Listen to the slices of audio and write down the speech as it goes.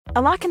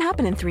A lot can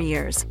happen in 3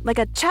 years, like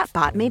a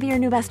chatbot may be your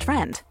new best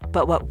friend.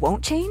 But what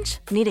won't change?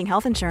 Needing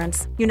health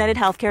insurance. United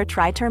Healthcare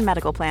Tri-Term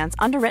Medical Plans,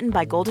 underwritten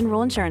by Golden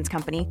Rule Insurance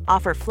Company,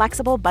 offer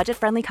flexible,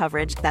 budget-friendly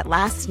coverage that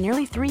lasts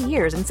nearly 3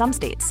 years in some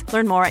states.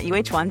 Learn more at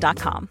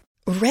uh1.com.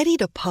 Ready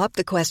to pop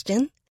the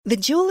question? The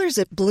jewelers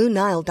at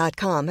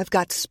BlueNile.com have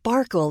got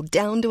sparkle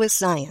down to a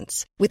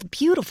science with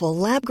beautiful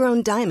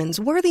lab-grown diamonds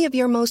worthy of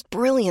your most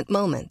brilliant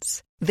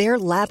moments. Their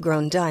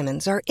lab-grown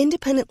diamonds are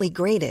independently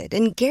graded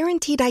and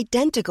guaranteed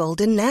identical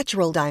to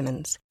natural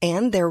diamonds,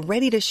 and they're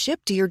ready to ship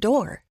to your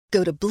door.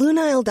 Go to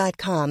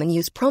BlueNile.com and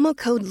use promo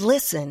code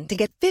LISTEN to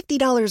get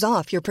 $50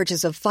 off your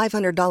purchase of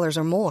 $500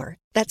 or more.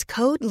 That's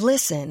code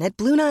LISTEN at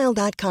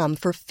BlueNile.com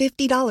for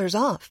 $50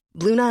 off.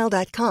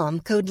 BlueNile.com,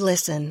 code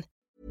LISTEN.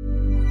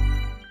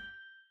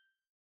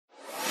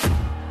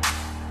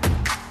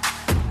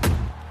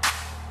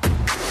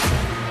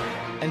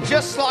 And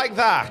just like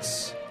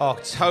that,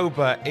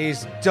 October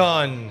is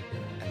done,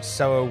 and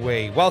so are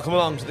we. Welcome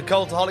along to the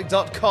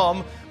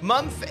Cultaholic.com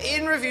month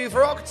in review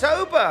for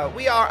October.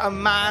 We are a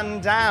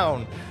man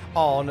down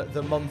on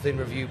the month in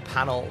review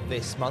panel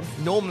this month.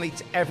 Normally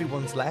to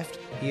everyone's left.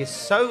 He is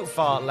so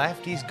far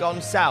left, he's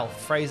gone south.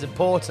 Fraser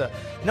Porter,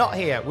 not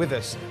here with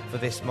us for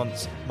this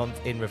month's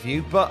month in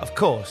review. But of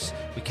course,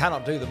 we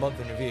cannot do the month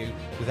in review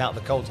without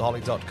the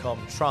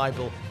Cultaholic.com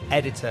tribal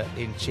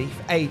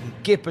editor-in-chief. Aidan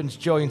Gibbons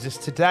joins us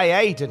today.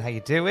 Aidan, how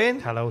you doing?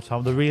 Hello,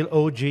 Tom. The real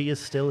OG is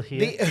still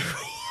here.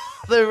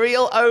 The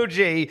real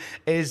OG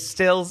is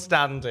still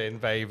standing,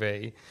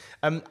 baby.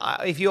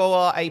 If you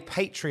are a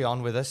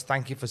Patreon with us,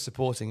 thank you for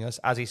supporting us.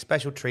 As a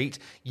special treat,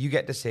 you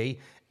get to see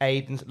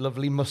Aidan's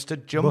lovely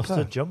mustard jumper.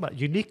 Mustard jumper.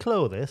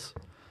 Uniqlo, this.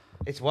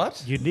 It's what?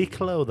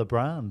 Uniqlo, the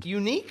brand.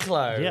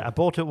 Uniqlo? Yeah, I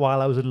bought it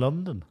while I was in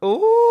London.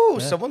 Ooh, yeah.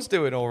 Someone's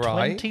doing all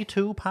right.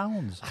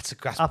 £22. That's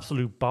a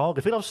absolute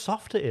bargain. Feel how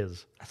soft it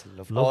is. That's a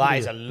lovely. That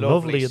is a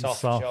lovely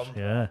soft jumper.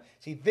 Yeah.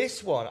 See,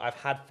 this one I've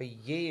had for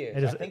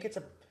years. I think it's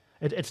a...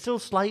 It's still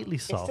slightly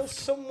soft. It's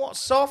still somewhat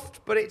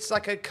soft, but it's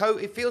like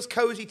it feels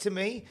cozy to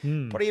me.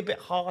 Probably a bit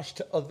harsh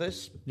to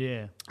others.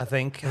 Yeah. I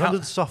think.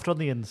 It's soft on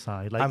the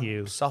inside, like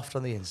you. Soft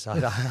on the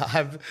inside.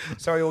 I'm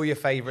sorry, all your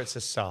favourites are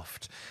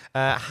soft.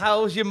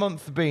 How's your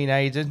month been,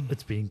 Aidan?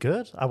 It's been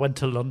good. I went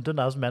to London,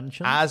 as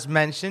mentioned. As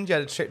mentioned, you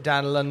had a trip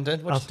down to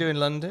London. What did you do in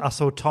London? I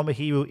saw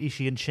Tomohiro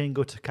Ishii and Shingo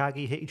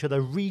Takagi hit each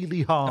other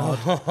really hard.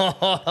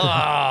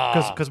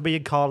 Because me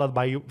and Carla,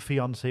 my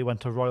fiancée,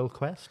 went to Royal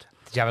Quest.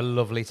 Did you have a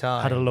lovely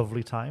time? Had a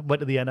lovely time.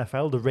 Went to the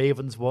NFL. The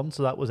Ravens won,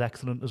 so that was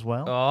excellent as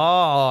well.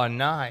 Oh,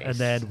 nice. And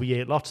then we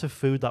ate lots of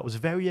food that was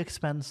very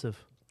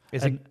expensive.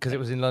 Is it because it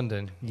was in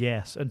London?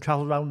 Yes, and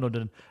travelled around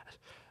London.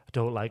 I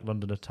don't like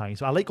London at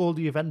times. I like all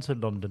the events in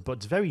London, but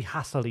it's a very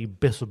hassly,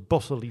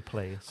 bustly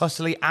place.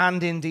 Hustly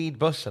and indeed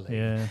bustly.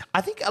 Yeah.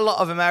 I think a lot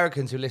of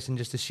Americans who listen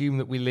just assume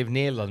that we live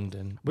near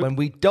London when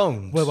we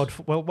don't.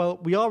 Well,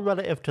 we are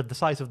relative to the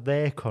size of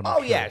their country.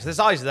 Oh, yeah, it's the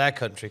size of their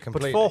country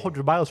completely. But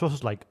 400 miles for us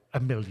is like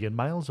a million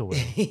miles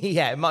away.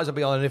 Yeah, it might as well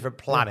be on a different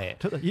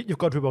planet. You've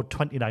got to about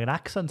 29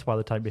 accents by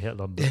the time you hit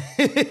London.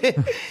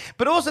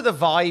 But also the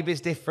vibe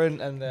is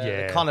different and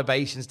the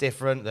conurbation's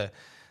different. The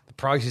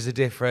prices are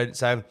different.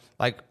 So,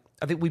 like,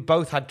 I think we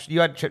both you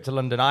had a trip to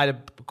London. I had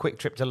a quick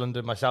trip to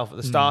London myself at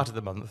the start of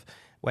the month.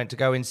 Went to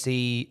go and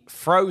see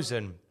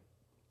Frozen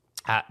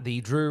at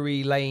the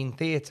Drury Lane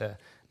Theatre.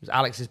 It was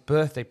Alex's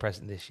birthday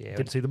present this year.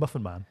 Didn't see the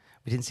Muffin Man.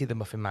 We didn't see the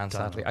Muffin Man,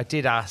 sadly. I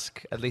did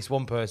ask at least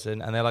one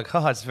person, and they're like,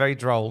 oh, it's very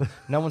droll.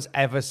 No one's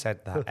ever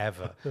said that,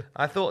 ever.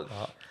 I thought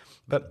that.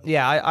 But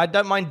yeah, I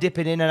don't mind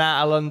dipping in and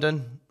out of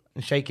London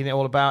and shaking it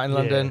all about in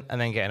London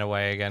and then getting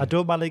away again. I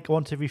don't mind like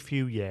once every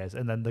few years,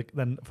 and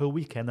then for a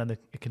weekend, then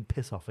it can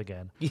piss off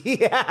again.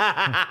 Yeah.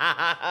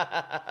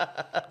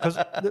 Because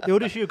the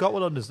only issue you've got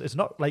with London is it's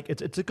not like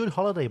it's a good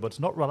holiday, but it's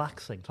not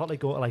relaxing. It's not like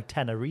going to like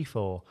Tenerife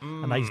or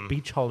a nice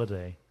beach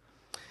holiday.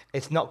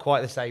 It's not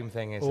quite the same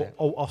thing, is it?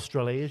 Or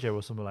Australasia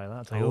or something like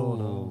that. It's like,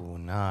 no.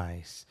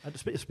 Nice. And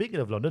speaking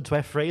of London, it's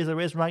where Fraser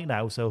is right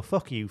now, so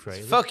fuck you,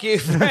 Fraser. Fuck you,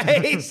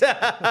 Fraser.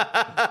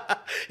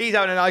 He's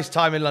having a nice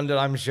time in London,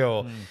 I'm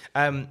sure.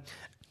 I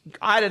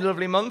had a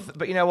lovely month,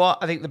 but you know what?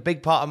 I think the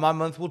big part of my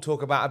month we'll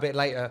talk about a bit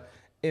later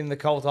in the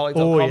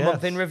Cultaholic.com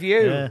month in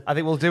review. Yeah. I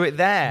think we'll do it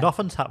there.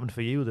 Nothing's happened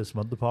for you this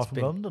month apart from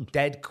London.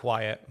 Dead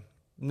quiet.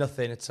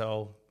 Nothing at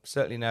all.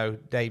 Certainly no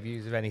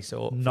debuts of any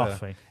sort.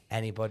 Nothing. For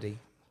anybody.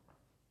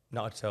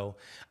 Not at all.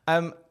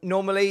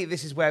 Normally,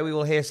 this is where we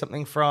will hear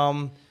something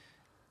from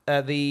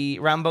the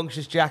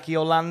rambunctious Jackie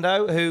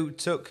Orlando, who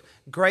took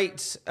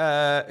great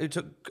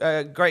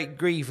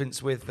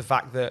grievance with the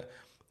fact that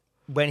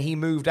when he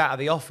moved out of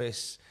the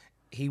office,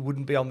 he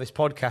wouldn't be on this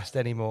podcast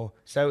anymore.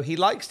 So he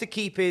likes to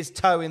keep his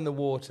toe in the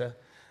water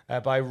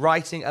by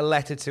writing a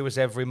letter to us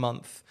every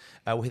month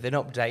with an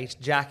update.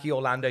 Jackie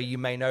Orlando, you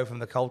may know from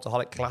the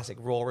Cultaholic Classic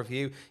Raw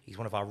Review. He's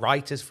one of our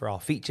writers for our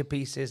feature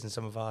pieces and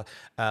some of our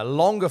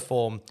longer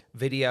form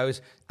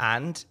videos.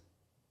 And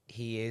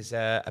He is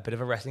a bit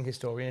of a wrestling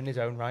historian in his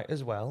own right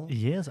as well.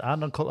 He is,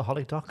 and on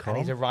cultaholic.com. And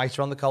he's a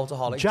writer on the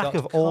Cultaholic.com. Jack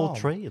of all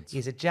trades.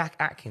 He's a Jack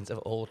Atkins of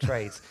all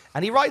trades.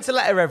 And he writes a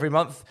letter every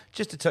month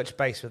just to touch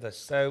base with us.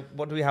 So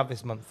what do we have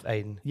this month,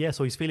 Aidan? Yeah,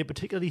 so he's feeling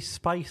particularly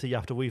spicy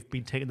after we've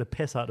been taking the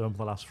piss out of him for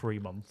the last 3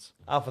 months.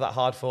 After that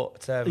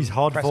hard-fought He's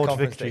hard-fought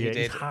victory.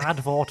 He's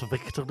hard-fought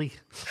victory.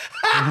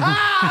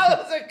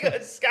 That was a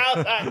good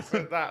Scout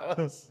accent, that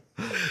was.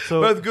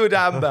 So, both good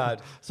and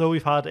bad. So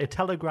we've had a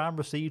telegram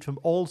received from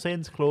All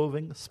Saints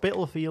Clothing,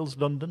 Spitalfields,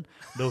 London,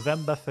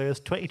 November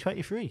 1st,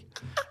 2023.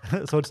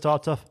 So it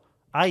starts off,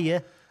 yeah.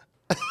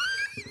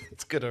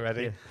 It's good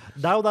already. Yeah.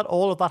 Now that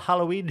all of that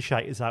Halloween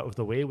shite is out of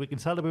the way, we can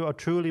celebrate what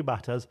truly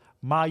matters,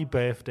 my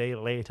birthday,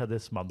 later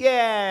this month.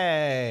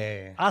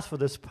 Yay! As for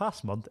this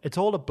past month, it's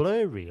all a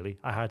blur, really.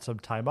 I had some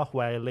time off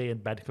where I lay in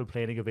bed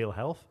complaining of ill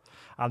health,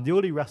 and the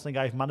only wrestling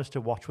I've managed to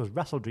watch was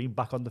Wrestle Dream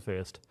back on the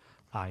 1st.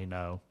 I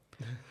know.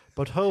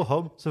 But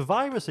ho-hum,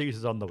 Survivor Series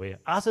is on the way,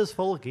 as is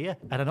Full Gear,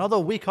 and another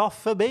week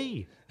off for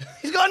me.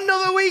 He's got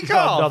another week He's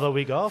off? got another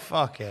week off.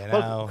 Fucking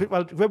hell.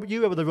 Well, you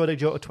remember the running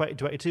joke of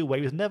 2022 where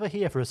he was never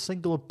here for a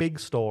single big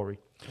story.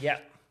 Yeah.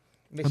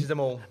 Misses them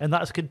all. And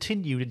that's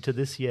continued into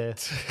this year.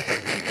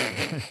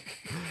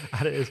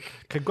 And it is,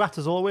 congrats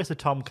as always to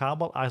Tom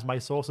Campbell, as my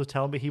sources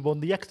tell me he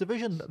won the X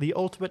Division, the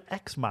Ultimate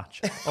X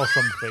match, or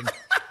something.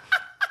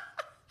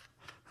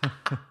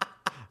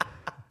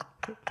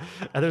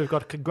 And then we've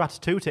got congrats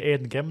too to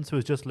Aidan Gibbons, who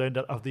has just learned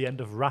of the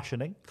end of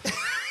rationing.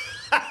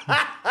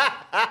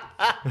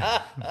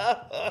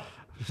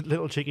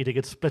 Little cheeky to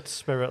get split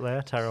spirit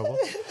there, terrible.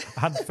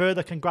 And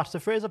further congrats to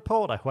Fraser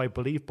Porter, who I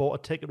believe bought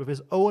a ticket with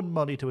his own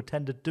money to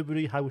attend a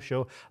WWE house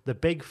show, The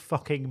Big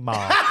Fucking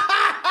Mark.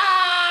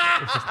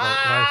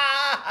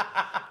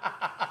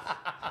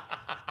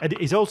 And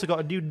he's also got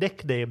a new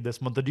nickname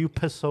this month, a new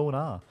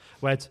persona,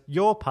 where it's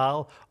your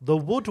pal, the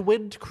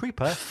Woodwind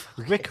Creeper,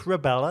 Rick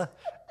Rebella,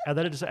 and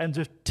then it just ends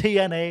with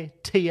TNA,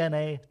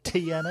 TNA,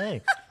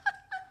 TNA.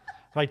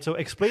 Right, so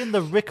explain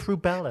the Rick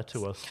Rubella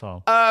to us,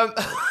 Tom.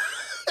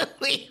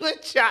 We were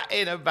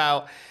chatting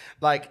about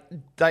like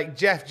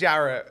Jeff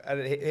Jarrett and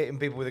hitting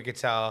people with a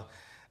guitar,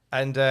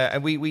 and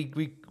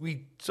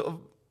we sort of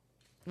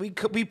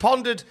we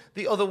pondered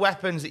the other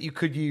weapons that you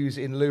could use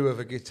in lieu of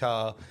a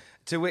guitar.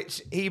 To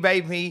which he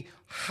made me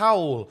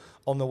howl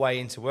on the way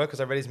into work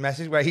because I read his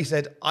message where he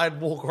said I'd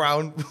walk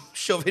around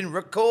shoving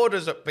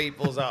recorders up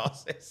people's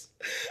asses.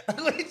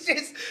 Which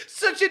is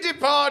such a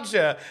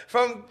departure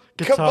from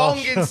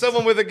kabonging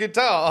someone with a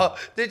guitar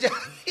to just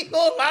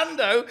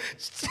Orlando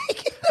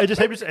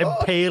just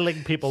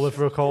impaling people with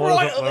recorders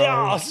right up the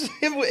arse.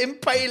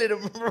 Impaling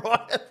them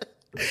right up.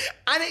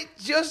 And it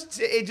just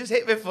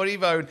hit my funny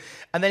bone.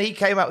 And then he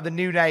came out with a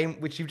new name,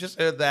 which you've just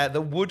heard there,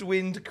 the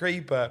Woodwind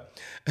Creeper.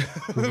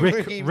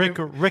 Rick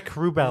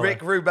Rubella.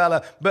 Rick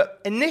Rubella.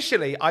 But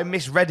initially, I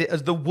misread it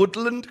as the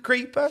Woodland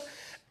Creeper.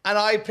 And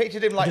I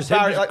pictured him like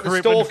the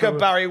stalker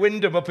Barry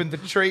Windham up in the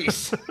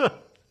trees.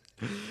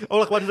 Oh,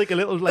 look, what do you think? A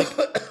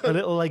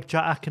little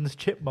Jack Atkins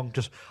chipmunk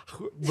just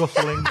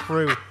rustling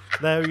through.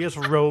 There he is,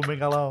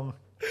 roaming along.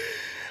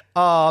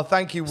 Oh,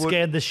 thank you,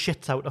 Scaring the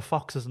shits out of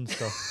foxes and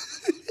stuff.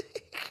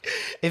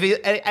 If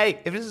it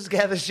doesn't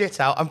scare the shit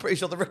out, I'm pretty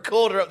sure the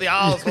recorder up the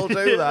arse will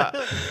do that.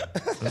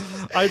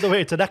 Either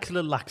way, it's an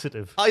excellent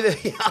laxative.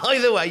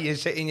 Either way, you're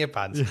shitting your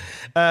pants.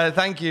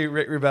 Thank you,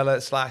 Rick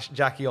Rubella /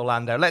 Jackie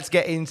Orlando. Let's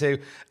get into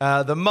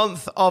the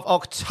month of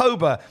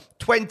October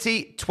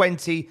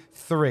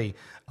 2023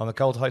 on the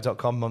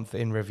cultaholic.com month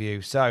in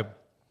review. So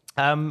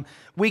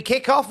we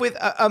kick off with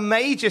a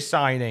major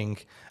signing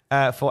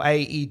for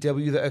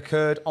AEW that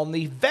occurred on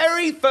the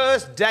very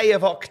first day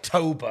of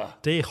October.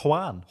 Day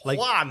Juan.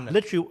 Juan.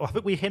 Literally, I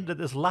think we hinted at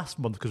this last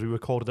month because we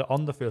recorded it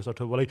on the 1st of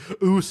October.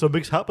 Like, ooh,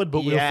 something's happened,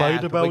 but we'll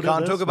fight about it. We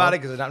can't talk about it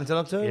because it's happening until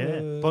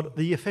October. Yeah, but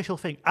the official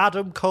thing,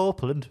 Adam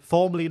Copeland,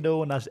 formerly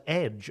known as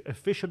Edge,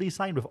 officially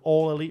signed with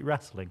All Elite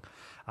Wrestling.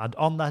 And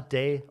on that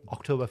day,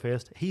 October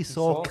 1st, he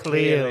saw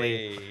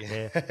clearly.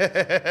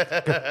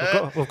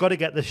 Yeah. we've got to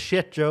get the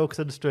shit jokes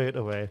in straight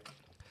away.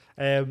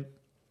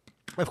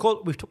 Of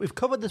course, we've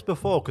covered this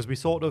before because we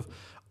sort of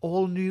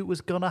all knew it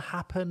was going to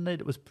happen.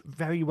 It was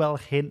very well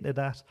hinted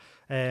at.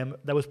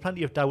 There was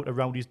plenty of doubt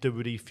around his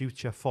WWE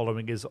future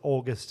following his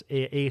August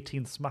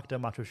 18th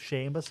SmackDown match with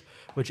Sheamus,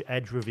 which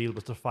Edge revealed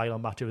was the final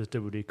match of his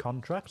WWE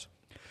contract.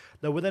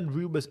 There were then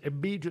rumours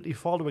immediately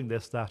following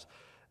this that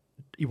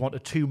he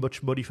wanted too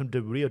much money from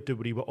WWE, or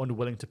WWE were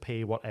unwilling to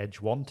pay what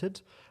Edge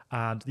wanted.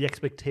 And the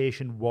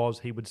expectation was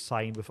he would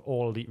sign with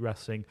All Elite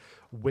Wrestling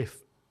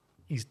with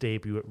his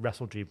debut at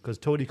Wrestle Dream, because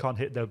Tony Khan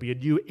hit there'll be a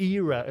new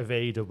era of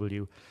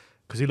AEW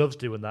because he loves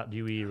doing that,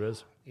 new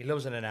eras. He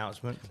loves an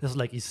announcement. This is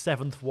like his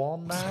 7th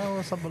one now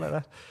or something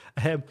like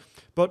that.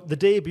 But the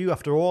debut,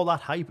 after all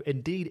that hype,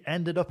 indeed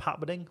ended up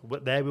happening.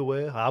 There we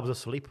were. I was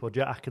asleep, but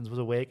Jack Atkins was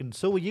awake, and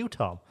so were you,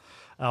 Tom.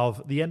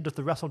 Of the end of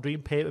the Wrestle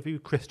Dream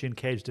pay-per-view, Christian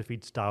Cage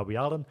defeats Darby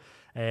Allin.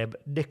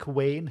 Nick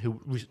Wayne, who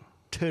was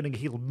turning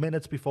heel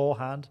minutes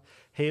beforehand,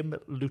 him,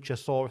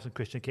 Luchasaurus and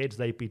Christian Cage,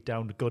 they beat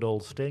down good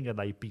old Sting, and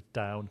they beat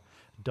down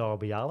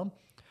Darby Allin.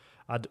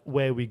 And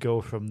where we go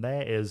from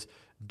there is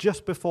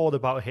just before they're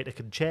about to hit a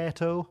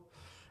concerto,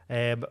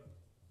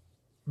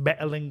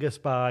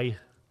 Metalingus by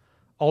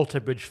Alter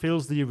Bridge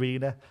fills the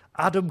arena.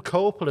 Adam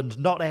Copeland,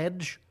 not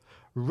Edge,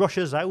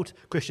 rushes out.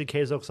 Christian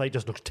Cage outside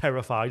just looks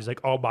terrified. He's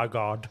like, oh my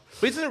God.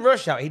 But he doesn't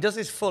rush out. He does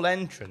his full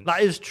entrance.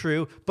 That is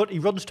true, but he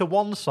runs to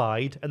one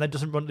side and then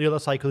doesn't run to the other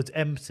side because it's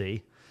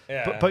empty.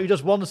 Yeah. But he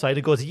does one side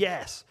and goes,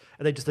 yes.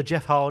 And then just the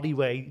Jeff Hardy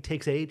way, he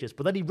takes ages.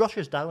 But then he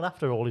rushes down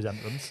after all his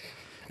entrance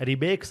and he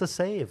makes the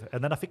save.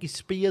 And then I think he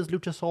spears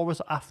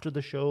Luchasaurus after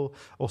the show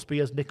or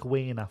spears Nick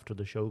Wayne after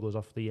the show goes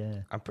off the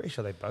air. I'm pretty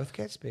sure they both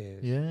get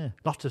spears. Yeah.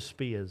 Lots of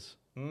spears.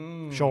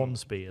 Sean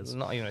Spears.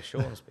 Not even a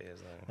Sean Spears,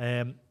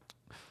 though.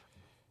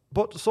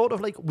 But sort of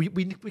like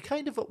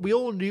we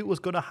all knew it was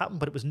going to happen,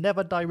 but it was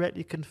never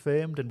directly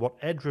confirmed. And what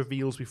Ed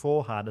reveals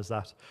beforehand is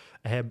that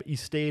he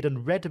stayed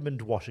in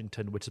Redmond,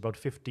 Washington, which is about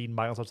 15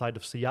 miles outside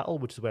of Seattle,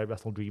 which is where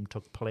Wrestle Dream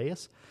took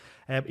place.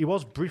 He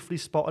was briefly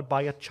spotted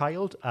by a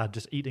child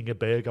just eating a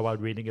burger while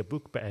reading a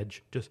book, but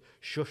Edge just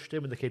shushed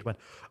him, and the kid went,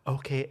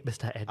 "Okay,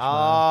 Mr. Edge."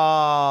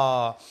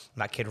 Oh,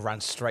 that kid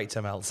ran straight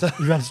to Meltzer.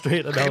 He ran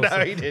straight to Meltzer.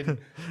 No, he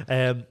didn't.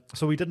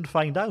 So we didn't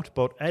find out,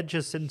 but Edge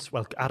has since,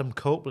 Adam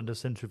Copeland has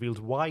since revealed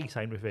why he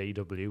signed with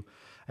AEW.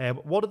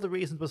 One of the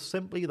reasons was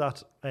simply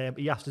that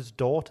he asked his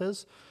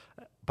daughters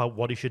about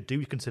what he should do.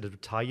 He considered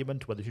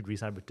retirement, whether he should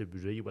resign with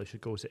WWE, whether he should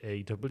go to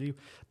AEW.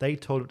 They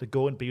told him to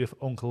go and be with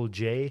Uncle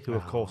Jay, who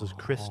of course is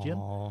Christian.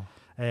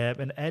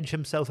 And Edge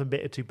himself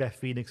admitted to Beth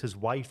Phoenix, his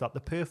wife, that the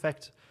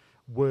perfect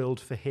world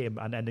for him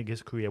and ending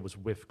his career was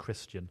with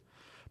Christian.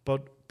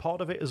 But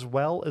part of it as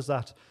well is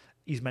that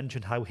he's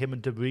mentioned how him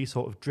and WWE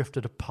sort of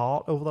drifted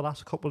apart over the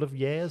last couple of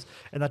years,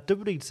 and that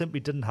WWE simply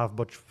didn't have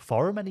much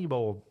for him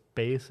anymore,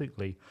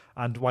 basically.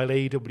 And while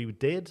AEW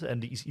did,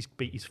 and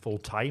he's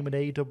full-time in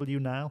AEW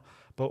now,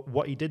 but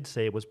what he did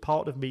say was,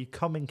 part of me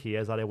coming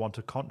here is that I want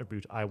to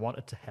contribute, I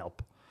wanted to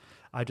help.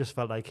 I just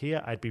felt like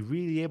here I'd be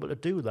really able to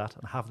do that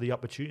and have the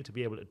opportunity to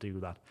be able to do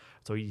that.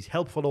 So he's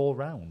helpful all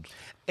round.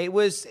 It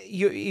was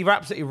you're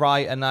absolutely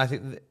right, and I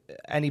think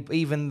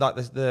even like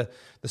the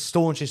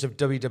staunchest of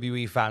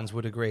WWE fans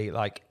would agree.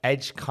 Like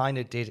Edge kind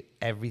of did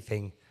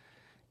everything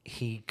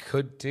he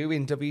could do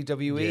in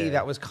WWE. Yeah.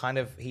 That was kind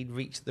of, he'd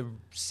reached the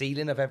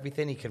ceiling of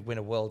everything. He could win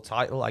a world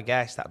title, I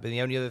guess. That'd be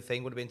the only other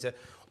thing would have been to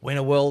win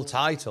a world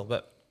title,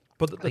 but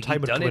the time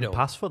had come and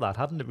passed for that,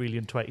 hadn't it, really,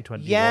 in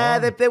 2021? Yeah,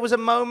 there was a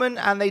moment,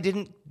 and they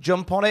didn't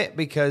jump on it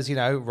because,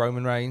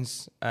 Roman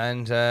Reigns,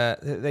 and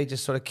they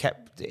just sort of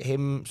kept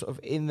him sort of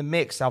in the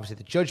mix. Obviously,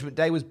 the Judgment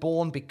Day was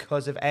born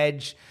because of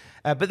Edge,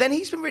 but then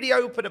he's been really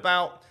open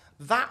about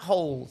that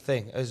whole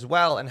thing as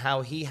well, and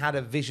how he had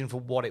a vision for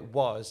what it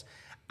was.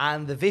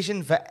 And the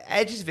vision for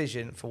Edge's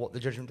vision for what the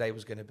Judgment Day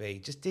was going to be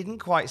just didn't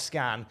quite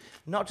scan,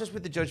 not just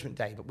with the Judgment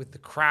Day, but with the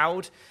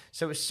crowd.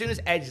 So as soon as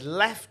Edge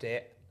left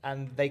it,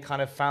 and they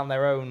kind of found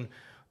their own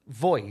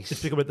voice.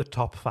 It's become the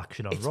top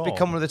faction on Raw. It's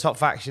become one of the top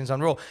factions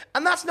on Raw.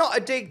 And that's not a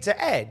dig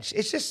to Edge.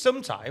 It's just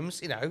sometimes,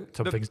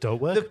 some things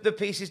don't work. The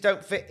pieces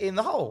don't fit in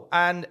the hole.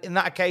 And in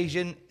that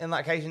occasion,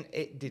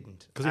 it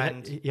didn't.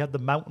 Because he had the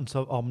mountains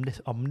of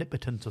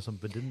omnipotence or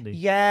something, didn't he?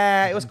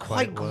 Yeah, it was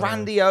quite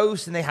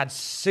grandiose, and they had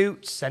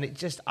suits, and it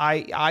just,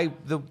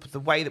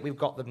 the way that we've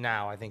got them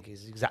now, I think,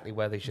 is exactly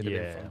where they should have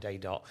been from day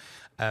dot.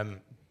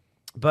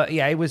 But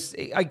yeah,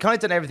 I kind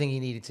of done everything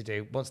he needed to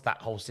do once that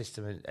whole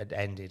system had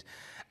ended.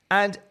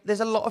 And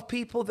there's a lot of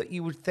people that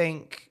you would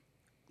think,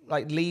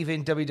 like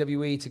leaving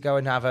WWE to go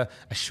and have a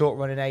short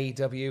run in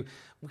AEW.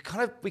 We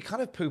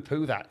kind of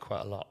poo-poo that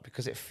quite a lot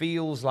because it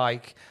feels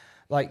like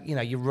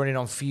you're running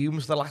on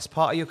fumes the last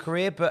part of your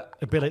career. But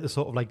it'd be like the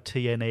sort of like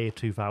TNA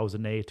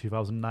 2008,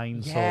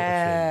 2009 sort of thing.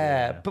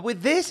 Yeah, but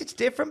with this, it's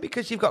different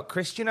because you've got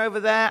Christian over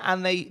there,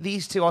 and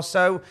these two are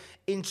so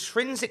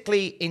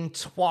intrinsically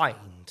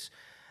entwined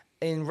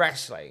in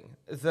wrestling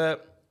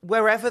that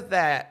wherever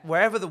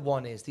the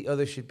one is, the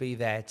other should be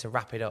there to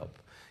wrap it up.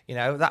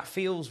 That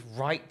feels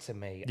right to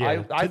me.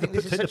 Yeah, I think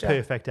this is such a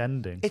perfect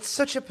ending. It's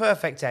such a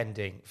perfect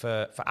ending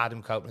for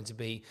Adam Copeland to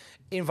be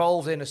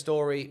involved in a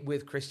story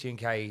with Christian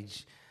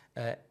Cage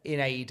in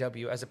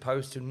AEW as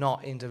opposed to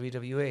not in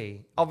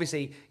WWE.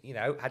 Obviously,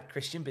 had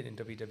Christian been in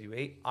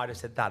WWE, I'd have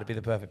said that'd be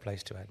the perfect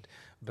place to end.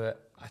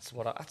 But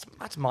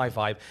that's my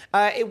vibe.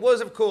 It was,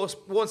 of course,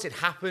 once it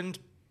happened,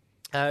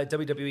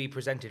 WWE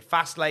presented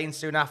Fastlane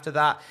soon after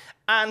that.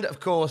 And, of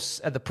course,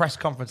 at the press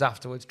conference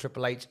afterwards,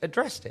 Triple H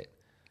addressed it.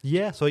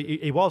 Yeah, so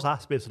he was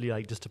asked basically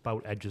like just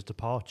about Edge's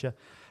departure.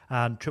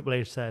 And Triple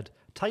H said,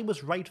 time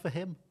was right for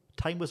him.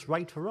 Time was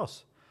right for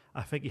us.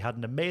 I think he had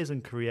an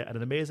amazing career and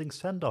an amazing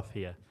send-off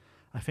here.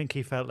 I think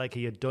he felt like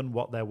he had done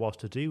what there was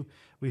to do.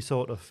 We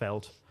sort of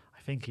felt,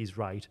 I think he's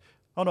right.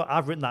 Oh, no,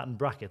 I've written that in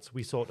brackets.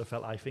 We sort of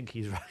felt, I think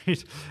he's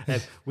right.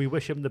 We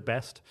wish him the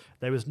best.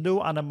 There is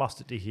no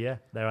animosity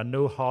here. There are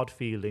no hard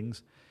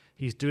feelings.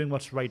 He's doing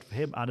what's right for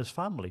him and his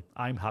family.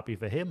 I'm happy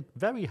for him.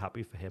 Very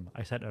happy for him.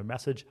 I sent him a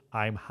message.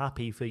 I'm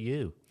happy for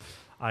you.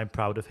 I'm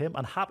proud of him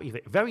and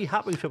very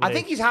happy for him. I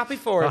think he's happy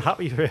for it. I'm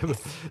happy for him.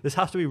 This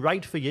has to be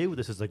right for you.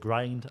 This is a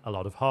grind, a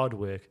lot of hard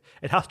work.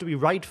 It has to be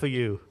right for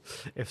you.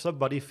 If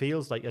somebody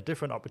feels like a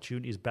different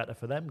opportunity is better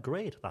for them,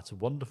 great. That's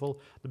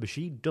wonderful. The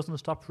machine doesn't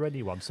stop for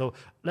anyone. So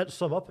let's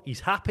sum up.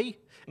 He's happy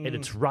and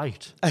it's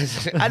right.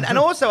 and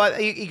also,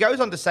 he goes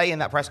on to say in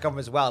that press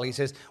conference as well, he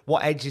says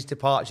what Edge's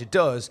departure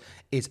does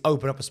is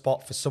open up a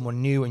spot for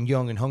someone new and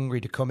young and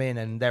hungry to come in,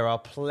 and there are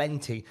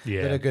plenty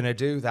that are going to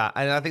do that.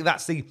 And I think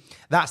that's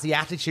the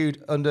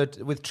attitude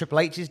with Triple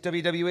H's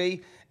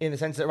WWE, in the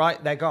sense that,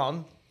 right, they're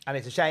gone, and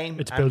it's a shame.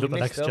 It's built up the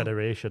next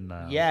generation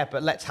now. Yeah,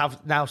 but let's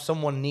have now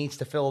someone needs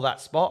to fill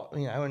that spot,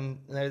 and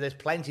there's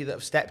plenty that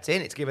have stepped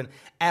in. It's given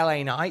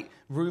LA Knight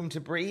room to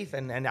breathe,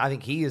 and I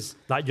think he is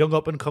that young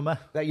up and comer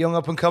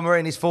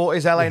in his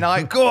 40s. LA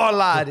Knight, go on,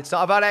 lad. It's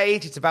not about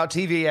age; it's about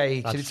TV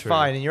age. That's and it's true.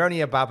 fine. And you're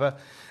only a babber.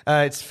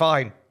 It's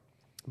fine.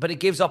 But it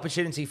gives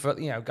opportunity for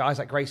guys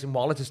like Grayson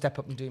Waller to step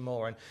up and do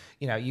more, and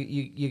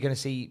you're going to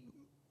see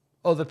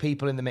other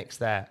people in the mix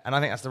there, and I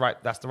think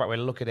that's the right way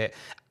to look at it.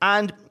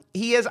 And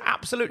he has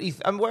absolutely,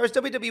 whereas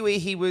WWE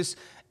he was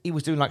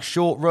doing like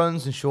short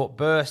runs and short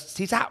bursts,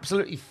 he's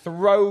absolutely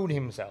thrown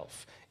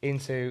himself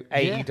into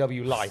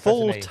AEW life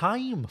full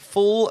time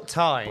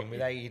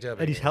with AEW,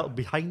 and he's helping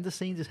behind the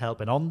scenes, he's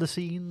helping on the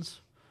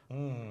scenes.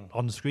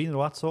 On the screen and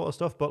all that sort of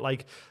stuff. But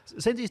like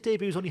since his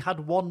debut, he's only had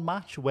one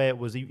match where it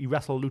was he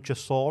wrestled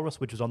Luchasaurus,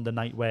 which was on the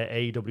night where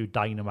AEW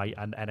Dynamite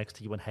and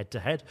NXT went head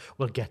to head.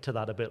 We'll get to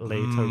that a bit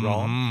later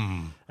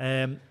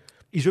on.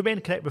 He's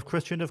remained connected with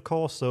Christian, of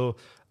course, so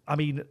I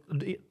mean,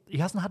 he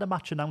hasn't had a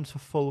match announced for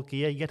Full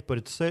Gear yet, but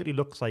it certainly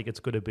looks like it's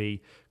going to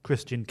be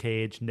Christian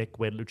Cage, Nick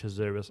Wynn,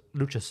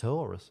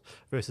 Luchasaurus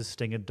versus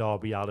Sting and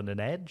Darby Allin and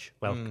Edge.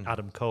 Well,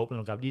 Adam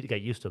Copeland, I need to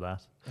get used to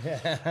that.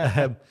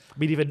 I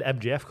mean, even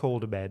MJF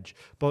called him Edge.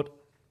 But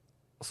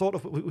sort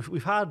of,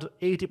 we've had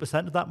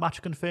 80% of that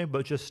match confirmed,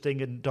 but just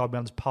Sting and Darby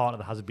Allin's partner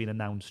that hasn't been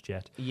announced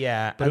yet.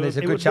 Yeah, but and there's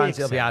a good chance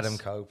it'll be sense. Adam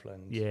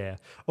Copeland. Yeah.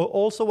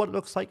 Also, what it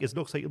looks like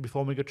he'll be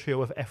forming a trio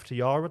with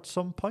FTR at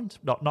some point.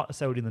 Not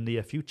necessarily in the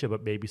near future,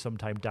 but maybe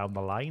sometime down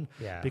the line.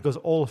 Yeah. Because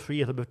all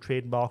three of them have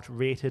trademarked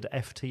rated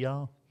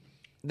FTR.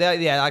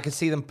 Yeah, I can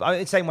see them.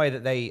 The same way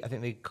that I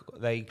think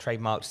they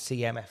trademarked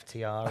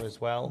CMFTR as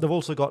well. They've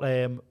also got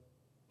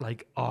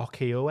like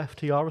RKO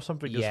FTR or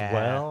something as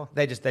well.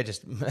 They're just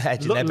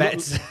hedging their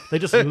bets. They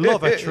just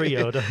love a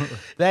trio, don't they?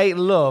 They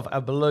love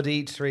a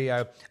bloody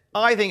trio.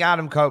 I think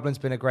Adam Copeland's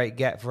been a great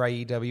get for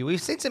AEW.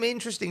 We've seen some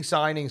interesting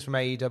signings from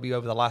AEW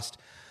over the last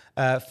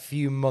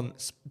few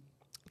months.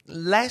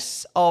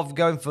 Less of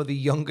going for the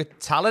younger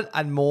talent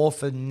and more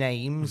for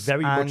names.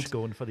 Very much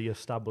going for the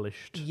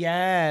established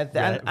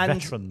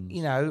veterans.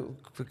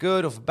 For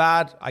good or for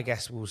bad, I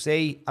guess we'll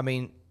see. I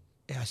mean,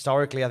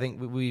 historically, I think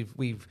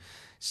we've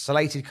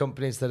slated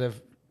companies that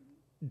have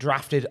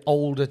drafted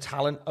older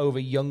talent over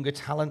younger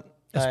talent.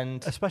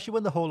 And especially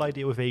when the whole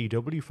idea with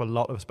AEW for a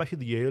lot of, especially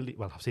the early,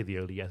 well, I say the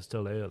early years,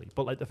 still early,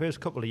 but like the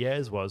first couple of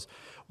years was,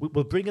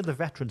 we'll bring in the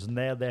veterans and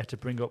they're there to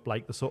bring up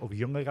like the sort of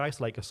younger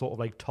guys, like a sort of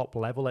like top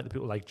level, like the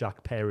people like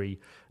Jack Perry,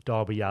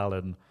 Darby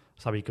Allin,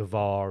 Sammy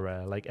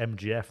Guevara, like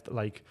MJF,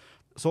 like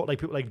sort of like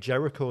people like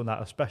Jericho and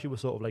that, especially with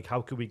sort of like,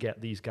 how can we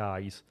get these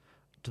guys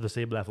to the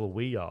same level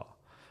we are?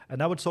 And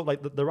now it's sort of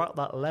like they're at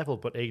that level,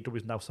 but AEW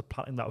is now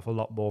supplanting that with a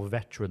lot more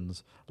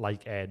veterans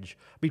like Edge.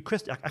 I mean,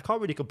 Chris, I can't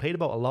really complain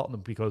about a lot of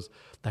them because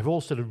they're all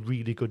still in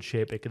really good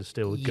shape. They can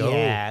still go.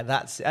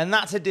 Yeah,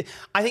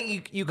 I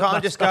think you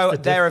can't just go,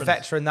 they're a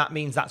veteran, that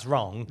means that's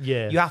wrong.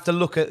 Yeah. You have to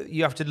look at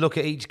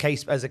each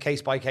case as a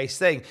case-by-case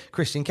thing.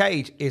 Christian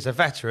Cage is a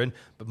veteran,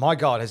 but my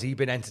God, has he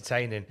been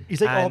entertaining. He's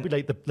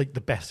like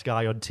the best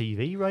guy on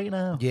TV right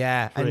now.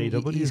 Yeah, and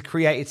he's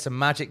created some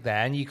magic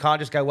there, and you can't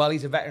just go, well,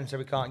 he's a veteran, so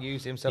we can't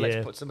use him, so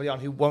let's put somebody on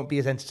who won't be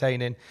as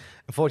entertaining.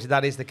 Unfortunately,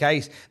 that is the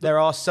case. There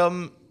are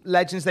some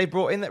legends they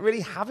brought in that really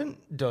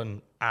haven't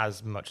done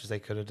as much as they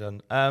could have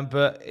done.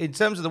 But in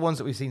terms of the ones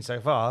that we've seen so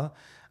far,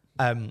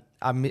 I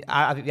think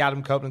the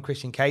Adam Copeland,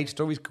 Christian Cage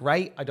story is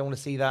great. I don't want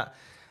to see that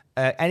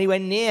anywhere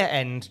near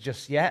end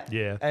just yet.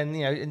 Yeah. And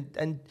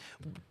and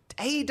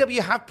AEW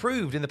have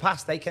proved in the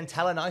past they can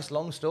tell a nice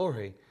long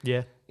story.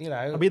 Yeah.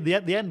 I mean, the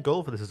end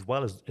goal for this as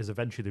well is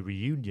eventually the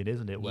reunion,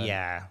 isn't it?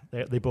 Where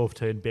they both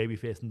turn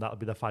babyface, and that'll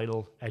be the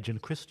final Edge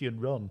and Christian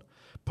run.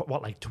 But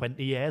what, like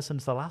 20 years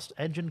since the last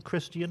Edge and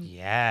Christian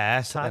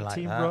tag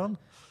team run?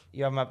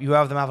 You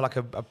have them have like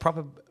a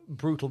proper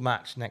brutal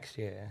match next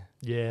year.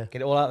 Yeah.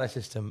 Get it all out of their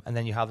system, and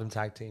then you have them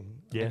tag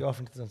team. Yeah. They go off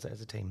into the sunset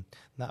as a team.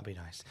 That'd be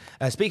nice.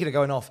 Speaking of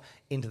going off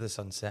into the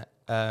sunset,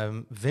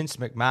 Vince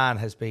McMahon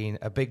has been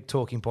a big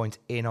talking point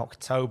in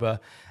October,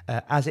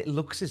 as it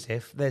looks as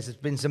if there's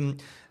been some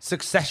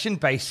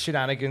succession-based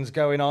shenanigans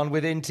going on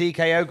within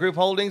TKO Group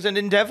Holdings and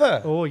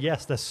Endeavour. Oh,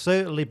 yes. There's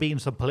certainly been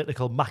some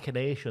political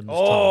machinations.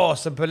 Oh,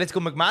 some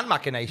political McMahon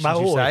machinations,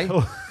 you say?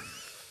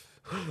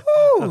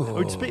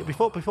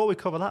 Before we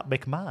cover that,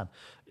 McMahon,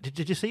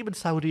 did you see him in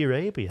Saudi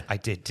Arabia? I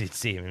did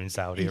see him in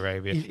Saudi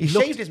Arabia. He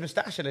shaved his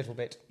moustache a little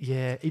bit.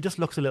 Yeah, he just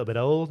looks a little bit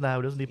old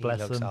now, doesn't he? Bless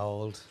him. He looks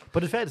old.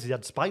 But in fairness, he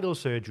had spinal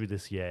surgery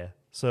this year.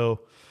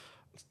 So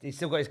He's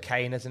still got his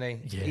cane, hasn't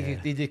he? Yeah.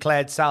 He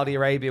declared Saudi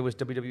Arabia was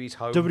WWE's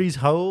home. WWE's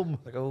home.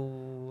 Like,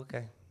 oh,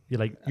 okay. You're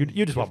like,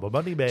 you just want more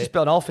money, mate. Just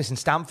built an office in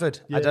Stamford.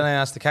 Yeah. I don't know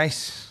if that's the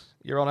case,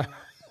 Your Honour.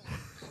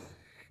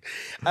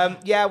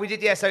 Yeah, we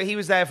did. Yeah, so he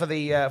was there for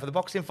the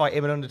boxing fight,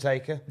 him and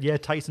Undertaker. Yeah,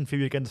 Tyson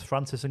Fury against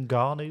Francis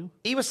Ngannou.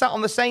 He was sat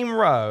on the same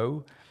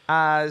row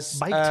as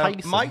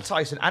Mike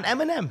Tyson and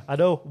Eminem. I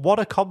know, what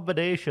a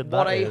combination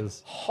What that a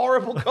is.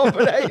 horrible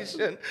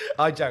combination.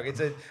 I joke.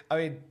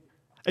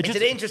 It's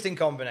an interesting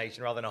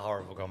combination rather than a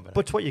horrible combination.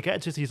 But what you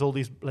get is these all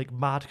these like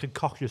mad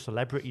concoction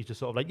celebrities just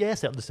sort of like, yeah,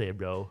 sit on the same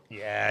row.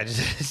 Yeah,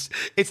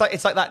 it's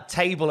like that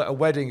table at a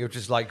wedding of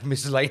just like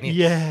miscellaneous.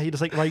 Yeah, you're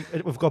just like,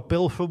 right, we've got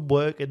Bill from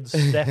work and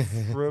Steph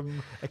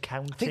from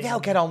accounting. I think they'll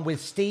get on with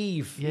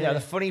Steve, Yeah. the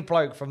funny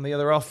bloke from the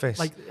other office.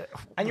 Like,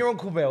 and your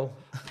Uncle Bill.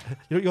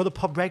 You're the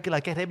pub regular,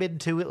 get him in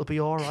too, it'll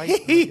be all right.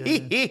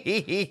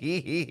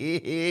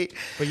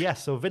 But yeah,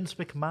 so Vince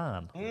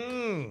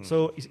McMahon.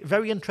 So it's a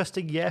very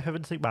interesting year for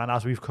Vince McMahon,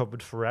 as we've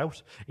covered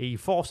throughout. He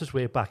forced his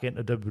way back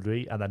into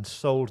WWE and then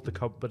sold the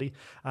company.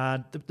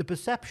 And the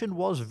perception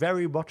was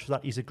very much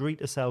that he's agreed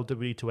to sell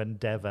WWE to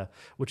Endeavour,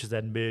 which is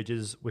then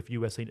merges with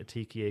USA into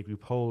TKA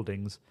Group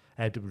Holdings.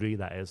 WWE,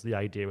 that is. The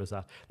idea is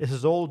that this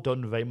is all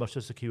done very much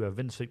to secure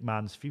Vince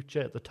McMahon's future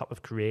at the top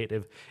of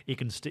creative.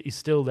 He's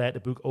still there to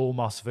book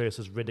Omos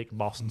versus Riddick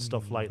Moss and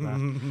stuff like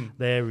that.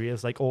 There he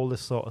is, like all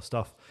this sort of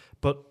stuff.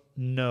 But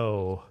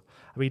no.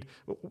 I mean,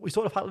 we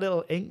sort of had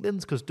little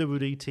inklings because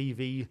WWE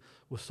TV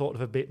was sort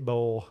of a bit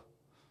more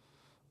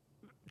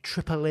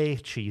Triple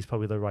H-y is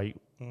probably the right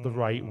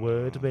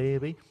word,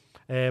 maybe.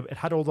 It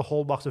had all the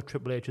hallmarks of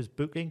Triple H's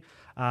booking,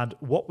 and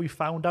what we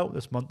found out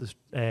this month is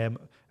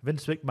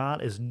Vince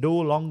McMahon is no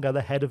longer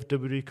the head of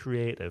WWE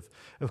Creative.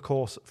 Of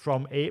course,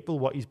 from April,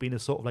 what he's been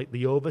is sort of like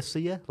the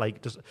overseer,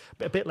 like just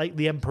a bit like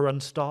the Emperor in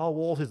Star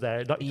Wars is there.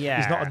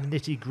 He's not a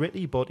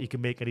nitty-gritty, but he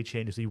can make any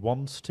changes he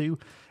wants to,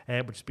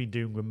 which he's been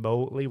doing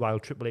remotely, while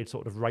Triple H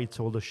sort of writes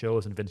all the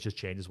shows and Vince just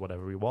changes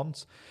whatever he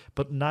wants.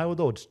 But now,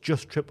 though, it's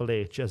just Triple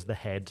H as the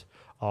head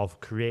of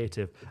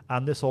creative,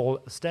 and this all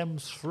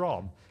stems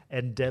from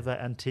Endeavour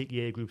and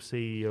TKA Group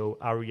CEO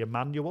Ari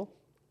Emanuel.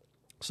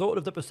 Sort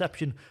of the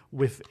perception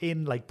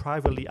within, like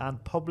privately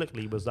and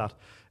publicly, was that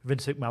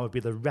Vince McMahon would be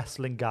the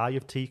wrestling guy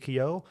of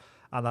TKO,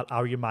 and that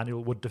Ari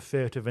Emanuel would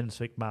defer to Vince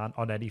McMahon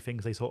on any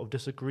things they sort of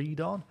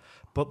disagreed on.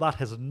 But that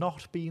has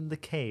not been the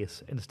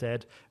case.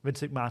 Instead,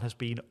 Vince McMahon has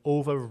been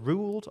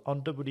overruled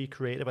on WWE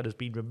Creative and has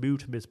been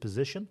removed from his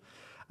position.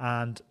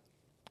 And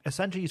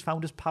essentially, he's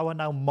found his power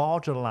now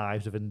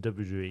marginalised within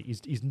WWE.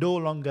 He's no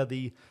longer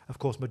the, of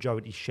course,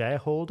 majority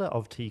shareholder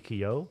of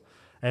TKO,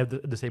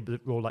 the same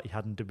role that he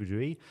had in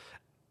WWE.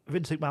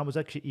 Vince McMahon was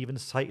actually even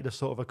cited as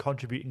sort of a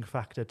contributing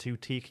factor to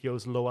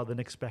TKO's lower than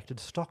expected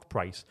stock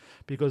price,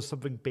 because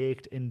something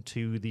baked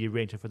into the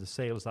arrangement for the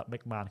sale is that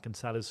McMahon can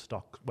sell his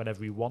stock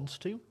whenever he wants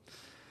to.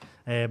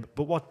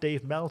 But what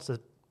Dave Meltzer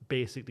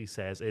basically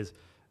says is,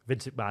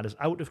 Vince McMahon is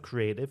out of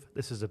creative.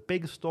 This is a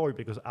big story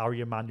because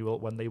Ari Emanuel,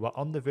 when they were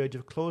on the verge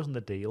of closing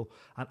the deal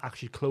and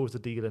actually closed the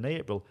deal in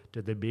April,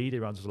 did the media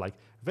rounds was like,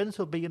 Vince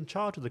will be in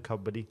charge of the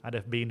company, and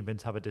if me and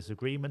Vince have a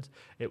disagreement,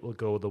 it will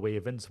go the way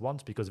Vince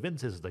wants, because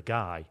Vince is the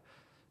guy.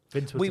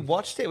 We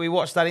watched it. We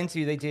watched that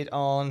interview they did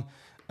on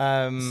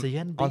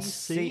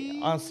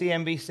CNBC? on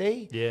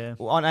CNBC, yeah,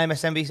 on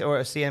MSNBC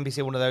or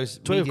CNBC, one of those.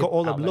 So we've got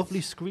all the outlets.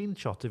 Lovely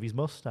screenshots of his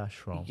mustache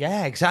from.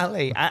 Yeah,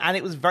 exactly. and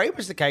it was very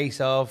much the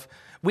case of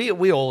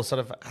we all sort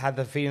of had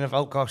the feeling of,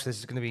 oh gosh, this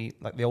is going to be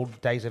like the old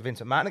days of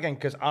Vince McMahon again,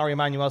 because Ari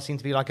Emanuel seemed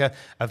to be like a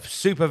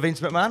super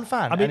Vince McMahon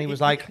fan. I mean, and he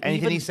was like,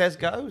 anything he says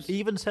goes. He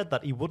even said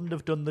that he wouldn't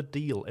have done the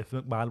deal if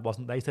McMahon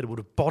wasn't there. He said he would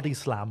have body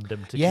slammed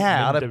him to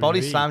I'd have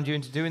body slammed you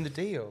into doing the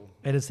deal.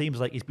 And it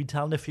seems like he's been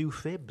telling a few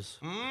fibs.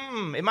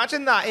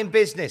 Imagine that in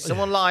business,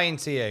 someone lying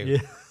to you.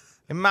 Yeah.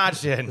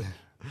 Imagine.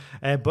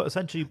 But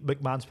essentially,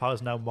 McMahon's power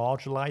is now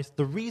marginalised.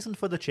 The reason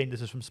for the change,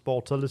 this is from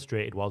Sports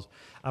Illustrated, was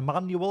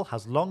Emanuel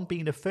has long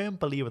been a firm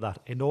believer that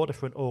in order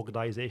for an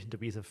organisation to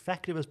be as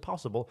effective as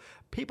possible,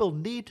 people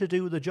need to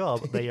do the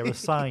job they are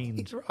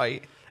assigned.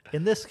 Right.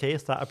 In this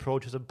case, that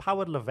approach has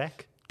empowered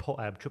Levesque,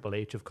 Triple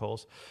H, of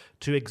course,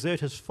 to exert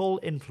his full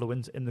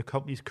influence in the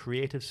company's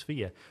creative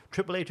sphere.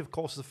 Triple H, of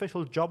course, his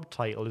official job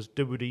title is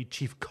WWE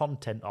Chief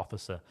Content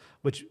Officer,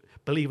 which,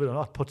 believe it or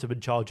not, puts him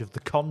in charge of the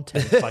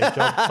content by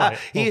job title.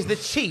 He is the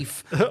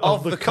chief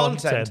of the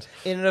content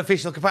in an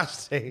official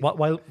capacity.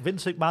 While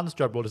Vince McMahon's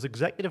job role is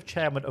executive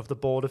chairman of the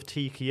board of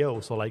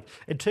TKO. So, like,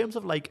 in terms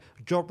of like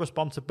job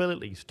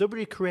responsibilities,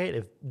 WWE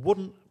Creative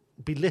wouldn't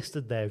be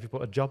listed there if you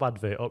put a job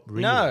advert up,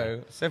 really.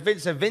 No. So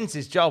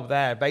Vince's job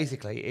there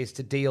basically is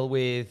to deal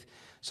with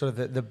sort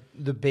of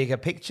the bigger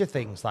picture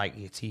things, like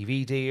your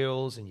TV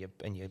deals and your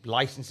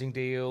licensing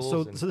deals.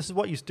 So this is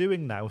what he's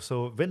doing now.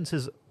 So Vince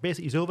is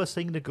basically, he's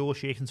overseeing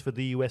negotiations for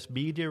the US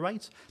media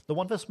rights. The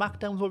one for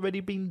SmackDown's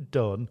already been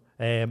done.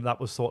 That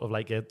was sort of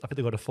like I think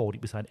they got a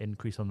 40%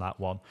 increase on that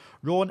one.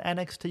 Raw and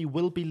NXT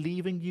will be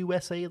leaving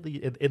USA in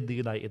the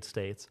United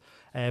States,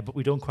 but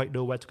we don't quite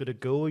know where it's going to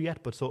go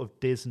yet. But sort of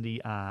Disney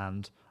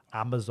and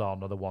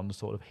Amazon are the ones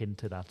sort of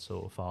hinted at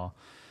so far.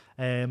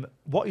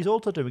 What he's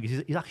also doing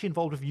is he's actually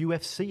involved with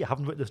UFC. I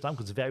haven't written this down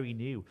because it's very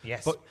new.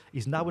 Yes. But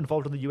he's now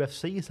involved in the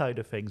UFC side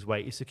of things, where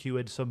he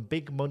secured some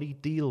big money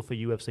deal for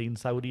UFC in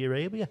Saudi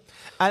Arabia.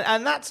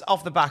 And that's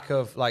off the back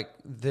of like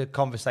the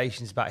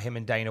conversations about him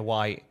and Dana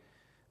White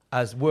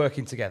as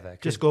working together.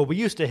 We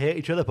used to hate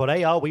each other, but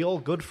hey, are we all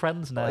good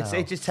friends now?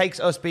 It just takes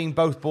us being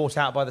both bought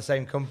out by the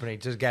same company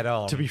to get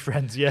on. To be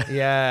friends, yeah.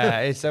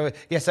 Yeah. So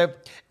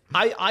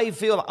I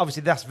feel like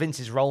obviously that's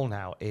Vince's role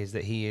now, is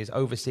that he is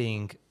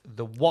overseeing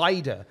the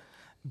wider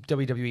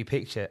WWE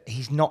picture.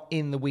 He's not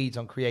in the weeds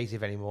on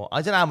creative anymore.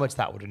 I don't know how much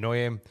that would annoy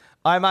him.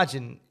 I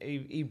imagine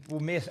he will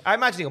miss. I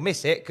imagine he'll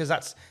miss it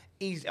because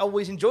he's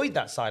always enjoyed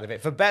that side of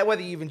it. For better,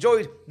 whether you've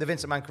enjoyed the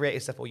Vince McMahon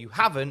creative stuff or you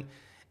haven't,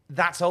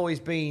 that's always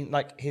been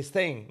like his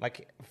thing.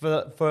 Like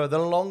for the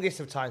longest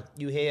of time,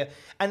 you hear,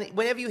 and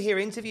whenever you hear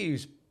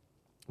interviews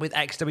with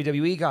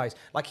ex-WWE guys,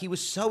 like he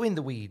was so in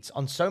the weeds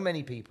on so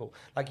many people.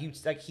 Like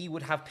he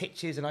would have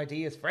pitches and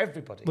ideas for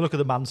everybody. Well, look at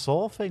the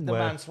Mansoor thing.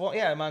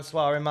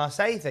 Mansoor in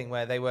Marseille thing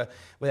where they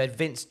had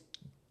Vince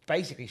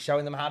basically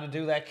showing them how to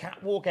do their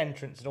catwalk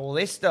entrance and all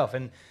this stuff.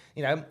 And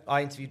you know,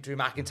 I interviewed Drew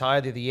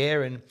McIntyre the other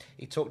year, and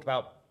he talked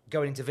about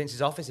going into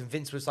Vince's office, and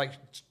Vince was like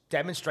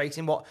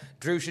demonstrating what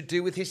Drew should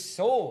do with his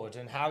sword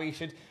and how he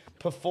should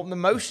perform the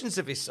motions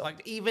of his,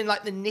 like even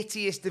like the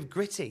nittiest of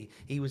gritty,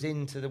 he was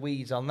into the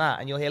weeds on that.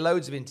 And you'll hear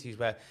loads of interviews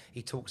where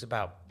he talks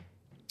about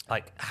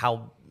like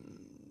how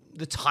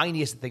the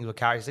tiniest of things were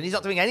characters, and he's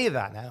not doing any of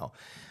that now.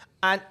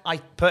 And I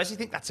personally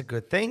think that's a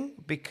good thing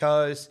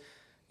because,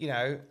 you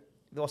know,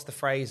 what's the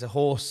phrase?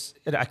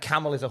 A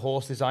camel is a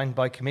horse designed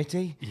by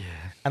committee. Yeah.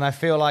 And I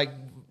feel like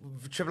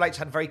Triple H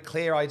had a very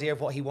clear idea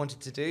of what he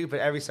wanted to do, but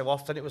every so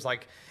often it was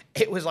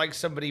like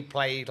somebody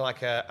played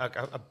like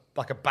a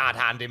bad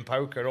hand in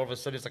poker, and all of a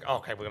sudden it's like, oh,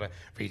 okay, we're gonna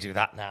redo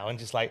that now, and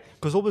just like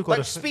because all we've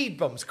got speed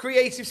bumps,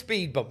 creative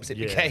speed bumps. It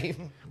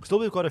became. Because all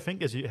we've got to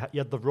think is you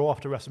had the Raw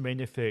after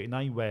WrestleMania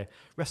 39, where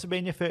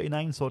WrestleMania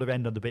 39 sort of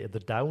ended on a bit of the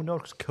downer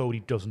because Cody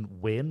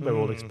doesn't win. We're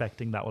all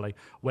expecting that. We're like,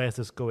 where's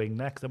this going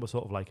next? And we're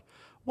sort of like,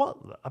 what?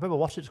 I remember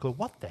watching it just going,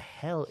 what the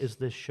hell is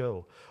this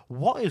show?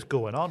 What is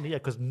going on here?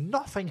 Because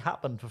nothing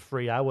happened for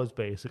 3 hours,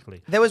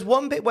 basically. There was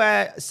one bit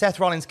where Seth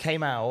Rollins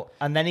came out,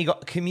 and then he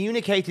got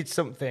communicated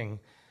something,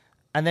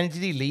 and then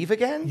did he leave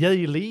again? Yeah,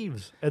 he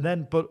leaves. And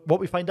then, but what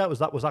we find out is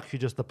that was actually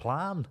just the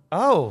plan.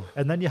 Oh.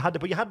 And then you had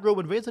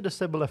Roman Reigns did a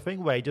similar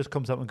thing where he just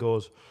comes out and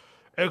goes,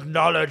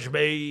 acknowledge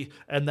me.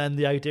 And then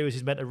the idea is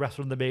he's meant to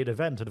wrestle in the main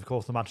event. And of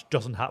course the match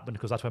doesn't happen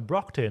because that's when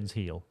Brock turns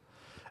heel.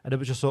 And it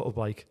was just sort of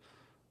like,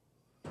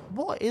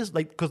 what is,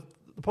 like, because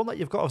the problem that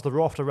you've got is the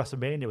Raw after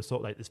WrestleMania was sort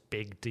of like this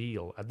big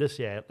deal. And this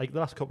year, like the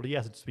last couple of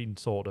years, it's been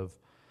sort of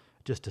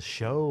just a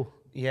show.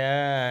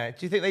 Yeah. Do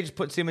you think they just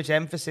put too much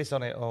emphasis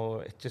on it,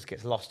 or it just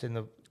gets lost in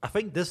the... I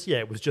think this year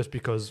it was just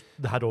because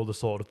they had all the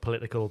sort of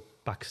political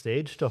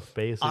backstage stuff,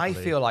 basically. I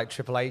feel like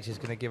Triple H is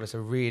going to give us a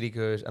really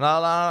good... And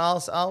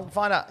I'll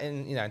find out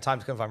in time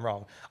to come if I'm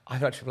wrong. I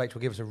feel like Triple H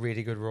will give us a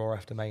really good Raw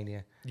after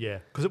Mania. Yeah.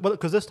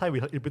 Because this time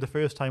it'd be the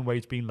first time where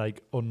he's been,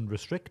 like,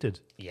 unrestricted.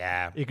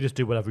 Yeah. He can just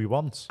do whatever he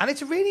wants. And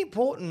it's a really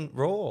important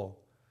Raw.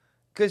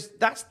 Because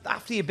that's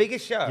after your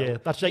biggest show. Yeah,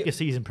 that's like your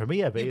season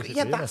premiere, basically.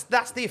 Yeah,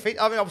 that's the...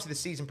 I mean, obviously the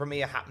season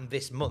premiere happened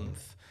this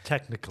month.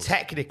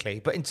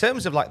 Technically. But in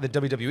terms of like the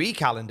WWE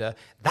calendar,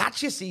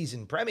 that's your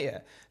season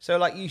premiere. So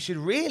like you should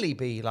really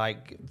be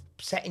like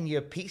setting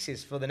your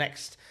pieces for the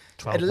next...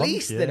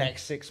 the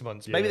next 6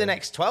 months. Yeah. Maybe the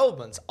next 12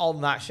 months on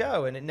that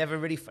show. And it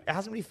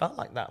hasn't really felt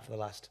like that for the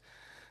last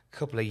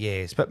couple of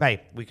years. But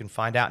mate, we can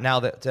find out now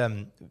that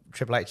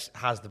Triple H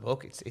has the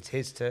book. It's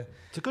his to...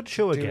 It's a good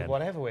show do again.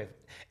 Whatever with.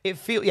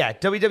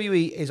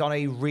 WWE is on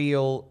a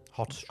real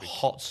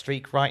hot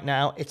streak right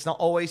now. It's not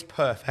always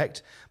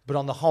perfect, but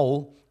on the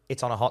whole,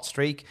 it's on a hot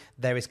streak.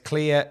 There is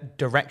clear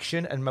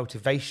direction and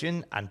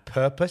motivation and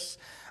purpose.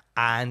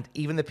 And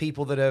even the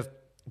people that have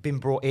been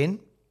brought in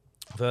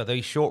for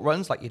these short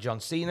runs, like your John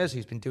Cena's,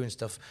 who's been doing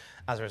stuff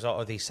as a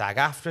result of the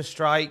SAG-AFTRA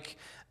strike,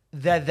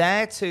 they're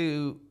there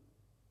to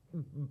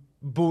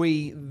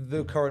buoy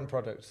the current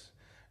products.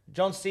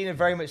 John Cena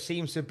very much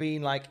seems to have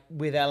been like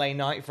with LA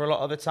Knight for a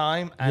lot of the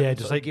time, and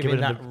just like giving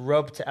that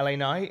rub to LA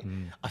Knight.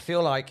 I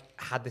feel like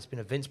had this been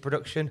a Vince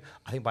production,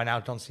 I think by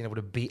now John Cena would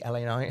have beat LA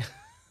Knight.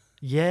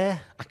 Yeah.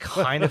 I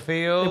kind of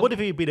feel. It would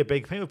have been a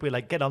big thing. It would be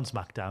like, get on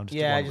SmackDown.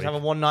 Just have a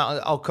one night.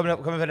 I'll come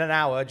up in an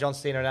hour, John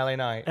Cena and LA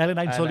Knight. LA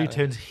Knight slowly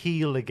turns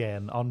heel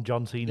again on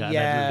John Cena and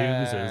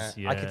then loses.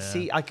 Yeah. I could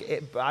see.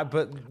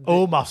 But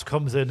Omos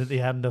comes in at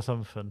the end or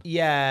something.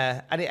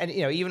 Yeah. And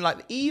even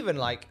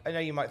like, I know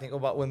you might think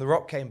about when The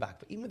Rock came back,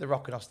 but even with The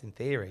Rock and Austin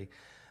Theory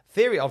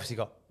obviously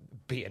got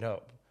beaten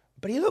up.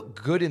 But he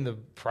looked good in the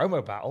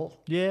promo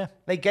battle. Yeah.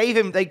 They gave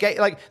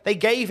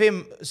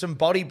him some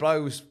body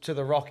blows to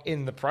The Rock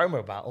in the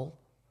promo battle,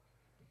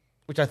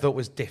 which I thought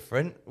was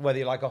different, whether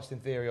you like Austin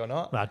Theory or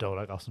not. I don't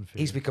like Austin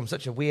Theory. He's become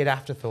such a weird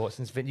afterthought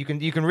since Vince.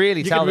 You can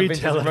really tell that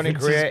Vince is running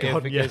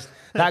creative because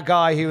that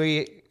guy who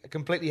he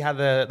completely had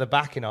the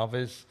backing of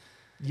is...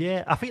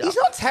 Yeah, I think... He's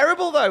not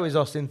terrible, though, is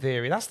Austin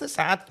Theory. That's the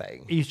sad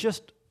thing. He's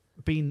just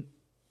been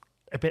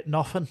a bit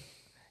nothing.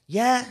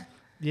 Yeah.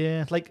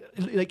 Yeah, like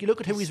you look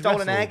at who he's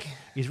Stolen wrestled. egg.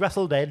 He's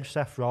wrestled Edge,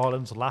 Seth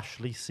Rollins,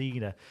 Lashley,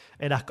 Cena,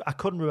 and I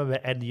couldn't remember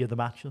any of the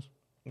matches.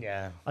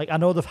 Yeah. Like, I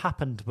know they've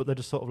happened, but they're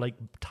just sort of like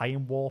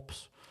time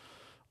warps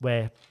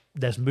where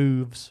there's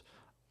moves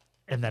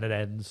and then it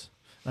ends.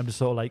 I'm just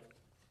sort of like,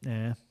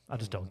 yeah, I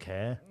just don't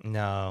care.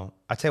 No.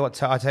 I tell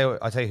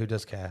you who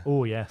does care.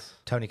 Oh, yes.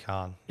 Tony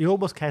Khan. He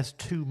almost cares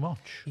too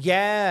much.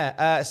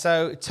 Yeah.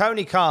 So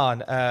Tony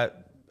Khan,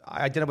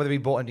 I don't know whether he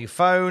bought a new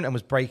phone and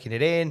was breaking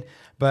it in,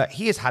 but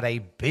he has had a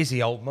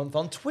busy old month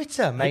on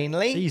Twitter,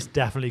 mainly. He's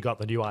definitely got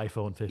the new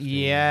iPhone 15.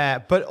 Yeah,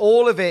 but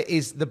all of it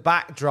is the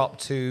backdrop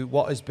to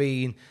what has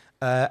been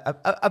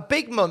a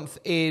big month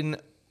in,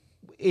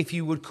 if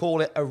you would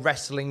call it, a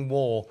wrestling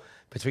war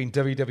between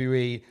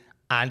WWE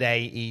and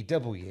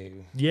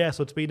AEW. Yeah,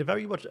 so it's been a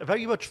very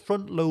much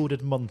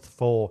front-loaded month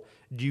for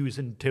news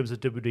in terms of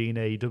WWE and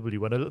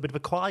AEW, and a little bit of a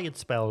quiet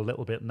spell a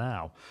little bit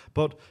now.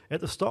 But at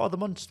the start of the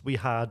month, we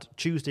had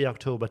Tuesday,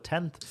 October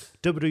 10th,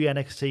 WWE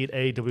NXT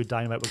and AEW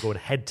Dynamite were going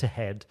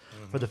head-to-head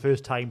for the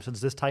first time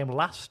since this time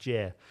last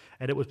year.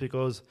 And it was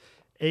because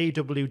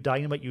AEW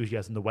Dynamite usually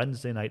has on the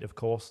Wednesday night, of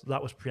course.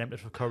 That was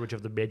preempted for coverage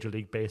of the Major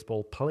League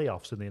Baseball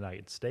playoffs in the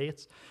United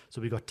States.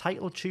 So we got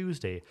Title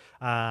Tuesday,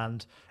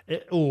 and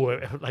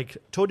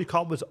Tony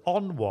Khan was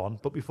on one,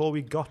 but before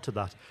we got to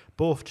that,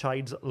 both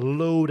sides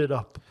loaded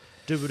up.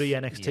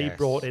 WWE NXT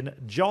brought in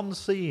John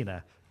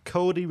Cena,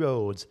 Cody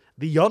Rhodes,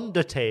 The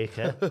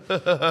Undertaker,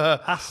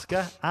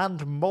 Asuka,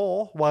 and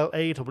more, while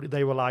AEW,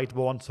 they relied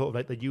more on sort of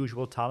like the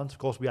usual talent. Of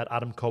course, we had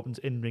Adam Copeland's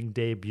in-ring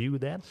debut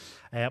then,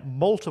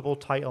 multiple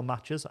title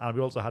matches, and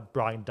we also had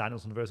Bryan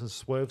Danielson versus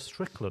Swerve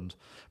Strickland.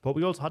 But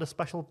we also had a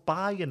special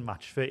buy-in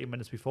match 30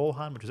 minutes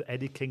beforehand, which was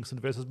Eddie Kingston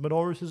versus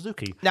Minoru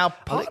Suzuki. Now,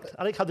 I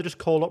like how they just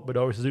call up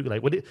Minoru Suzuki,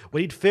 like, we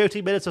need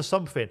 30 minutes of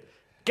something.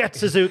 Get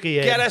Suzuki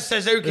in. Get us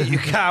Suzuki, you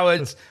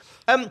cowards.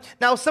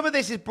 Now, some of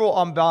this is brought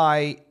on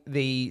by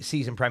the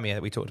season premiere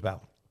that we talked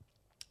about.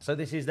 So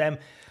this is them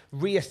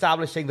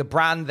re-establishing the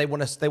brand. They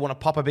want to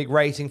pop a big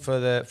rating for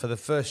the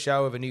first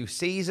show of a new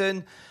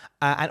season,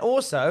 and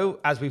also,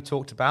 as we've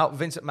talked about,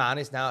 Vince McMahon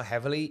is now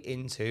heavily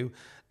into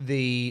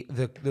the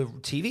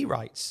TV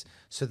rights.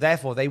 So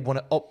therefore, they want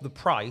to up the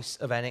price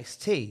of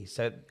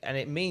NXT. And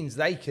it means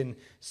they can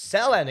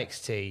sell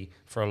NXT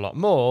for a lot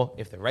more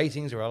if the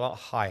ratings are a lot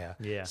higher.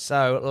 Yeah.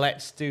 So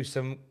let's do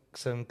some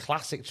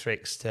classic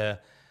tricks to,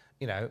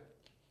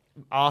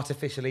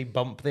 artificially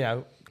bump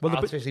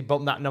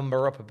that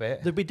number up a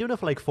bit. They've been doing it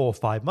for like 4 or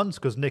 5 months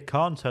because Nick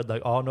Khan said,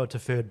 like, oh no, it's a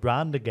third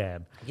brand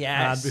again.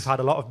 Yes. And we've had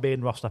a lot of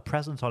main roster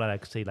presence on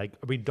NXT. Like,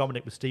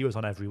 Dominic Mysterio's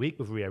on every week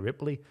with Rhea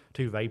Ripley,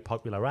 2 very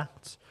popular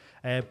acts.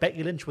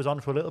 Becky Lynch was on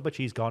for a little bit,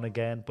 she's gone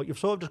again. But you've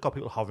sort of just got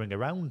people hovering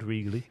around,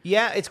 really.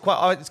 Yeah, it's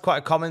quite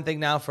a common thing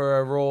now for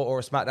a Raw or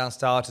a SmackDown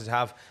star to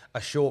have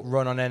a short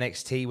run on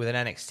NXT with an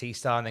NXT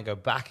star and then go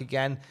back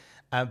again.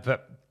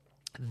 But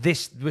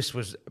this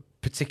was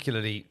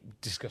particularly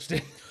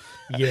disgusting.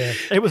 Yeah,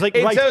 it was like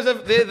in terms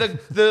of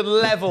the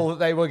level that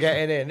they were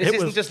getting in. This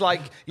isn't just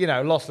like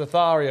Los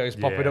Lotharios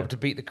popping up to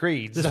beat the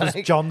Creeds. This was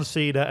John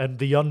Cena and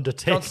the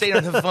Undertaker. John Cena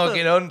and the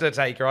fucking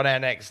Undertaker on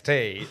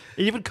NXT.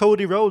 Even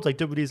Cody Rhodes, like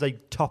WWE's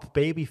like top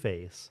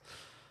babyface.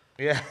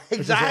 Yeah,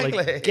 exactly.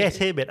 Like, get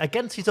him in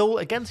against his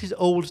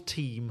old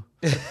team,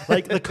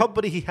 like the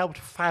company he helped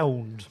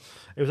found.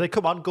 It was like,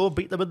 come on, go and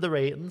beat them in the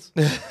ratings.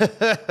 But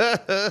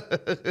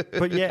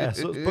yeah,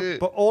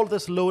 but all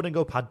this loading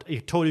up had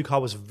Tony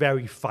Khan was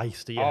very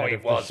feisty. Oh, he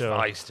was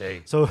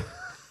feisty. So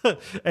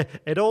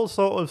it all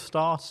sort of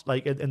starts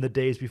like in the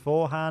days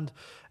beforehand.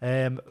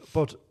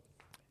 But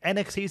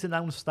NXT's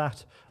announced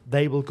that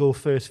they will go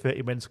first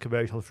 30 minutes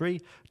commercial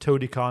free.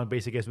 Tony Khan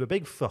basically gives him a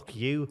big fuck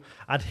you,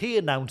 and he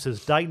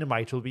announces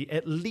Dynamite will be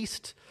at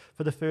least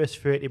for the first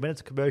 30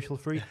 minutes commercial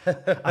free.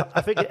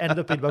 I think it ended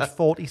up being about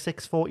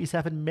 46,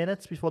 47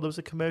 minutes before there was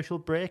a commercial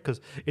break, because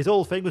his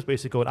whole thing was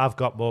basically going, I've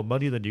got more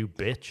money than you,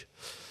 bitch.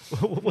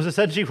 Was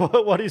essentially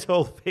what his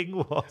whole thing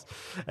was.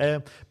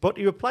 But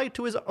he replied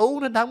to his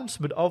own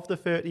announcement of the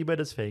 30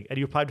 minutes thing, and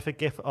he replied with a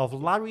gif of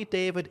Larry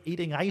David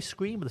eating ice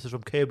cream. This is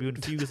from Curb Your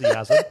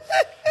Enthusiasm.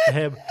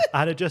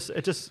 And it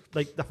just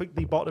like, I think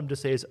the bottom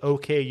just says,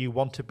 okay, you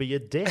want to be a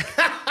dick.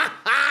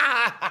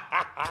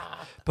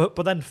 But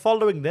then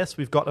following this,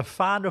 we've got a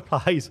fan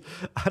replies,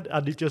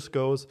 and it just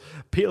goes,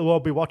 people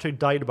won't be watching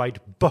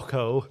Dynamite,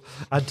 bucko.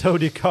 And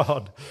Tony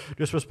Khan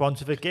just responds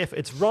with a gif.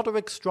 It's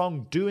Roderick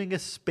Strong doing a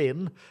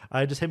spin,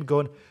 and just him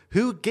going,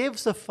 who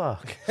gives a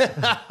fuck?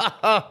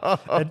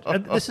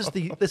 and this is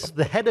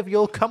the head of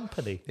your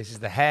company. This is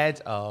the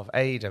head of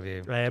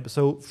AEW.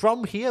 So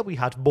from here, we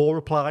had more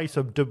replies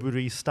from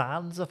WWE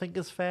stans, I think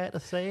is fair to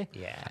say.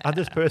 Yeah. And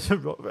this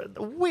person,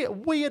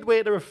 weird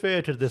way to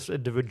refer to this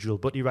individual,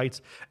 but he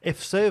writes,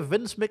 if Sir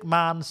Vince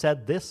McMahon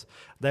said this,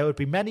 there would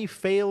be many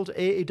failed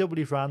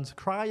AEW fans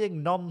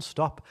crying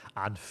non-stop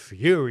and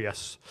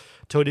furious.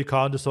 Tony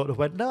Khan just sort of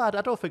went, no, I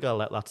don't think I'll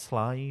let that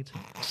slide.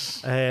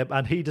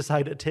 And he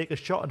decided to take a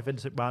shot at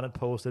Vince McMahon and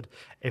posted,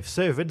 if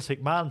Sir Vince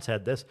McMahon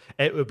said this,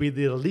 it would be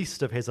the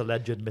least of his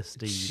alleged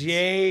misdeeds.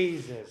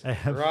 Jesus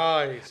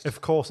Christ. Of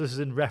course, this is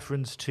in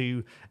reference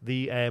to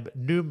the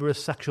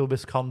numerous sexual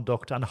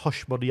misconduct and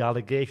hush money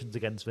allegations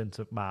against Vince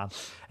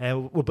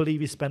McMahon. We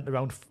believe he spent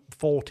around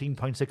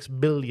 $14.6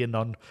 million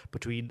on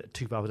between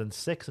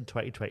 2006 and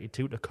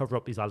 2022 to cover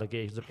up these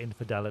allegations of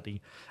infidelity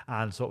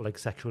and sort of like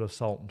sexual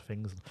assault and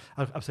things.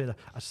 I'm saying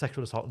that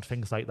sexual assault and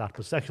things like that,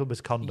 but sexual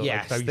misconduct,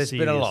 yes, like very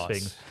serious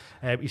things.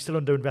 He's still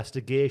under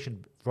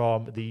investigation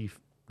from the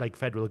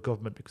federal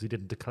government because he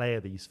didn't declare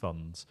these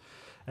funds.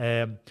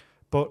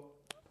 But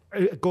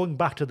going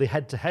back to the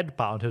head-to-head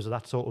battle in terms of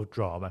that sort of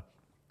drama,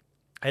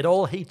 it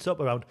all heats up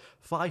around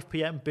 5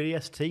 p.m.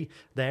 BST.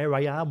 There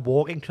I am,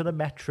 walking to the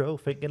metro,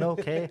 thinking,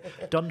 okay,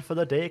 done for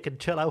the day, can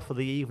chill out for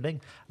the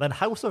evening. Then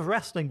House of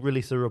Wrestling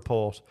released a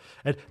report.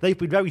 And they've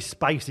been very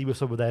spicy with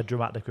some of their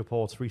dramatic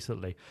reports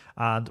recently.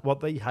 And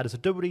what they had is a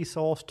WWE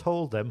source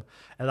told them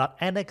that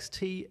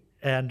NXT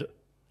and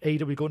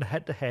AEW going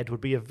head-to-head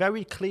would be a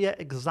very clear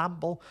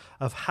example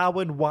of how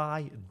and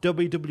why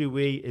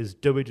WWE is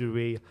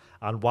WWE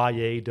and why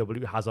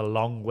AEW has a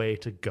long way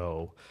to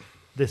go.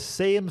 The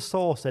same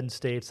source then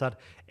states that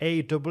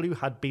AEW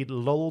had been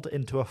lulled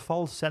into a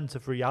false sense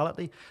of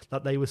reality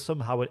that they were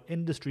somehow an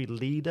industry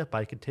leader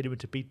by continuing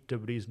to beat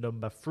WWE's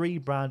number 3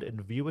 brand in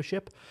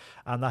viewership,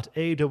 and that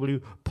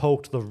AEW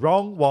poked the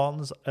wrong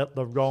ones at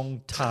the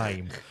wrong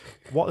time.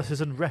 What this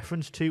is in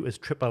reference to is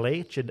Triple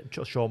H and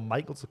Shawn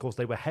Michaels. Of course,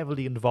 they were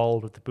heavily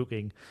involved with the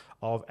booking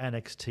of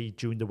NXT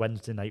during the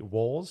Wednesday Night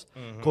Wars.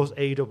 Of course,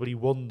 AEW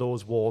won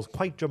those wars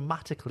quite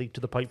dramatically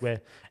to the point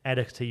where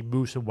NXT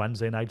moves from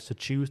Wednesday nights to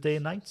Tuesday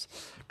nights.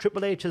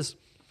 Triple H is...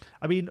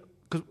 I mean,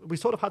 because we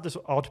sort of had this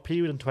odd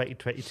period in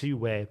 2022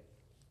 where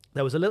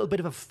there was a little bit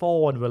of a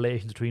thaw in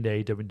relations between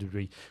AEW and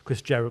WWE.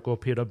 Chris Jericho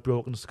appeared on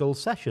Broken Skull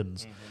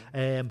Sessions.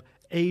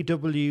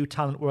 AEW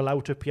talent were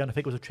allowed to appear, and I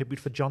think it was a tribute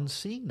for John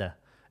Cena.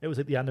 It was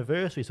at the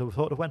anniversary, so we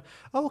sort of went,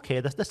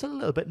 okay, they're still a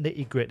little bit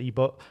nitty-gritty,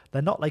 but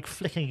they're not like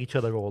flicking each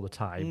other all the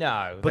time.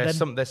 No, but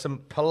there's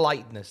some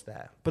politeness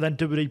there. But then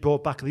WWE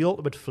brought back the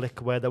ultimate flick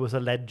where there was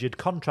alleged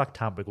contract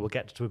tampering. We'll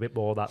get to a bit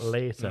more of that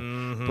later.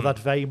 But that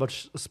very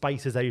much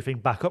spices everything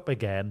back up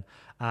again.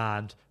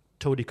 And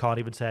Tony Khan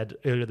even said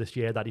earlier this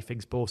year that he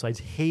thinks both sides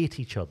hate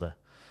each other.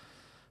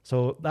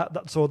 So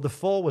so the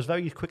fall was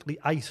very quickly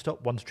iced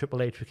up once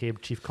Triple H became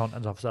Chief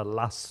Content Officer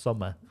last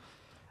summer.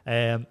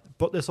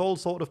 But this all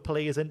sort of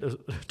plays into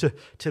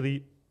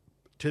the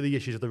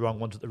issues of the wrong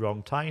ones at the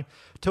wrong time.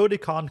 Tony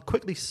Khan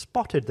quickly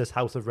spotted this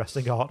House of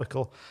Wrestling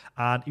article,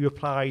 and he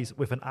replies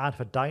with an ad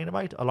for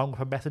Dynamite, along with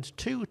a message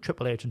to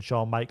Triple H and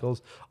Shawn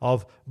Michaels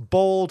of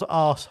bald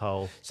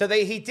arsehole. So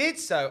he did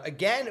so,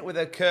 again, with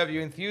a Curb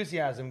Your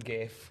Enthusiasm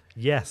gif.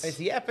 Yes. It's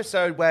the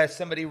episode where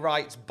somebody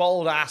writes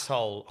bold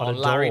asshole on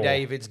Larry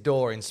David's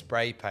door in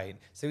spray paint.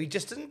 So he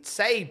just doesn't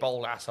say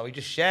bold asshole, he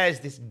just shares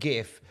this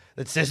gif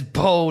that says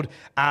bold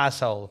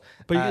asshole.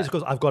 But he just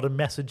goes, I've got a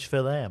message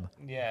for them.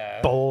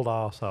 Yeah. Bold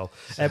arsehole.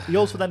 He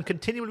also then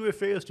continually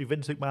refers to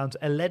Vince McMahon's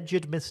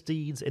alleged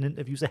misdeeds in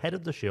interviews ahead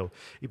of the show.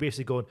 He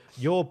basically going,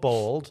 you're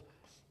bald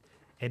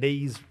and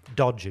he's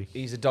dodgy.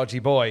 He's a dodgy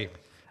boy.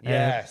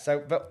 Yeah.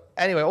 But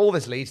anyway, all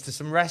this leads to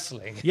some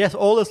wrestling. Yes,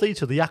 all this leads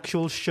to the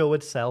actual show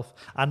itself.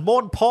 And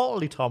more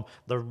importantly, Tom,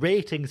 the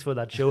ratings for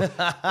that show.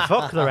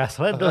 Fuck the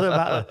wrestling, doesn't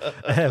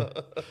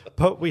matter.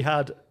 But we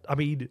had,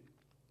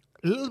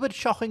 a little bit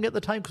shocking at the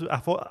time because I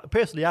thought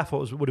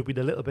it would have been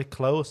a little bit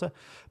closer.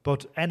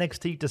 But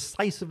NXT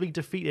decisively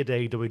defeated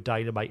AEW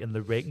Dynamite in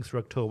the ratings for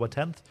October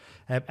 10th.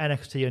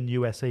 NXT and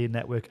USA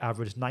Network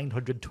averaged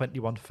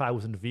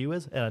 921,000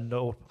 viewers and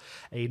a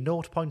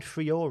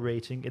 0.30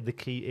 rating in the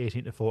key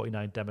 18 to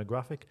 49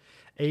 demographic.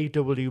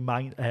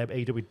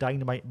 AEW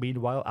Dynamite,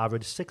 meanwhile,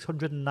 averaged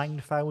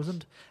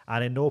 609,000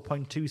 and a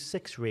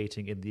 0.26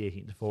 rating in the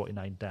 18 to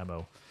 49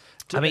 demo.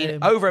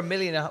 Over a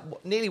million,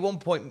 nearly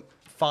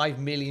 1.5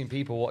 million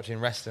people watching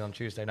wrestling on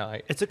Tuesday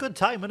night. It's a good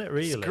time, isn't it,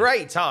 really? It's a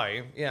great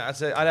time. Yeah,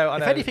 I know.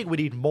 If anything, we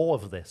need more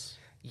of this.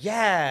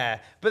 Yeah.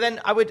 But then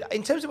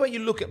in terms of when you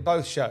look at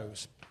both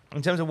shows,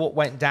 in terms of what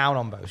went down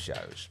on both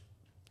shows,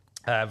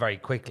 very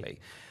quickly,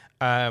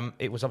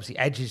 it was obviously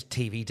Edge's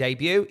TV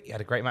debut. He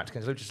had a great match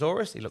against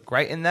Luchasaurus. He looked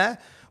great in there.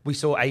 We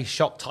saw a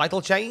shock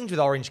title change with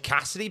Orange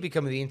Cassidy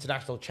becoming the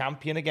international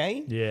champion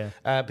again.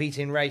 Yeah.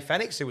 Beating Ray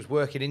Fenix, who was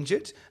working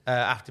injured,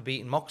 after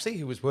beating Moxie,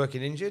 who was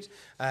working injured.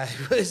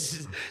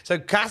 So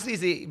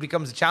Cassidy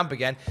becomes the champ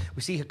again.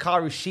 We see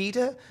Hikaru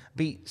Shida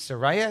beat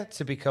Saraya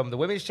to become the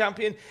women's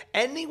champion,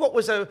 ending what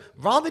was a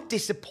rather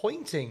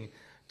disappointing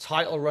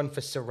title run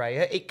for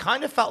Saraya. It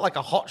kind of felt like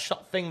a hot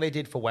shot thing they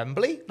did for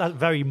Wembley. That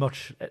very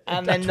much,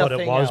 and that's then what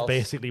it was else.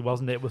 Basically,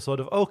 wasn't it? It was sort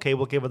of, okay,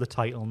 we'll give her the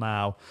title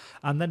now.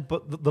 And then,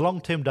 but the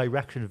long-term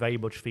direction very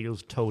much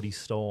feels Tony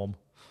Storm.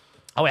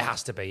 Oh, it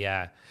has to be,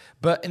 yeah.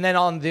 And then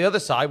on the other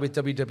side with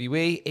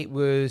WWE, it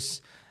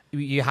was,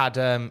 you had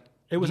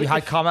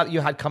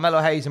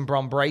Carmelo Hayes and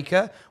Bron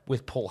Breakker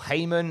with Paul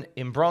Heyman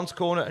in Bron's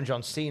corner and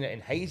John Cena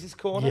in Hayes'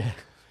 corner. Yeah.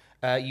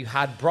 You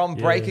had Bron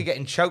Breakker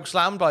getting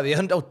chokeslammed by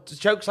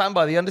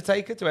the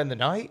Undertaker to end the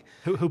night.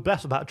 Who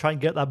bless him, had to try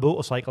and get that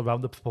motorcycle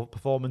around the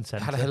performance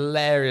centre. Had a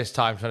hilarious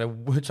time trying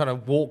to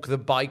walk the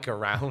bike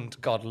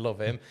around. God love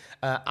him.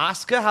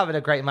 Asuka having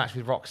a great match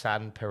with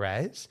Roxanne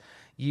Perez.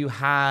 You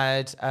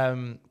had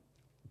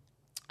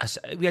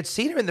we had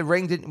Cena in the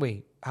ring, didn't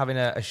we? Having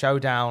a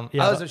showdown.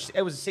 Yeah,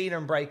 it was a Cena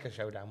and Breakker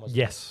showdown, wasn't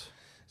it? Yes.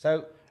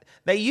 So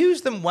they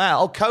used them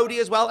well. Cody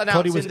as well,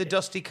 announcing the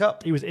Dusty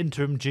Cup. He was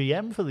interim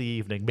GM for the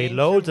evening. Made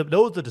loads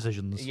of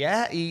decisions.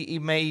 Yeah, he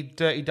made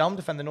Dirty Dom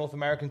defend the North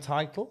American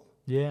title.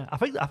 Yeah, I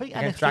think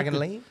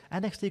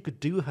NXT could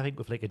do, I think,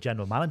 with like a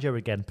general manager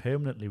again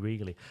permanently.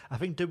 Really, I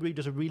think WWE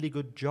does a really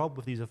good job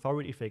with these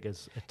authority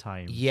figures at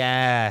times.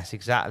 Yes,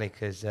 exactly,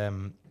 because.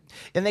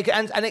 And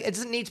it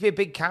doesn't need to be a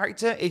big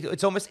character.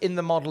 It's almost in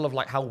the model of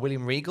like how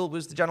William Regal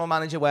was the general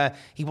manager, where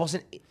he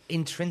wasn't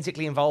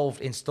intrinsically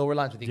involved in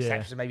storylines, with the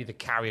exception of maybe the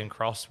Karrion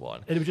Kross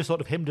one. It was just sort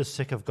of him just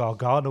sick of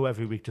Gargano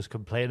every week, just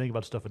complaining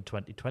about stuff in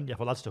 2020. I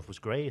thought that stuff was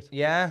great.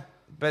 Yeah,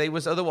 but it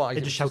was otherwise.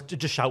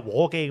 Just shout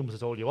war games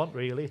is all you want,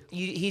 really.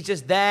 He's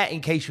just there in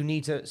case you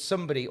need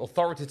somebody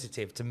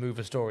authoritative to move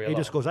a story along. He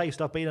just goes, hey,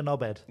 stop being a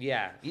knobhead.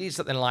 Yeah, you need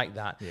something like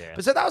that. Yeah.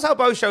 But so that was how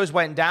both shows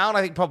went down.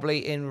 I think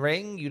probably in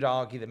ring, you'd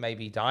argue that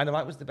maybe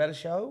Dynamite was the better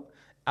show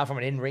from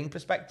an in-ring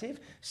perspective.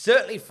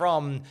 Certainly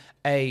from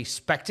a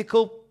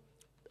spectacle,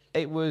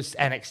 it was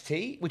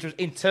NXT, which was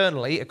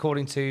internally,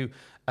 according to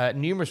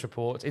numerous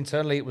reports,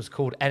 internally it was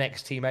called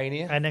NXT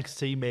Mania.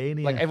 NXT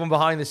Mania. Like everyone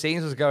behind the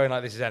scenes was going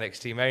like, this is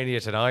NXT Mania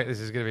tonight. This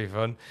is going to be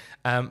fun.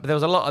 But there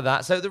was a lot of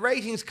that. So the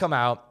ratings come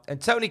out,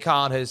 and Tony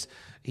Khan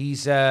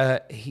he's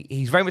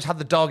very much had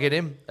the dog in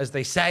him, as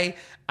they say.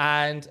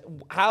 And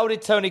how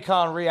did Tony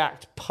Khan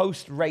react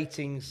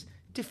post-ratings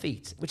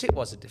defeat, which it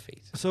was a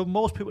defeat? So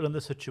most people in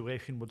this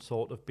situation would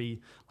sort of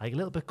be like a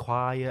little bit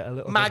quiet, a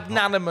little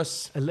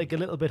magnanimous, a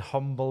little bit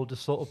humble, to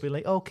sort of be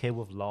like, okay,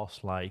 we've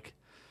lost. Like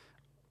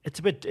it's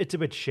a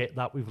bit shit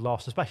that we've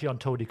lost, especially on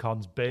Tony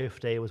Khan's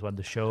birthday was when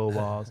the show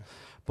was.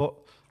 But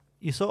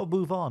you sort of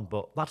move on.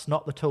 But that's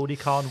not the Tony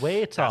Khan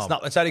way, Tom. That's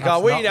not the Tony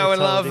Khan we know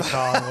and love. Tony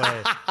Khan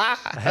way.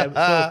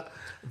 So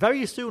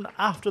very soon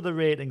after the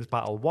ratings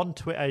battle, one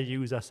Twitter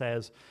user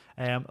says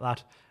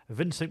that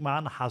Vince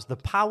McMahon has the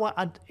power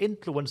and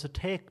influence to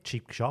take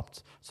cheap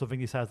shots, something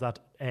he says that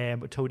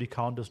Tony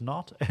Khan does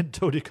not. And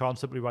Tony Khan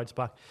simply writes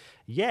back,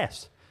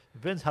 yes,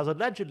 Vince has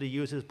allegedly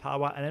used his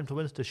power and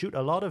influence to shoot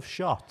a lot of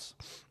shots.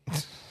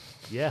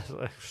 Yes,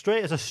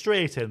 it's a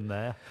straight in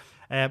there.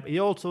 He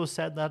also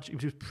said that he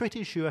was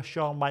pretty sure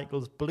Shawn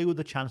Michaels blew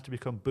the chance to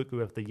become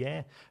Booker of the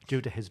Year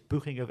due to his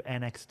booking of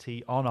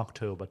NXT on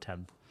October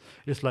 10th.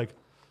 Just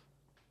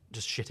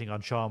shitting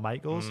on Shawn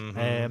Michaels.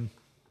 Mm-hmm.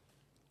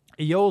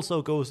 He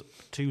also goes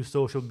to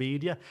social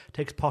media,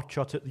 takes pot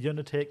shots at The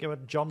Undertaker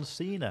and John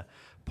Cena,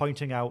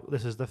 pointing out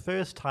this is the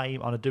first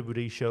time on a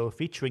WWE show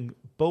featuring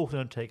both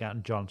Undertaker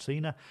and John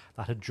Cena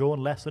that had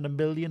drawn less than 1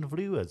 million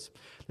viewers.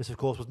 This, of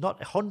course, was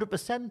not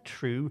 100%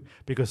 true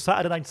because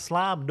Saturday Night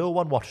Slam, no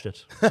one watched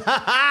it.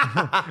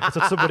 That's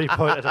what somebody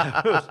pointed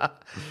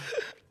out.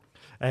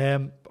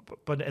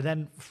 But and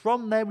then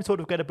from there, we sort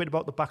of get a bit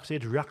about the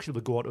backstage reaction.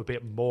 We'll go on to a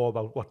bit more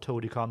about what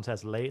Tony Khan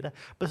says later.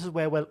 But this is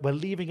where we're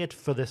leaving it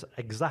for this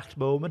exact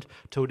moment.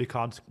 Tony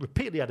Khan's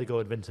repeatedly had to go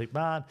at Vince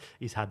McMahon.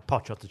 He's had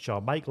pot shots at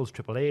Shawn Michaels,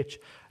 Triple H,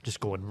 just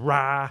going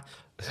rah.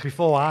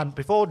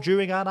 Before,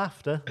 during, and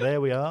after.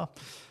 There we are.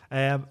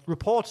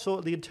 Reports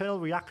so the internal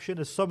reaction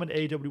is some in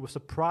AEW were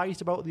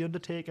surprised about The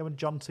Undertaker and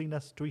John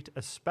Cena's tweet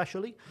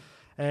especially.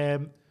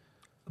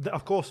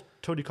 Of course,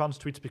 Tony Khan's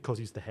tweets because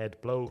he's the head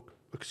bloke.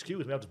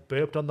 Excuse me, I just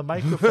burped on the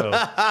microphone.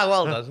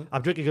 Well done.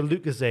 I'm drinking a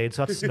Lucozade,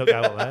 so that's snuck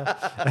out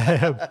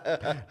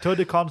there.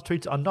 Tony Khan's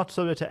tweets are not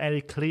subject to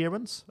any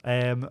clearance,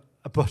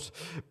 but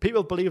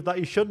people believe that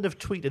he shouldn't have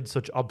tweeted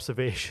such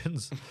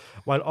observations,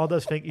 while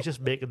others think he's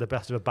just making the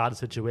best of a bad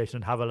situation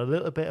and having a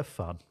little bit of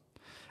fun.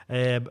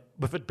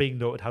 With it being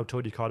noted how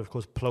Tony Khan, of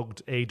course,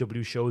 plugged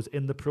AEW shows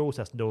in the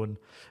process, knowing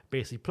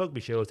basically plug me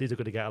shows, these are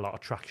going to get a lot of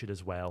traction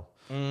as well.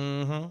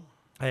 Mm-hmm.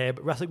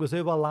 Wrestling Was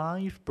Over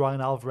Live, Brian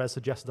Alvarez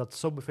suggested that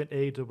some within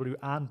AEW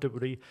and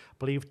WWE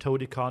believe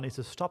Tony Khan needs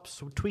to stop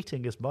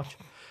tweeting as much,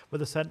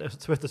 with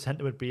the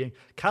sentiment being,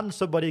 can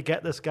somebody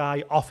get this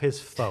guy off his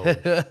phone?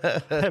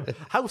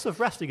 House of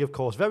Wrestling, of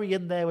course, very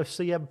in there with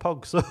CM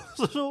Punk.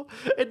 So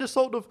in a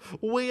sort of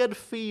weird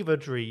fever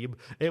dream,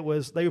 they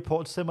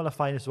reported similar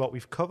findings to what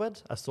we've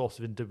covered. A source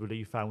within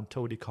WWE found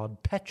Tony Khan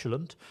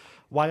petulant,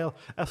 while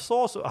a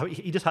source,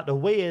 he just had to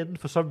weigh in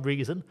for some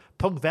reason.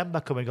 Punk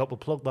Vemba coming up, we'll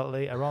plug that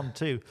later on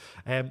too.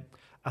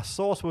 A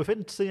source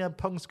within CM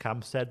Punk's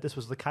camp said this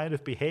was the kind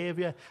of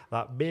behaviour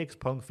that makes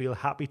Punk feel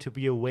happy to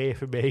be away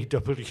from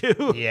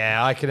AEW.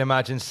 Yeah, I can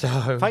imagine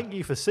so. Thank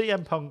you for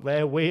CM Punk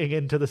there weighing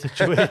into the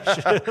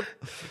situation.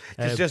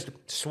 just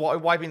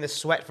wiping the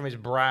sweat from his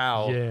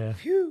brow. Yeah.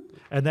 Phew.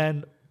 And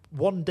then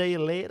one day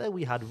later,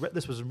 we had,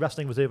 this was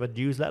Wrestling Was Over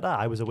newsletter.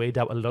 I was away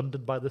down to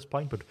London by this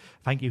point, but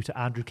thank you to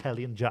Andrew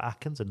Kelly and Jack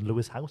Atkins and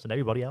Lewis House and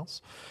everybody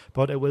else.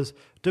 But it was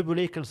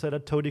WWE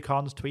considered Tony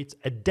Khan's tweets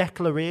a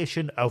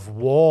declaration of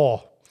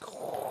war.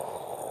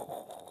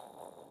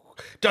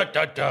 Da,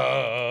 da,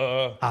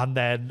 da. And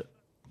then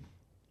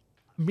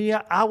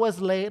mere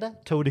hours later,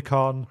 Tony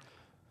Khan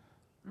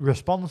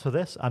responds to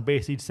this and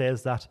basically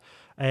says that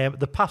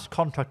the past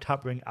contract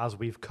tampering, as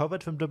we've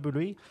covered from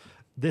WWE,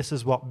 this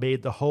is what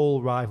made the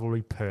whole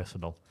rivalry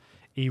personal.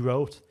 He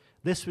wrote,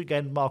 "This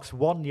weekend marks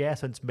 1 year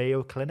since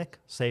Mayo Clinic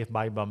saved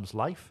my mum's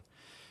life.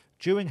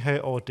 During her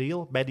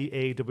ordeal, many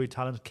AEW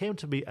talents came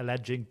to me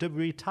alleging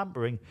WWE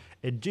tampering,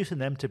 inducing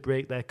them to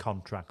break their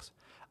contracts.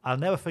 I'll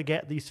never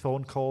forget these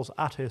phone calls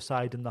at her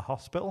side in the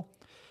hospital.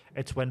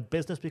 It's when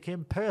business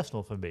became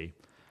personal for me.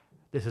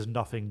 This is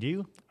nothing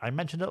new. I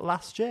mentioned it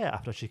last year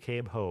after she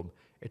came home.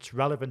 It's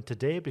relevant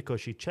today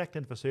because she checked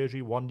in for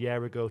surgery 1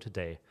 year ago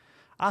today.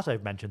 As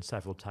I've mentioned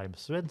several times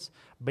since,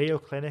 Mayo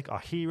Clinic are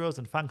heroes,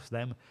 and thanks to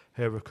them,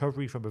 her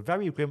recovery from a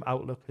very grim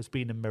outlook has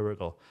been a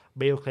miracle."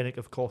 Mayo Clinic,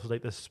 of course, is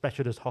like the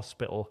specialist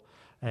hospital,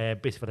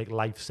 basically like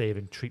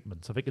life-saving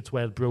treatments. I think it's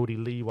where Brody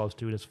Lee was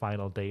doing his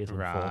final days,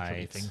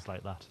 unfortunately, things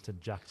like that. It's in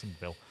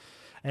Jacksonville.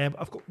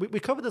 Of course, we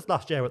covered this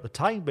last year at the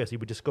time, basically.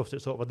 We discussed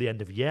it sort of at the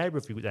end of year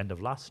review at the end of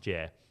last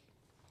year.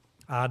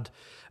 And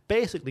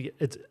basically,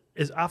 it's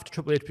after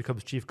Triple H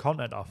becomes chief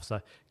content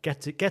officer,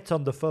 gets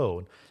on the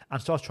phone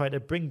and starts trying to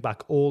bring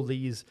back all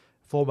these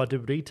former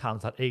WWE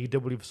talents that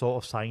AEW have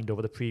sort of signed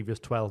over the previous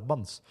 12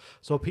 months.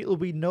 So people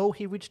we know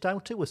he reached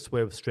out to was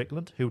Swerve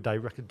Strickland, who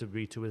directed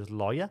WWE to his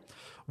lawyer.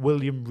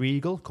 William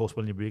Regal, of course,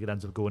 William Regal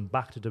ends up going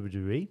back to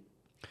WWE.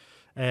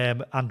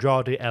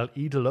 Andrade El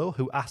Idolo,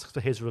 who asks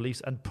for his release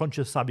and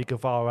punches Sammy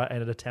Guevara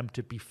in an attempt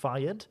to be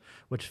fired,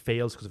 which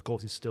fails because, of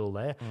course, he's still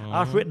there.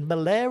 I've written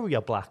Malaria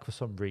Black for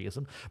some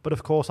reason, but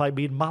of course I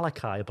mean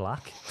Malachi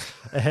Black.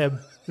 I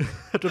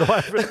don't know why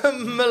I've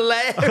written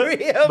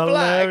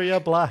Malaria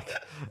Black.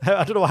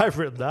 I don't know why I've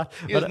written that.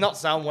 He does not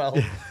sound well.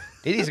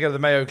 He needs to go to the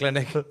Mayo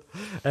Clinic.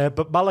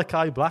 But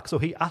Malachi Black, so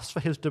he asked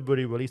for his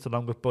WWE release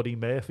along with Buddy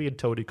Murphy, and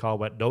Tony Khan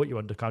went, "No, you're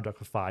under contract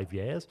for 5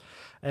 years."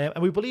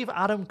 And we believe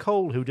Adam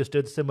Cole, who just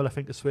did a similar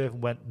thing to Swerve,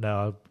 and went, "No,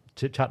 I'll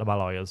chat to my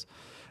lawyers."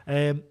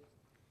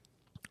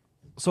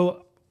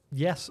 So,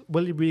 yes,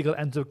 William Regal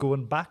ends up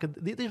going back. And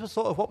this was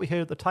sort of what we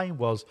heard at the time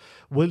was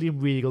William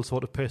Regal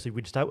sort of personally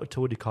reached out to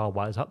Tony Khan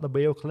while he's at the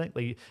Mayo Clinic.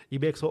 Like, he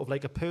makes sort of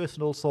like a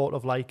personal sort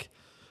of like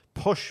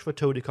push for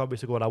Tony Khan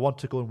to go, "I want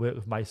to go and work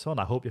with my son.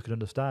 I hope you can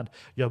understand.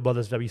 Your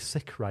mother's very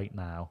sick right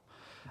now."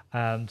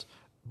 And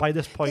by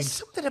this point, there's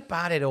something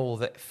about it all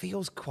that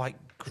feels quite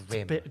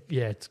grim.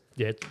 Yeah.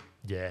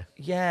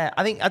 Yeah,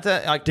 I think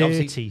like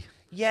dirty.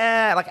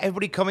 Yeah, like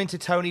everybody coming to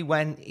Tony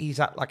when he's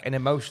at like an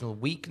emotional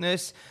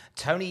weakness.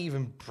 Tony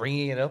even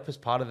bringing it up as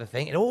part of the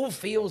thing. It all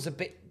feels a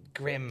bit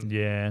grim.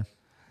 Yeah,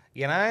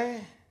 you know.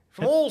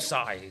 From all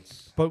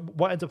sides. But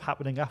what ends up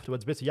happening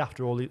afterwards, basically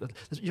after all, you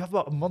have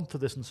about a month of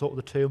this and sort of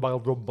the turmoil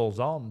rumbles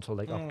on until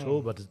like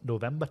October,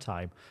 November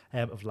time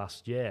of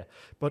last year.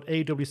 But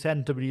AEW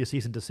sent WWE a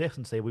cease and desist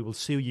and say, "We will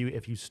sue you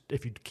if you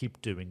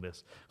keep doing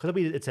this." Because I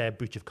mean, it's a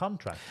breach of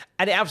contract.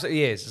 And it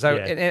absolutely is. So,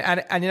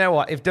 yeah. and you know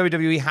what? If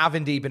WWE have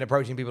indeed been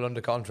approaching people under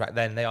contract,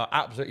 then they are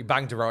absolutely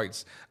banged to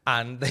rights,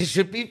 and they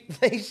should be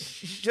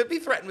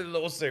threatened with a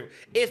lawsuit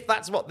if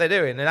that's what they're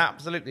doing. And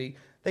absolutely.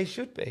 They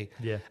should be.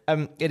 Yeah.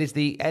 It is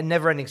the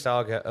never-ending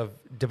saga of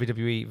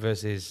WWE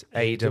versus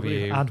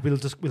AEW. And we'll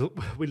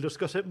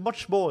discuss it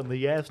much more in the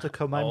years to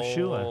come, I'm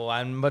sure. Oh,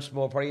 and much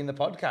more probably in the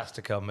podcast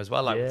to come as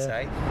well, I would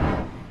say.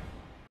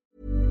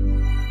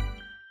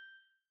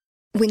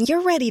 When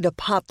you're ready to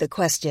pop the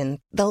question,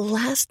 the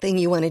last thing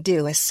you want to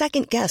do is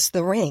second-guess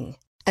the ring.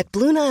 At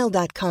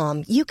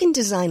BlueNile.com, you can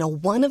design a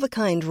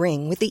one-of-a-kind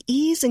ring with the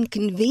ease and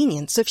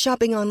convenience of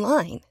shopping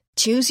online.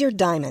 Choose your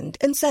diamond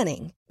and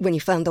setting. When you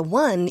find the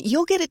one,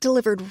 you'll get it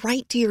delivered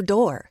right to your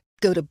door.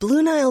 Go to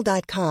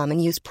BlueNile.com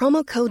and use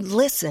promo code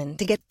LISTEN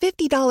to get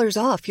 $50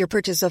 off your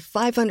purchase of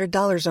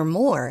 $500 or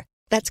more.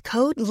 That's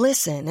code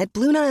LISTEN at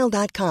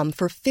BlueNile.com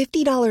for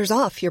 $50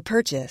 off your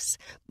purchase.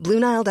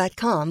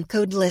 BlueNile.com,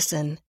 code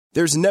LISTEN.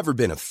 There's never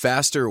been a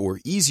faster or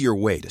easier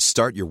way to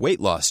start your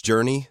weight loss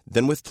journey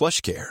than with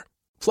PlushCare.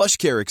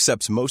 PlushCare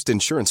accepts most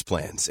insurance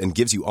plans and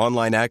gives you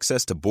online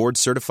access to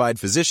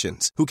board-certified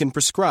physicians who can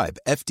prescribe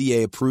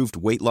FDA-approved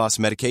weight loss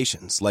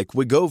medications like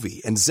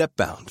Wegovy and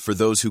Zepbound for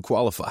those who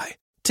qualify.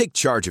 Take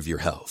charge of your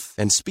health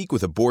and speak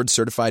with a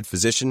board-certified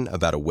physician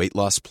about a weight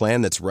loss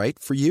plan that's right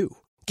for you.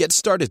 Get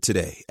started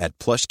today at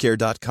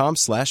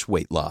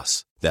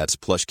plushcare.com/weight-loss. That's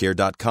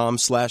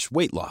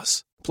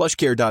plushcare.com/weight-loss.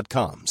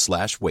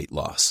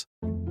 plushcare.com/weight-loss.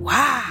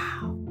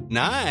 Wow.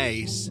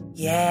 Nice.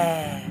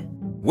 Yeah.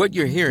 What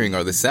you're hearing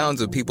are the sounds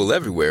of people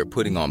everywhere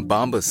putting on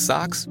Bombas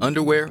socks,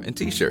 underwear, and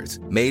T-shirts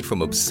made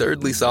from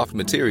absurdly soft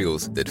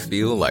materials that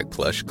feel like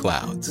plush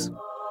clouds.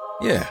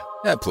 Yeah,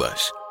 that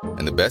plush.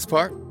 And the best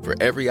part? For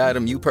every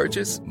item you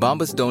purchase,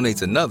 Bombas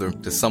donates another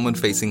to someone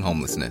facing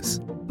homelessness.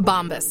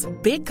 Bombas.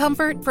 Big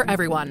comfort for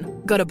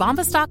everyone. Go to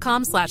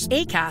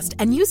bombas.com/ACAST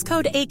and use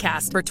code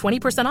ACAST for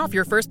 20% off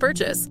your first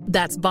purchase.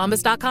 That's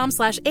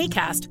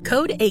bombas.com/ACAST.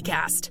 Code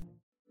ACAST.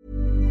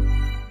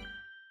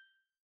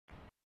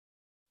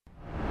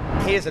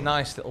 Here's a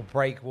nice little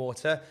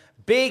breakwater.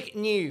 Big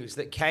news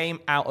that came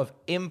out of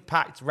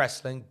Impact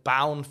Wrestling,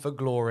 Bound for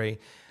Glory.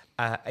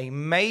 a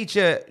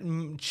major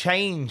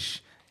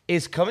change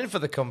is coming for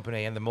the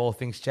company, and the more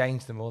things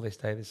change, the more they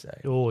stay the same.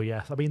 Oh,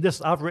 yes. I mean,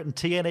 I've written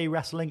TNA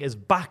Wrestling is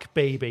back,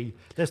 baby.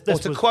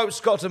 To quote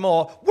Scott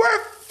D'Amore,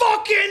 we're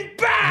fucking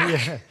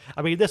back! Yeah.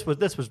 I mean, this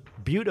was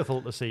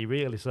beautiful to see,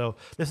 really. So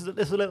this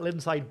is a little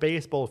inside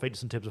baseball for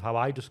just in terms of how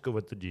I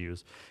discovered the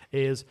news,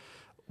 is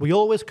we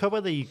always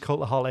cover the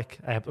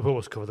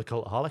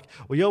Cultaholic.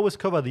 We always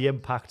cover the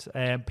Impact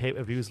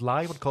pay-per-views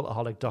live on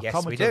Cultaholic.com.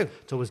 Yes, we do.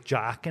 So it was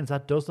Jack Atkins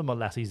that does them,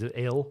 unless he's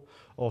ill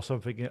or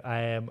something,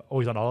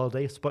 or he's on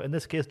holidays. But in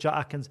this case, Jack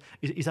Atkins,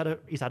 he's had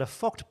a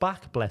fucked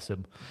back, bless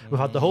him. We've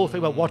had the whole thing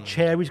about what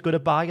chair he's going to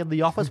buy in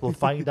the office. We'll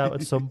find out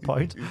at some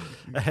point.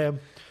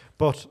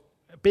 But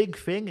big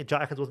thing,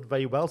 Jack Atkins wasn't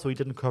very well, so he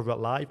didn't cover it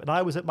live. And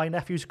I was at my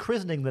nephew's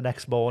christening the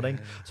next morning,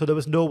 so there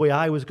was no way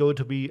I was going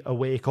to be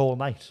awake all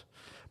night.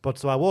 But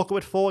so I woke up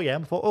at 4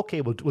 a.m. thought, okay,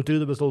 we'll do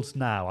the results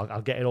now.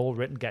 I'll get it all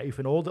written, get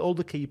everything, all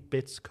the key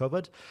bits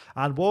covered.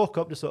 And woke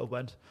up, just sort of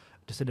went,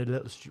 just in a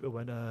little stupid,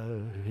 went,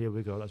 here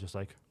we go. I was just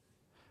like,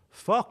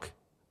 fuck.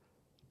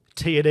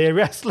 TNA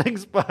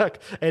Wrestling's back.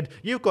 And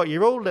you've got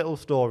your own little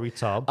story,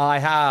 Tom. I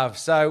have.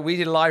 So we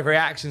did live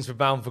reactions for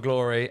Bound for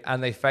Glory,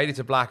 and they faded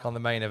to black on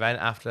the main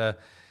event after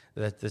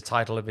the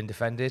title had been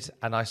defended.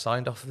 And I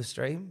signed off the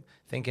stream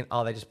thinking,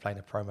 oh, they're just playing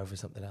a promo for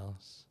something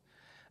else.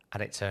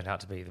 And it turned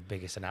out to be the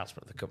biggest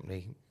announcement the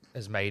company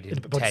has made in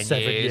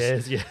 10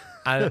 years. Yeah.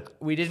 And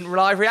we didn't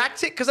live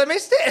react it because I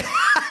missed it.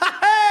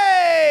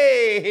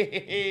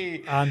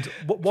 Hey! And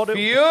what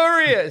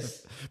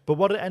furious. But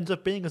what it ends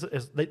up being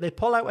is they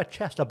pull out a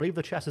chest. I believe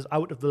the chest is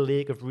out of the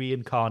Lake of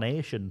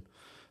Reincarnation.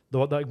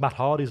 Like Matt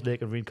Hardy's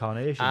Lake of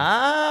Reincarnation.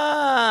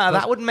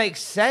 That would make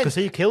sense. Because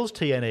he kills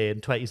TNA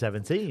in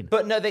 2017.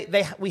 But no,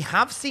 we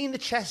have seen the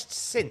chest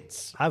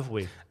since. Have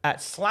we? At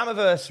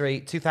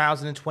Slammiversary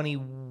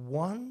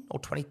 2021 or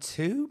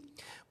 22,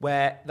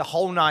 where the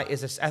whole night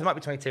it might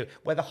be 22,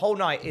 where the whole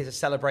night is a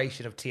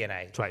celebration of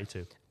TNA.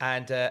 22.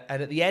 And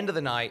at the end of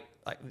the night,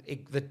 like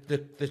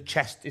the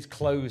chest is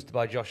closed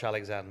by Josh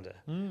Alexander.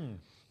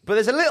 But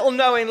there's a little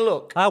knowing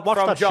look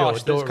from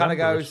Josh that kind of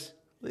goes,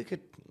 we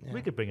could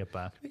bring it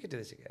back. We could do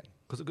this again.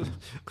 Because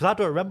I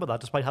don't remember that,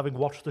 despite having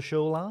watched the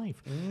show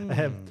live.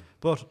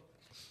 But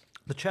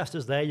the chest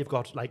is there. You've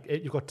got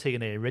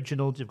TNA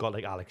originals. You've got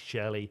like Alex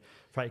Shelley,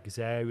 Frankie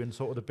Kazarian,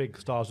 sort of the big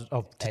stars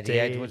of today.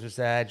 Eddie Edwards was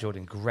there.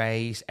 Jordan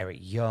Grace, Eric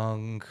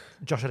Young,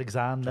 Josh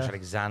Alexander.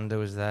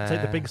 Was there. It's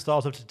like the big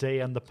stars of today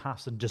and the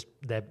past, and just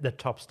they're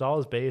top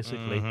stars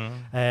basically.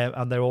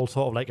 And they're all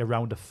sort of like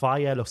around a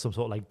fire, like some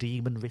sort of like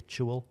demon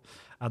ritual,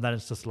 and then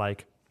it's just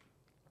like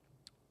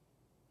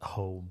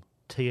home.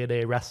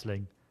 TNA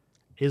Wrestling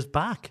is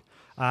back,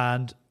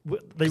 and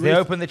they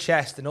open the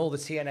chest, and all the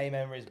TNA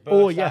memories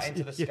burst out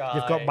into the sky.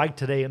 You've got Mike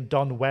Today and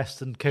Don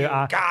West and Kurt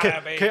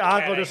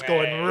Angle just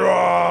going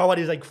raw when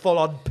he's like full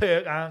on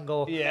Kurt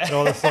Angle. Yeah, and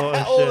all that sort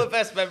of all shit. the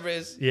best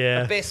memories.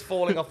 Yeah, Abyss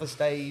falling off the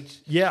stage.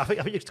 Yeah, I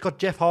think it's got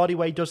Jeff Hardy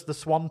where he does the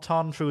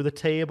swanton through the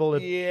table.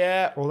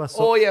 And all that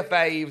all your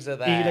faves are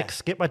there. Elix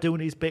Skipper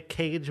doing his big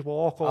cage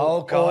walk.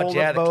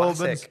 The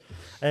classic.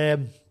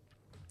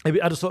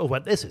 I just sort of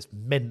went, this is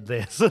mint,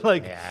 this.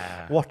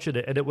 Watching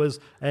it. And it was,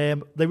 they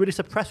released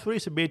a press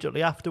release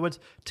immediately afterwards.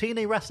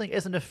 TNA Wrestling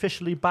isn't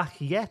officially back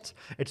yet.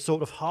 It's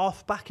sort of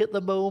half back at the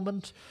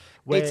moment.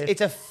 It's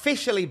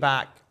officially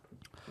back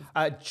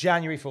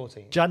January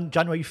 14th.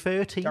 January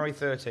 13th. January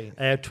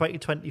 13th.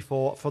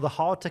 2024 for the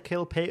Hard to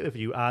Kill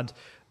pay-per-view. And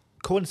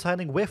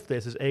coinciding with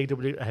this is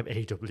AEW,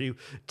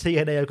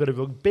 TNA are going to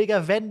run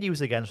bigger venues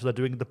again. So they're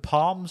doing the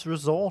Palms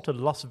Resort in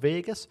Las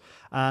Vegas,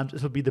 and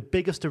it will be the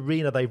biggest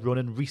arena they've run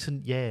in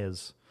recent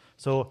years.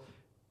 So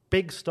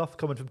big stuff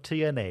coming from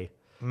TNA.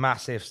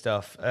 Massive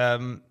stuff.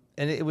 And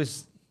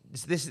it's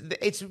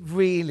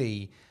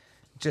really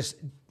just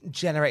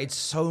generated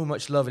so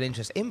much love and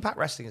interest. Impact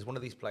Wrestling is one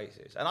of these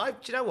places. And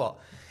do you know what?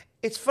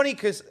 It's funny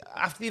because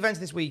after the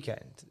events this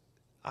weekend,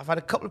 I've had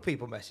a couple of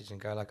people message and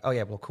go like, oh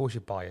yeah, well of course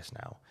you're biased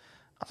now.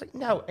 I was like,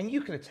 no, and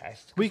you can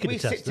attest. We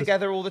sit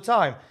together all the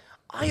time.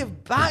 I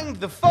have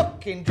banged the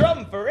fucking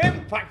drum for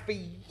Impact for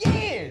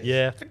years.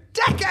 Yeah. For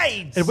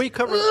decades. And we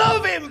cover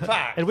love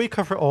Impact. And we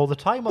cover it all the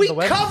time on the website.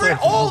 We cover it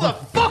all the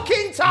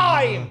fucking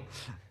time.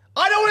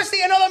 I don't want to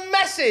see another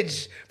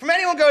message from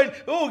anyone going,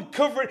 oh,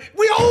 cover it.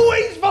 We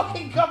always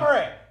fucking cover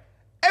it.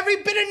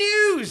 Every bit of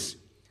news.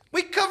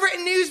 We cover it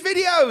in news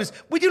videos.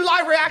 We do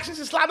live reactions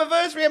to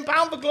Slammiversary and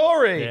Bound for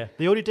Glory. Yeah.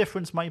 The only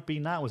difference might be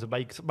now is it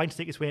might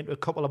sneak its way into a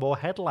couple of more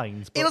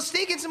headlines. It'll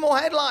sneak into more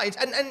headlines,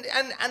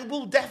 and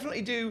we'll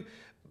definitely do.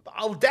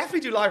 I'll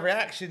definitely do live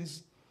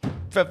reactions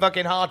for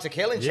fucking Hard to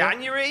Kill in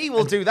January.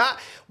 We'll do that.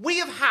 We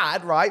have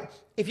had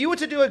if you were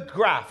to do a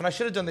graph, and I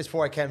should have done this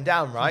before I came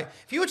down, right?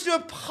 If you were to do a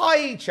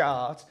pie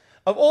chart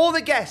of all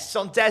the guests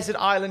on Desert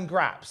Island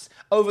Graps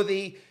over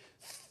the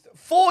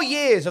 4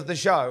 years of the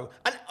show,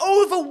 an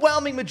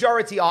overwhelming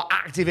majority are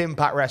active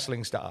Impact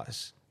Wrestling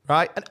stars,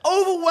 right? An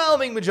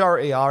overwhelming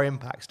majority are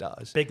Impact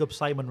stars. Big up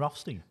Simon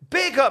Rothstein.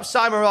 Big up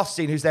Simon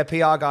Rothstein, who's their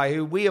PR guy,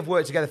 who we have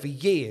worked together for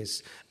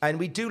years, and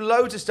we do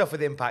loads of stuff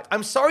with Impact.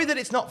 I'm sorry that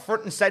it's not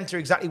front and center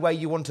exactly where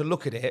you want to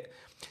look at it.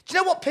 Do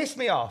you know what pissed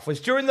me off was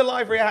during the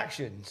live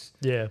reactions?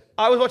 Yeah.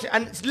 I was watching,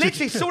 and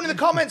literally someone in the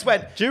comments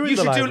went, you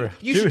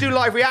should do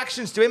live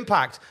reactions to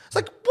Impact. It's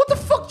like, what the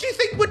fuck do you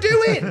think we're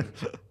doing?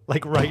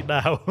 Like right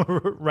now.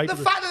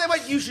 The fact that they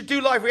went, you should do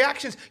live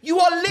reactions. You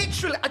are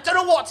literally, I don't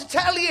know what to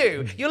tell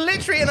you. You're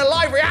literally in a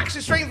live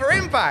reaction stream for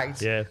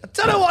Impact. Yeah. I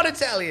don't know what to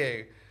tell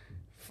you.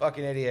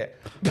 Fucking idiot.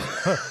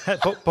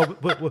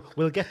 but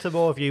we'll get to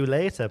more of you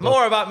later.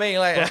 More about me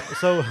later.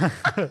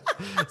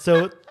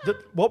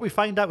 What we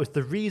find out is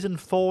the reason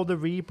for the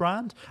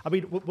rebrand. I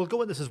mean, we'll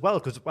go into this as well,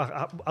 because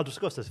I'll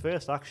discuss this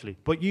first, actually.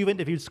 But you've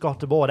interviewed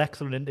Scott DeMoore, an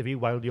excellent interview,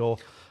 while your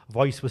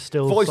voice was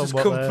still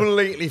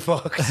completely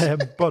fucked.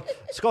 But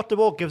Scott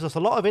DeMoore gives us a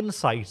lot of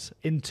insight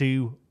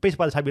into,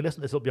 basically by the time you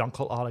listen to this, it'll be on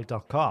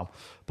cultaholic.com,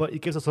 but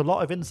it gives us a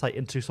lot of insight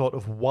into sort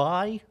of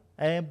why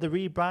the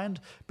rebrand.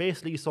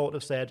 Basically sort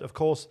of said, of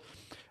course,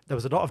 there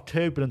was a lot of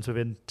turbulence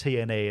within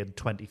TNA in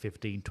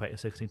 2015,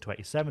 2016,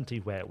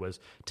 2017, where it was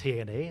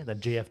TNA, then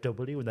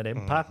GFW, and then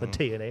Impact, then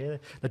TNA,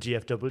 then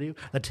GFW,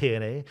 then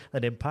TNA,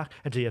 then Impact,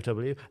 and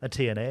GFW, then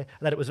TNA. And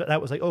then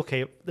that was like,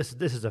 okay, this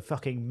is a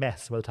fucking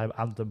mess by the time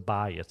Anthem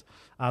buy it.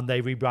 And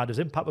they rebranded as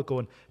Impact. Were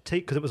going,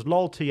 because it was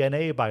LOL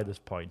TNA by this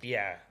point.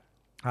 Yeah.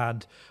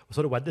 And we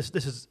sort of went, this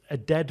is a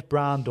dead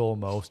brand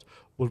almost.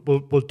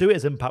 We'll do it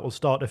as Impact. We'll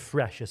start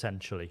afresh,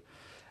 essentially.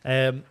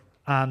 And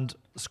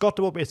Scott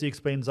DeMoore basically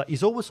explains that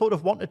he's always sort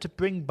of wanted to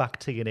bring back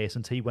TNA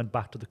since he went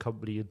back to the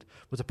company and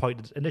was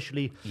appointed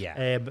initially.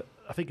 Yeah.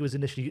 I think he was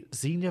initially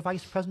senior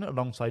vice president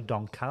alongside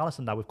Don Callis,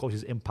 and now, of course,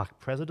 he's Impact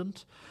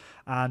president.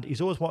 And he's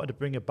always wanted to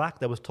bring it back.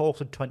 There was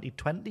talks in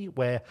 2020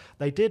 where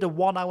they did a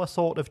 1 hour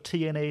sort of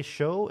TNA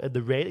show, and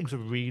the ratings were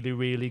really,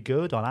 really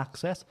good on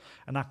Access.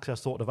 And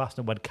Access sort of asked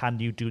him, can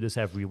you do this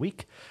every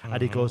week? Mm-hmm.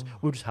 And he goes,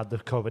 we've just had the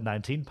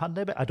COVID-19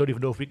 pandemic. I don't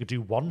even know if we could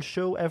do one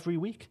show every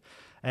week.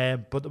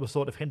 But there were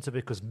sort of hints of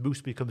it because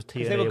Moose becomes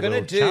TNA they were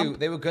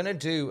going to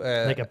do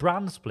like a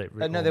brand split.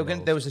 No,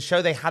 there was a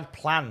show they had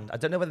planned. I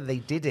don't know whether they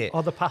did it.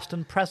 Or the past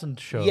and present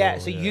show. Yeah,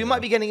 so you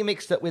might be getting it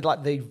mixed up with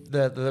like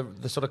the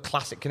sort of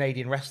classic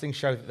Canadian wrestling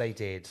show that they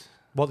did.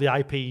 What, the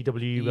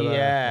IPW?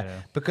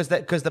 Yeah. Because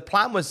the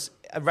plan was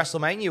a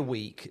WrestleMania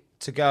week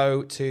to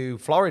go to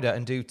Florida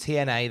and do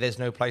TNA There's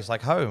No Place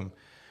Like Home,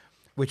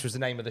 which was the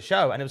name of the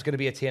show, and it was going to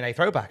be a TNA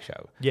throwback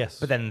show. Yes.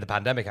 But then the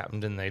pandemic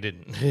happened, and they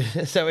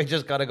didn't. So it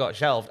just kind of got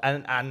shelved.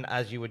 And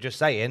as you were just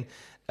saying,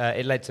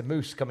 it led to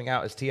Moose coming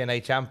out as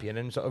TNA champion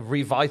and sort of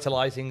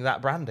revitalizing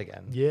that brand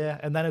again. Yeah,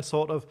 and then it's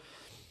sort of...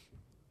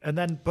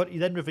 But he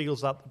then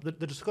reveals that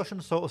the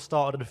discussion sort of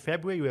started in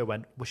February where he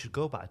went, we should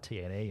go back to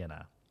TNA, you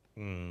know.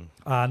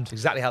 And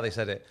exactly how they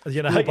said it.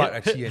 You know, go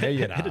back to TNA,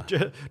 you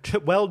know.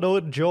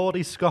 Well-known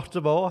Geordie Scott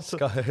DeMoore.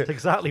 That's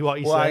exactly what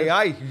he said.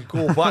 Why, you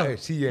go back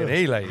to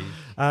TNA, like.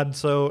 And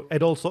so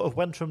it all sort of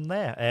went from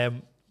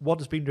there. What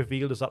has been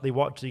revealed is that they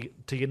want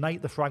to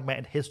unite the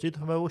fragmented history of the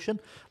promotion.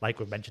 Like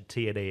we mentioned,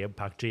 TNA,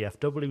 Impact,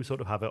 GFW, we sort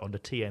of have it under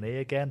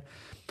TNA again.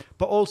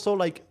 But also,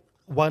 like,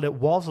 while it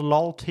was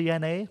LOL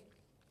TNA,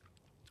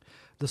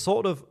 the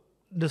sort of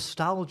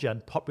nostalgia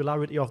and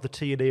popularity of the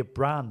TNA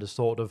brand is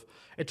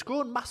it's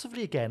grown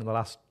massively again in the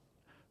last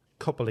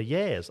couple of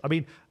years. I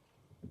mean,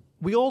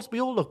 we all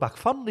look back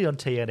fondly on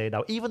TNA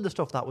now, even the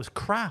stuff that was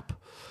crap.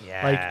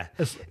 Yeah,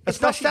 it's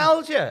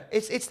nostalgia.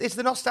 It's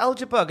the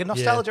nostalgia bug, and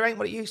nostalgia ain't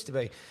what it used to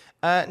be.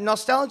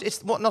 Nostalgia.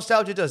 It's what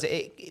nostalgia does.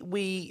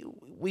 We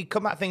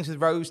come at things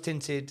with rose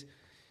tinted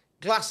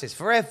glasses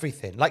for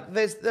everything. Like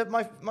there's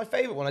my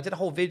favorite one. I did a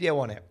whole video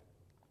on it.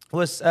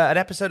 Was an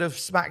episode of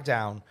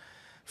SmackDown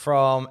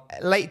from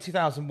late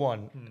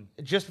 2001,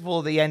 just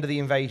before the end of the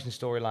Invasion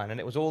storyline, and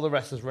it was all the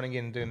wrestlers running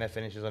in and doing their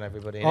finishes on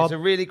everybody. And it's a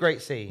really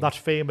great scene. That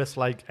famous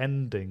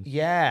ending.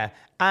 Yeah,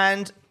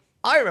 and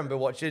I remember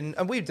watching,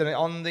 and we've done it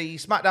on the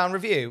SmackDown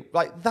review.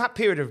 Like that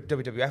period of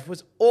WWF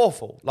was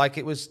awful. Like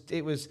it was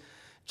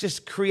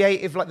just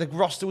creative. Like the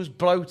roster was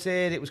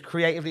bloated. It was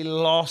creatively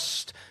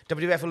lost.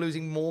 WWF were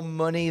losing more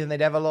money than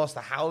they'd ever lost.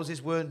 The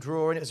houses weren't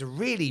drawing. It was a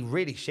really,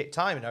 really shit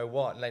time in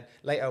 01,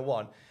 late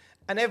 01.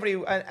 And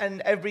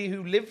every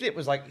who lived it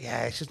was like,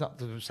 yeah, it's just not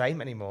the same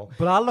anymore.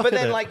 But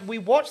then we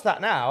watch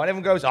that now, and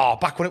everyone goes, oh,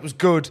 back when it was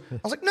good. I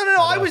was like, no,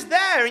 I was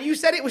there, and you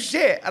said it was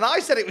shit, and I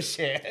said it was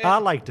shit. I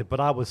liked it, but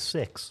I was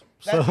 6.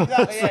 That's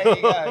exactly, yeah, there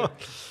you go.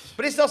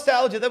 But it's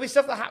nostalgia. There'll be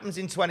stuff that happens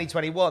in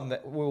 2021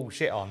 that we'll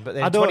shit on, but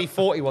then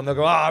 2041 they'll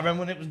go, I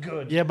remember when it was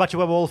good. Yeah, imagine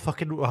when we're all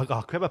fucking,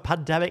 remember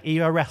pandemic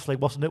era wrestling,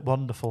 wasn't it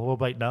wonderful? We're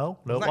like, no,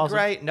 it wasn't.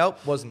 Great?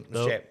 Nope, wasn't.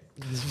 Nope. Shit.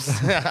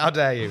 How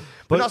dare you?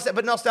 But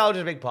nostalgia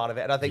is a big part of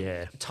it, and I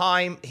think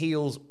time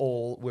heals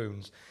all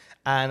wounds.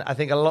 And I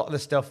think a lot of the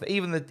stuff,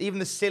 even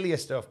the sillier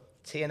stuff,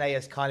 TNA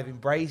has kind of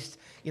embraced.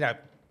 You know,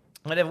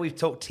 whenever we've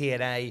talked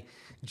TNA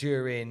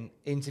during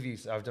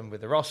interviews I've done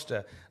with the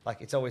roster,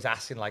 like it's always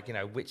asking, like, you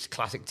know, which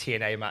classic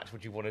TNA match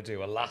would you want to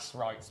do? A last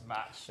rites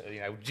match?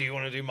 You know, do you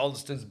want to do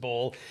Monsters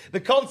Ball?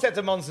 The concept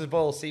of Monsters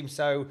Ball seems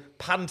so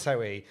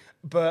panto-y,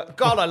 but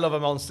God, I love a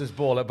Monsters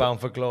Ball at Bound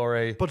for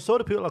Glory. But so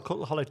do people at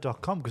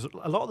cultaholic.com, because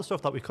a lot of the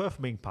stuff that we cover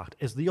from Impact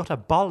is the utter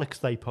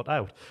bollocks they put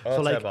out.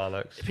 So like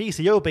bollocks.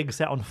 PCO being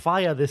set on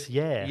fire this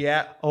year.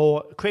 Yeah.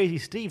 Or Crazy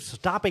Steve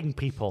stabbing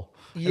people.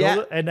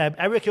 Yeah. And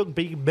Eric Young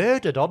being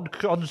murdered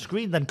on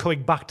screen, then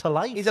coming back to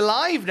life. He's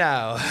alive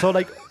now. So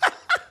like,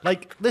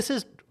 like this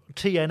is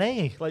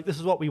TNA. Like this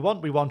is what we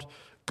want. We want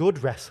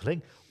good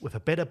wrestling with a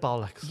bit of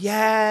bollocks.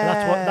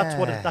 Yeah.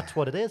 And that's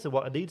what it is and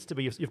what it needs to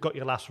be. You've got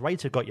your last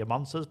rites, you've got your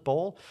Monsters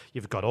Ball,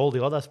 you've got all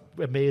the other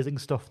amazing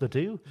stuff to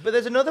do. But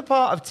there's another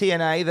part of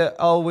TNA that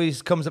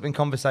always comes up in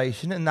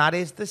conversation, and that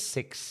is the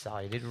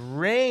six-sided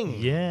ring.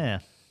 Yeah.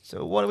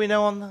 So what do we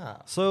know on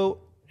that?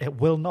 So it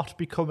will not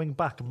be coming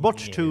back,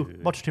 much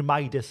to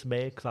my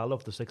dismay, because I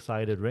love the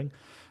six-sided ring.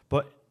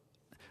 But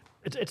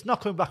it's not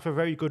coming back for a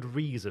very good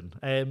reason.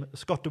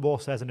 Scott DeWar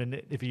says in an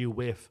interview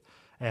with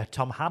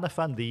Tom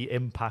Hannafan, the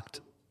Impact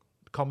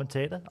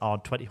commentator, on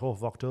 24th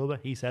of October,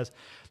 he says,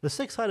 the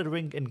six-sided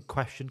ring in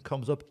question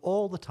comes up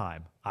all the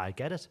time. I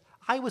get it.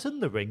 I was in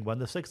the ring when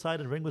the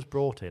six-sided ring was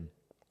brought in.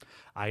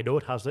 I know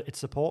it has its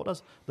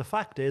supporters. The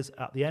fact is,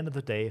 at the end of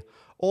the day,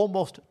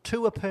 almost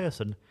to a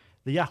person,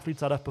 the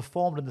athletes that have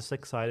performed in the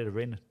six-sided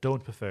ring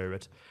don't prefer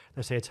it.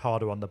 They say it's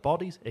harder on the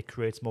bodies, it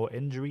creates more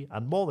injury,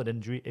 and more than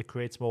injury, it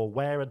creates more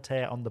wear and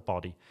tear on the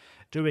body.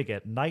 Doing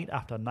it night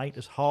after night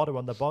is harder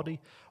on the body.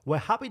 We're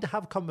happy to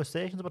have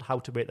conversations about how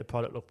to make the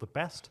product look the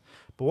best,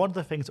 but one of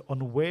the things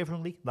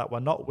unwaveringly that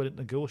we're not willing to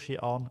negotiate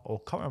on or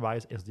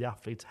compromise is the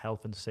athlete's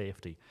health and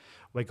safety.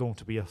 We're going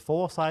to be a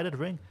four-sided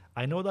ring.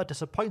 I know that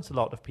disappoints a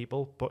lot of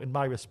people, but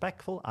my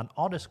respectful and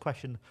honest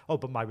question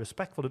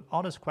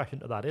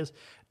to that is,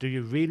 do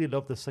you really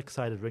love the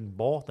six-sided ring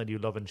more than you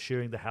love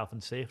ensuring the health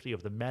and safety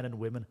of the men and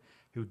women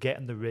who get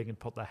in the ring and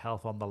put their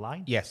health on the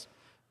line? Yes.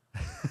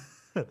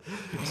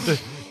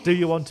 Do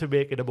you want to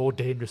make it a more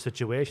dangerous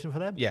situation for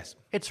them? Yes.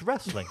 It's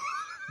wrestling.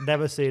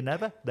 Never say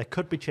never. There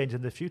could be change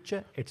in the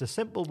future. It's a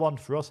simple one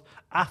for us.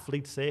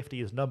 Athlete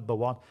safety is number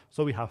one.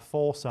 So we have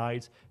four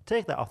sides.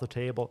 Take that off the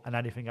table, and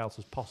anything else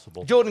is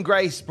possible. Jordan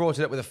Grace brought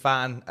it up with a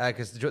fan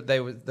because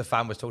the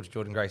fan was talking to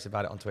Jordan Grace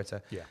about it on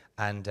Twitter. Yeah.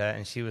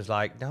 And she was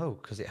like, no,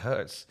 because it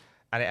hurts,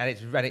 and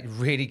it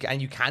really, and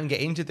you can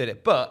get injured with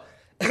it. But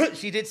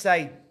she did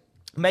say,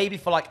 maybe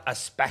for like a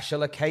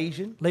special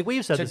occasion, like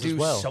we've said, to this do as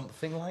well.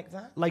 something like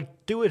that.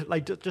 Like do it,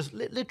 like just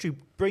literally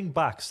bring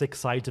back six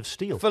sides of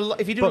steel.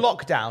 If you do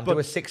lockdown, do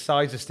a six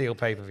sides of steel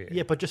pay-per-view.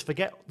 Yeah, but just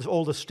forget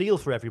all the steel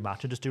for every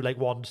match and just do like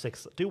one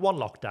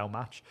lockdown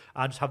match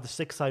and just have the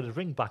six-sided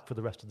ring back for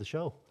the rest of the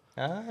show.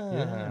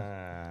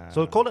 Yeah.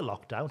 So call it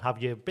lockdown.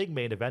 Have your big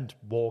main event,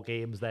 War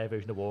Games, their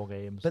version of War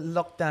Games. But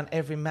lockdown,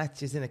 every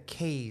match is in a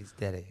cage,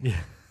 Daddy. Yeah.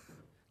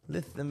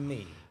 Listen to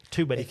me.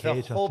 Too many it's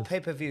cages. The whole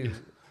pay-per-view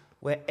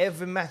where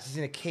every match is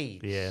in a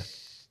cage. Yeah.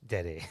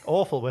 Daddy.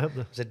 Awful, weren't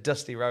they? It's a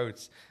Dusty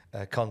Rhodes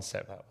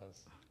concept, that was.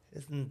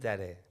 Isn't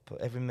Daddy?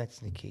 But every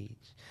match in a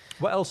cage.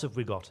 What else have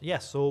we got?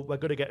 Yes, so we're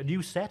going to get a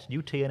new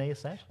TNA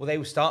set. Well, they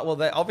will start. Well,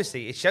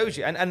 obviously, it shows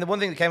you. And the one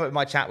thing that came up in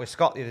my chat with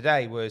Scott the other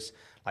day was,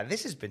 like,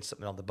 this has been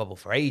something on the bubble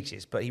for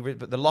ages, but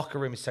the locker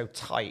room is so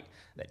tight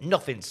that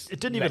nothing's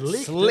It didn't even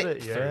leak, slip did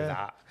it? through Yeah.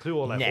 that. Through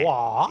all that. net.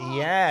 What?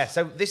 Yeah,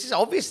 so this is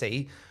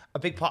obviously a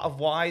big part of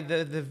why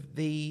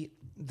the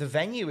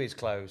venue is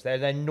closed.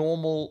 Their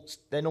normal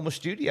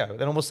studio,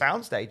 their normal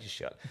soundstage is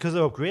shut. Because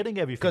they're upgrading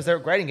everything. Because they're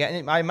upgrading it,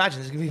 and I imagine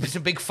there's going to be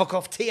some big fuck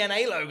off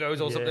TNA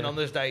logos or something on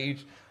the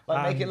stage,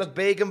 like make it look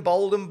big and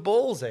bold and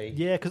ballsy.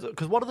 Yeah,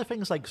 because one of the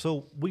things, like,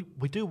 so we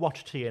do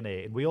watch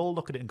TNA and we all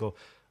look at it and go,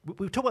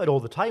 we talk about it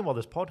all the time on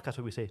this podcast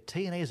where we say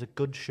TNA is a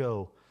good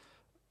show.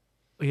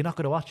 You're not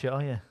going to watch it,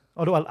 are you?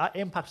 Oh no,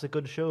 Impact's a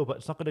good show, but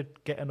it's not going to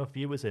get enough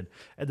viewers in.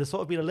 And there's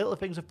sort of been a little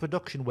things of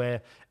production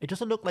where it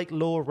doesn't look like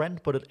low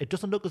rent, but it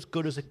doesn't look as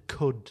good as it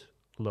could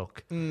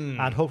look. And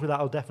hopefully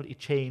that'll definitely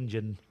change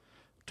in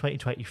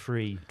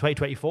 2023,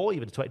 2024,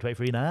 even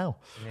 2023 now.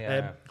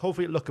 Yeah.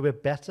 Hopefully it'll look a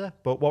bit better.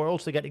 But what we're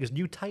also getting is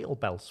new title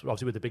belts,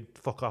 obviously with the big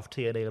fuck off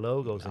TNA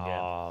logos again.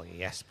 Oh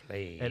yes,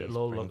 please. It'll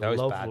all Bring look those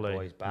lovely. bad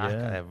boys back.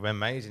 Yeah. They're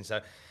amazing.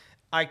 So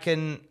I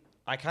can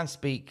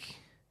speak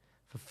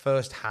for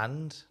first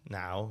hand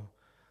now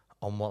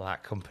on what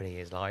that company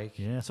is like.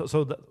 Yeah, so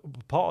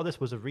part of this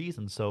was a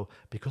reason. So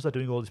because they're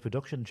doing all these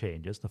production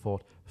changes, they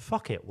thought,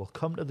 fuck it, we'll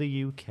come to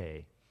the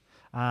UK.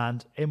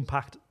 And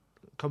Impact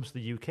comes to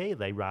the UK.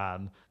 They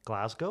ran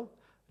Glasgow,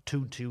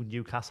 to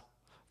Newcastle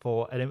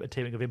for an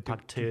taping of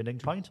Impact Turning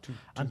Point,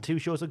 and 2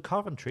 shows in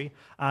Coventry.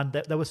 And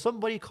there was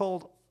somebody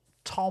called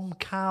Tom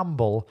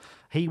Campbell.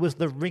 He was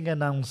the ring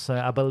announcer,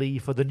 I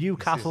believe, for the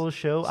Newcastle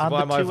show. And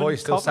why my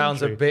voice still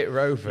sounds a bit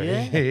roving.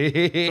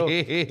 Yeah.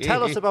 So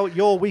tell us about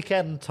your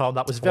weekend, Tom.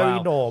 That was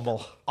very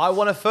normal. I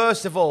want to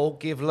first of all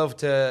give love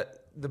to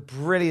the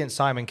brilliant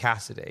Simon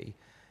Cassidy,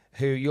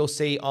 who you'll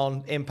see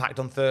on Impact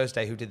on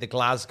Thursday, who did the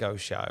Glasgow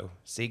show.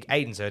 See,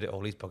 Aiden's heard it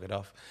all. He's buggered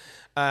off.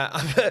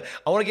 I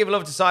want to give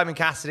love to Simon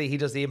Cassidy. He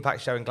does the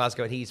Impact show in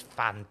Glasgow, and he's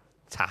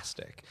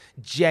fantastic.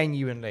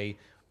 Genuinely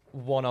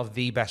one of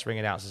the best ring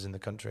announcers in the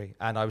country.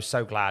 And I was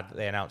so glad that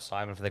they announced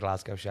Simon for the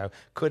Glasgow show.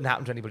 Couldn't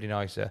happen to anybody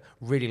nicer.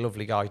 Really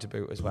lovely guy to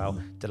boot as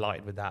well.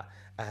 Delighted with that.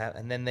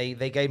 And then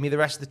they gave me the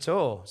rest of the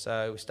tour.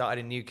 So we started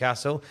in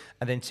Newcastle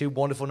and then 2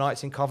 wonderful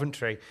nights in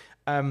Coventry.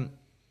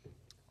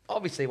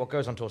 Obviously, what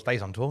goes on tour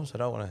stays on tour, so I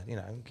don't want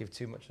to, give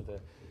too much of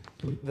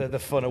the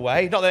fun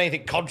away. Not that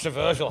anything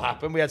controversial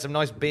happened. We had some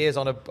nice beers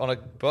on a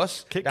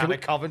bus down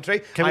at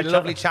Coventry. I had a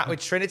lovely chat with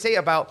Trinity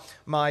about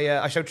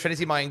I showed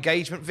Trinity my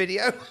engagement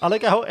video. I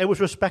like how it was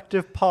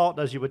respective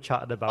partners you were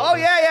chatting about. Oh,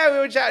 yeah, we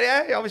were chatting,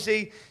 yeah.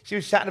 Obviously, she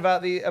was chatting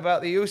about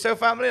the Uso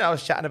family, and I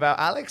was chatting about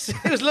Alex.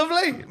 It was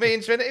lovely. Me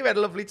and Trinity, we had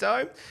a lovely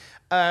time.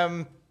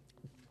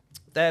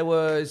 There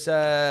was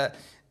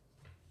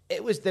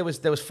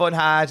fun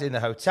had in the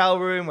hotel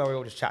room where we were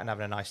all just chatting,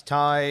 having a nice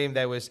time.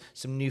 There was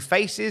some new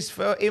faces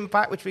for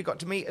Impact, which we got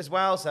to meet as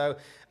well. So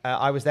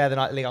I was there the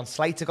night Leon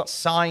Slater got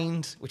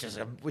signed, which is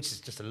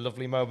just a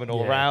lovely moment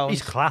all around.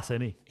 He's class,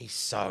 isn't he? He's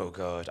so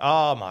good.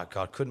 Oh my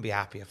God, couldn't be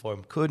happier for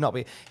him. Could not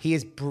be. He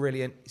is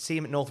brilliant. See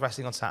him at North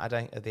Wrestling on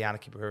Saturday at the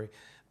Anarchy Brewery.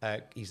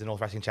 He's the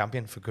North Wrestling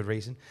champion for good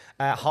reason.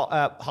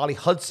 Harley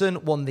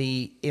Hudson won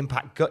the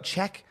Impact gut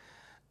check.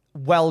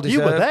 Well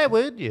deserved. You were there,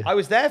 weren't you? I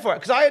was there for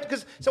it so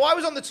I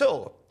was on the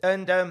tour,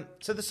 and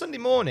so the Sunday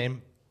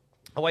morning,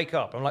 I wake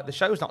up. I'm like, the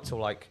show's not till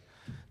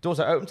doors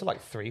are open till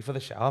 3 for the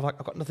show. I've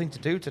got nothing to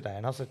do today,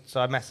 and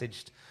so I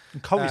messaged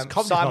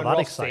Simon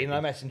Rothstein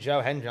and I messaged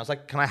Joe Hendry. I was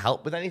like, can I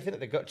help with anything at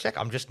the gut check?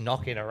 I'm just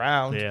knocking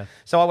around. Yeah.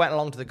 So I went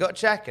along to the gut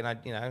check, and I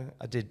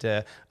did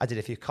a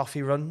few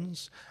coffee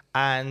runs,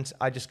 and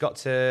I just got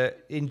to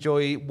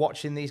enjoy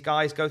watching these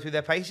guys go through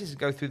their paces and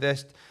go through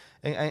this.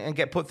 And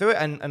get put through it.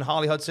 And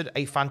Harley Hudson,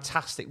 a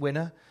fantastic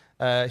winner.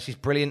 She's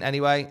brilliant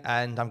anyway,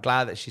 and I'm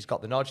glad that she's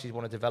got the nod. She's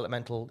won a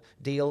developmental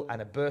deal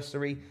and a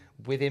bursary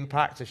with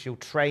Impact, so she'll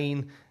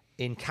train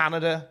in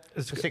Canada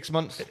for 6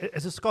 months.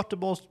 Is it Scott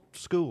DeMore's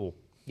school?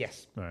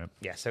 Yes. Right.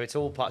 Yeah, so it's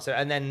all part. So,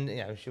 and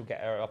then she'll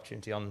get her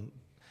opportunity on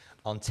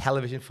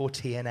television for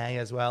TNA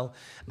as well.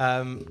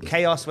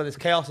 Chaos, where there's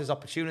chaos, there's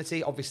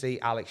opportunity.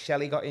 Obviously, Alex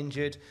Shelley got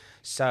injured,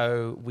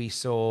 so we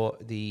saw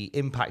the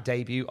Impact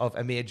debut of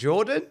Amir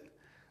Jordan,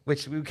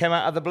 which came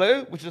out of the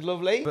blue, which was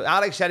lovely. But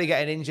Alex Shelley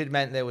getting injured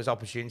meant there was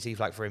opportunity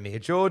for Amir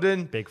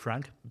Jordan. Big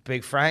Frank.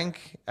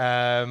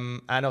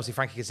 And obviously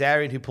Frankie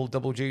Kazarian, who pulled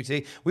double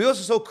duty. We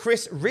also saw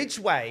Chris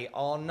Ridgway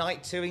on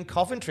night 2 in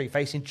Coventry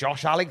facing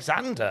Josh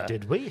Alexander.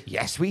 Did we?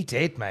 Yes, we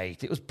did,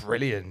 mate. It was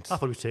brilliant. I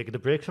thought he was taking a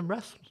break from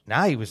wrestling.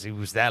 No, he was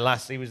there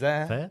last. He was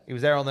there. Fair. He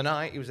was there on the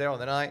night.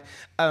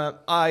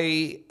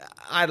 I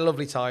had a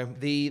lovely time.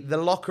 The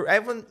locker.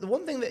 Everyone. The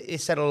one thing that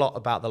is said a lot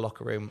about the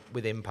locker room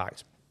with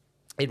Impact,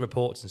 in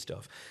reports and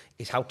stuff,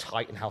 is how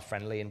tight and how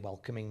friendly and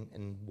welcoming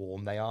and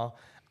warm they are.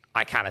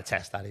 I can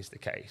attest that is the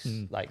case.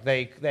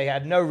 They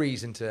had no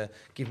reason to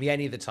give me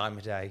any of the time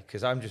of day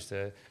because I'm just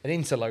an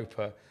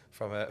interloper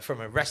from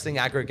a wrestling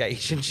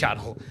aggregation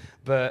channel.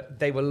 But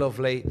they were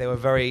lovely. They were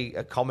very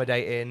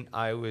accommodating.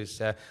 I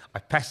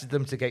pestered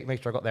them to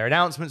make sure I got their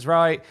announcements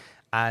right,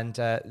 and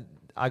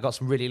I got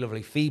some really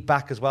lovely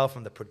feedback as well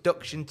from the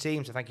production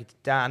team. So thank you to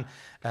Dan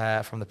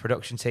from the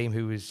production team,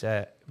 who was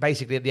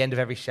basically at the end of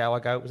every show, I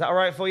go, was that all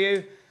right for you?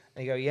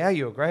 And he go, yeah,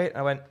 you were great. And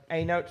I went,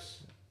 any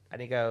notes?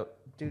 And he go,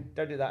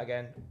 don't do that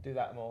again. Do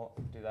that more.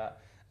 Do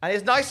that. And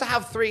it's nice to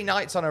have 3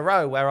 nights on a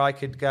row where I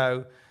could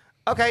go,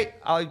 okay,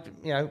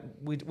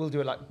 we'll do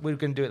it we're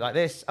going to do it like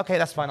this. Okay,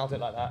 that's fine. I'll do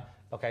it like that.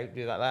 Okay,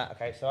 do that.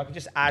 Okay, so I could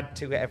just add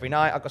to it every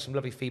night. I got some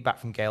lovely feedback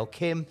from Gail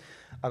Kim.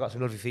 I got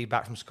some lovely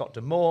feedback from Scott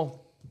D'Amore.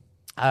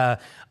 I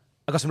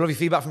got some lovely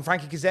feedback from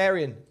Frankie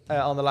Kazarian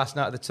on the last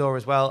night of the tour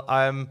as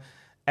well.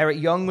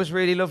 Eric Young was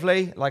really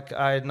lovely.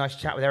 I had a nice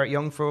chat with Eric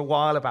Young for a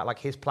while about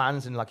his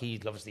plans, and he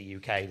loves the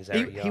UK.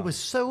 Eric Young. He was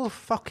so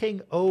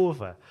fucking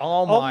over.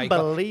 Oh my God.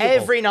 Unbelievable.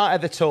 Every night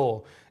of the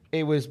tour,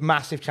 it was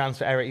massive chance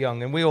for Eric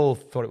Young, and we all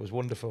thought it was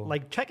wonderful.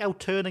 Check out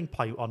Turning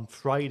Point on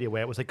Friday,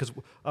 where it was because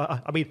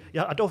I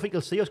don't think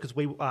you'll see us because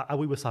we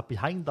were sat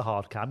behind the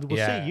hard cam. We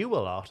will see you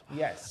a lot.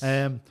 Yes.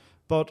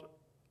 But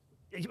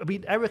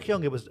Eric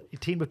Young, it was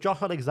teamed with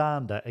Josh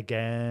Alexander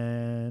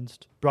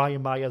against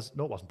Brian Myers.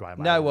 No, it wasn't Brian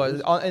Myers. No, it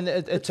was. In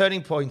a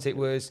Turning Point, it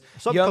was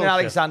Subculture. Young and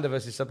Alexander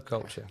versus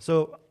Subculture.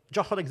 So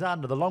Josh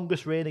Alexander, the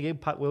longest reigning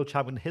Impact World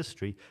Champion in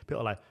history,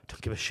 people are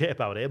don't give a shit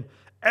about him.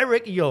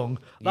 Eric Young,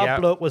 that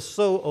bloke was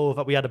so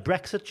over. We had a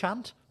Brexit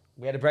chant.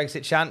 We had a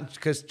Brexit chant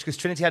because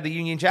Trinity had the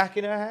Union Jack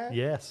in her hair.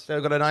 Yes. So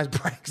we got a nice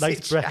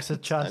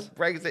Brexit chant.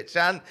 Brexit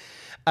chant.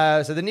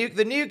 So the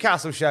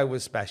Newcastle show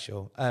was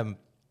special.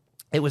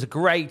 It was a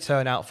great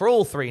turnout for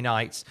all 3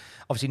 nights.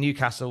 Obviously,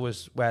 Newcastle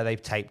was where they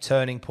taped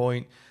Turning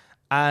Point,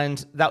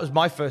 and that was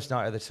my first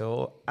night of the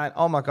tour. And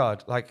oh my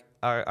God, I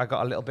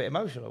got a little bit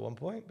emotional at one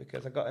point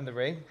because I got in the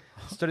ring,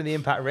 stood in the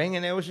Impact ring,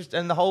 and it was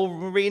and the whole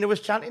arena was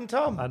chanting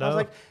Tom. I was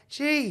like,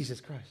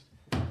 Jesus Christ,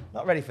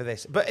 not ready for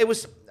this. But it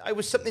was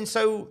something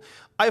so.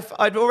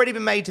 I'd already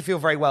been made to feel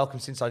very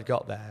welcome since I'd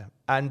got there,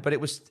 but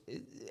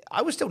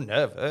I was still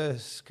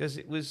nervous because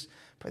it was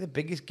probably the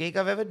biggest gig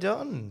I've ever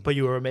done. But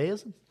you were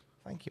amazing.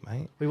 Thank you,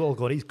 mate. We were all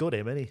going, he's good,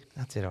 isn't he?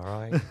 I did all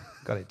right.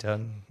 Got it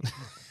done.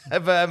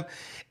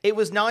 It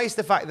was nice,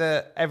 the fact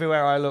that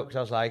everywhere I looked,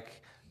 I was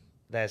like,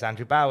 there's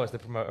Andrew Bowers, the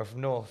promoter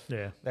from North.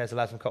 Yeah. There's a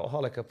lad from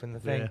Cultaholic up in the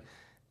thing. Yeah.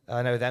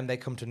 I know them. They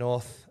come to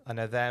North. I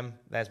know them.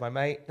 There's my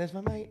mate. There's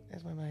my mate.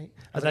 There's my mate.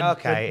 I was And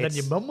like, then, okay. then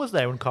your mum was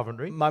there in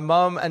Coventry. My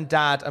mum and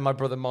dad and my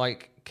brother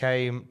Mike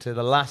came to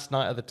the last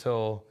night of the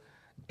tour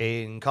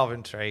in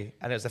Coventry,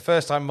 and it was the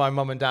first time my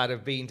mum and dad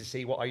have been to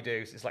see what I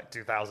do since like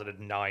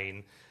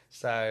 2009.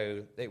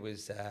 So it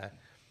was.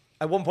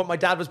 At one point, my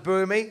dad was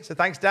booing me. So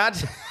thanks, Dad.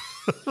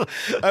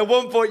 At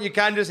one point, you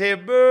can just hear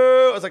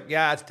boo. I was like,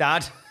 yeah, it's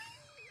Dad.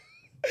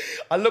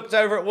 I looked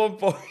over at one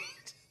point.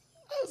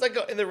 As I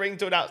got in the ring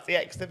to announce the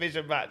X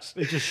Division match.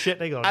 He's just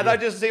shitting on and you. I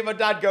just see my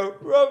dad go,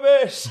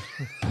 rubbish.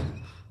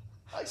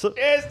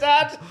 Cheers,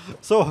 Dad.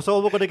 So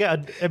we're going to get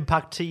an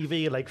Impact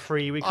TV like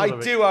 3 weeks. I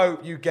do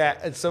hope you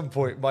get, at some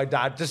point, my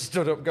dad just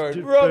stood up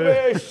going,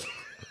 rubbish.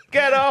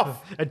 Get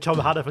off. And Tom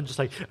Hannafin just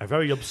like, a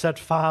very upset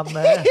fan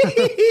there.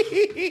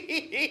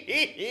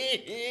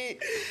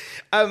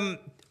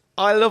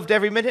 I loved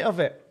every minute of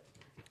it.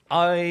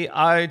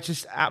 I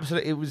just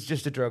absolutely, it was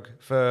just a drug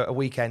for a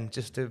weekend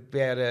just to be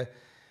able to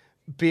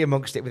be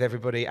amongst it with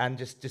everybody and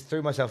just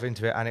threw myself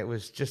into it, and it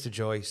was just a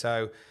joy.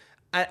 So,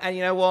 and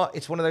you know what?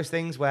 It's one of those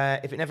things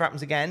where if it never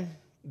happens again,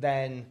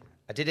 then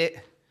I did it,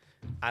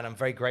 and I'm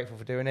very grateful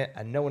for doing it,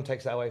 and no one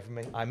takes that away from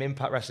me. I'm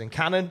Impact Wrestling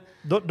canon.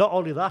 Not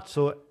only that,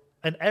 so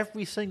in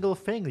every single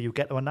thing that you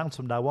get to announce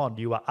from now on,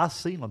 you are as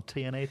seen on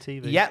TNA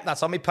TV. Yeah,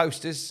 that's on my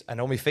posters,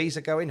 and all my fees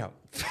are going up.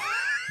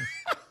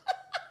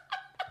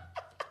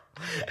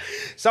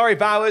 Sorry,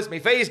 Bowers, my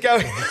fees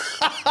going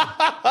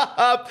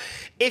up.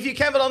 If you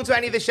came along to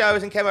any of the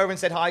shows and came over and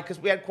said hi, because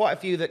we had quite a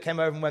few that came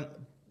over and went,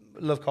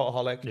 love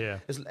Cultaholic.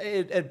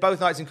 Yeah.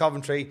 Both nights in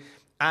Coventry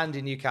and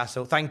in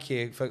Newcastle. Thank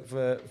you for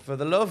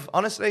the love.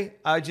 Honestly,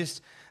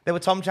 there were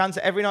Tom chants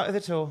at every night of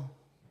the tour.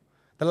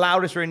 The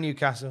loudest were in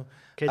Newcastle.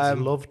 Kids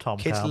love Tom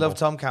Campbell. Kids love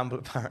Tom Campbell,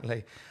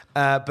 apparently.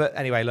 But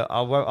anyway, look,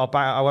 I won't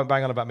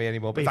bang on about me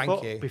anymore, but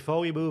thank you. Before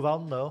we move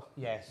on, though.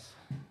 Yes.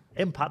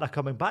 Impact are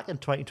coming back in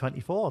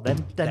 2024. Then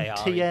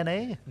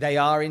TNA. They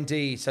are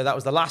indeed. So that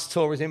was the last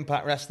tour as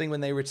Impact Wrestling. When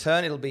they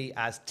return, it'll be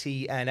as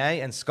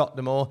TNA. And Scott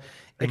D'Amore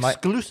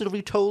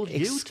exclusively told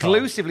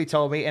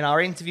me in our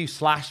interview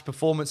 /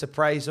 performance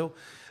appraisal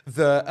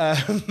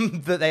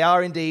that they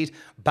are indeed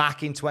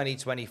back in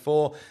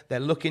 2024. They're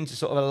looking to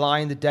sort of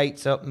align the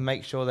dates up and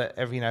make sure that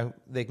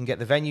they can get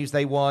the venues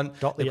they want.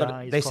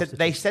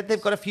 They said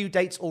they've got a few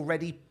dates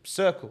already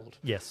circled.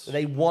 Yes, that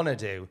they want to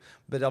do,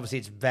 but obviously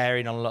it's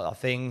varying on a lot of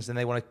things, and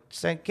they want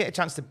to get a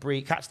chance to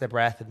breathe, catch their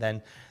breath, and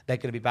then they're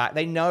going to be back.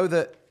 They know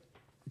that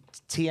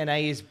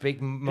TNA is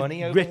big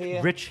money over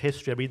here. Rich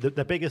history. I mean,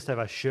 the biggest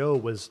ever show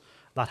was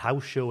that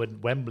house show in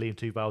Wembley in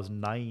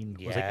 2009.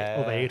 Was like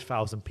over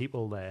 8,000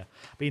 people there.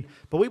 I mean,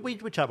 but we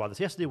chat about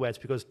this yesterday, where it's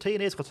because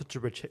TNA's got such a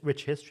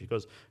rich history,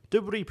 because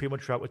WWE pretty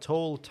much throughout its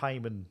whole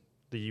time in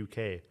the UK,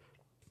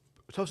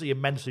 it's obviously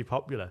immensely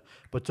popular,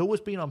 but it's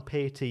always been on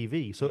pay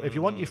TV. So if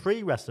you want your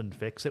free wrestling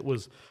fix, it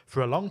was,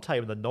 for a long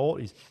time in the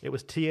noughties, it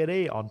was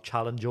TNA on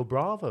Challenge or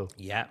Bravo.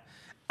 Yeah.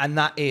 And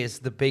that is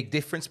the big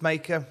difference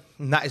maker.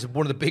 And that is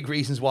one of the big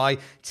reasons why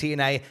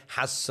TNA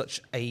has such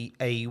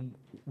a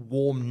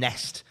warm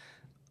nest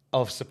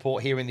of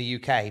support here in the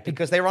UK,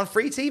 because they're on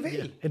free TV.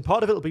 Yeah. And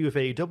part of it will be with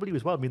AEW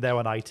as well. I mean, they're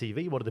on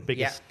ITV, one of the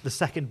biggest, the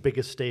second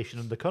biggest station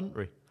in the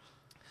country.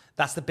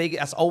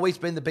 That's always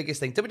been the biggest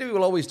thing. WWE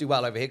will always do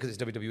well over here because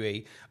it's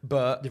WWE,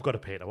 but you've got to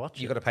pay to watch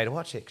it. You've got to pay to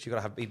watch it because you've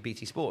got to have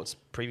BT Sports.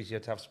 Previously, you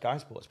had to have Sky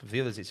Sports, but for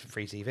the others, it's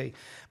free TV.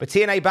 But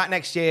TNA back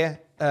next year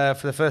for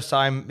the first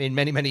time in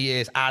many, many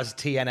years as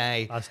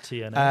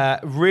TNA.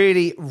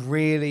 Really,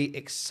 really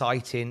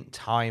exciting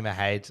time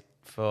ahead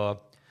for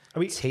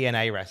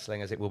TNA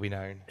wrestling, as it will be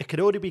known. It could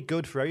only be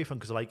good for everything,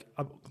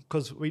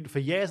 because for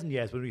years and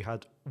years when we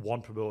had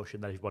one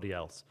promotion than everybody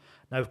else,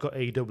 now we've got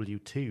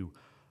AEW too.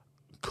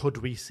 Could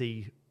we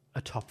see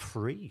a top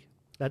three?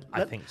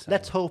 I think so.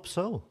 Let's hope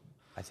so.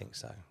 I think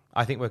so.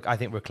 I think we're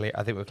clear.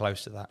 I think we're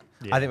close to that.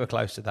 Yeah. I think we're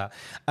close to that.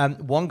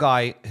 One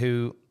guy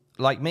who,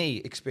 like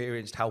me,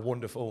 experienced how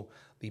wonderful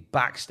the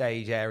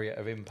backstage area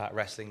of Impact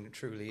Wrestling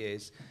truly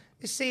is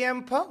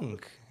CM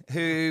Punk,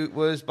 who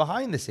was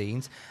behind the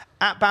scenes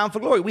at Bound for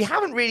Glory. We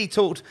haven't really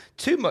talked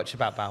too much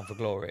about Bound for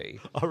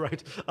Glory. All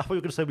right. I thought you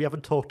were going to say we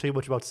haven't talked too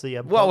much about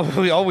CM Punk. Well,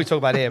 we always talk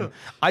about him.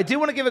 I do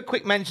want to give a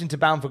quick mention to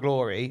Bound for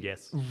Glory.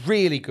 Yes.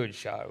 Really good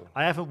show.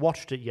 I haven't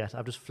watched it yet.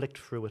 I've just flicked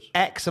through it.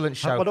 Excellent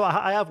show. Well, no,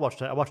 I have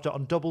watched it. I watched it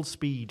on double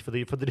speed for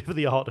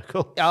the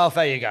article. Oh,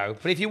 there you go.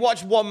 But if you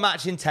watch one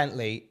match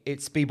intently,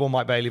 it's Speedball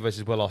Mike Bailey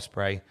versus Will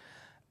Ospreay.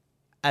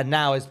 And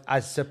now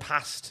has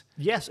surpassed...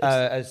 Yes.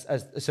 Has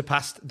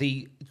surpassed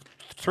the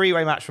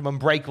three-way match from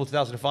Unbreakable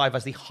 2005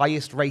 as the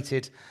highest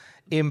rated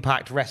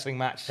Impact Wrestling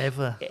match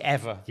ever.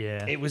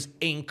 Yeah. It was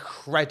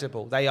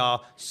incredible. They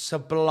are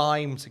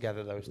sublime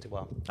together, those two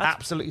are.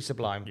 Absolutely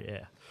sublime.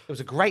 Yeah. It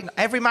was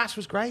every match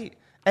was great.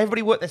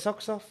 Everybody worked their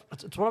socks off.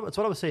 It's what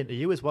I was saying to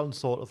you as well, and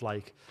sort of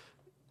like,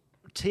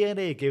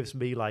 TNA gives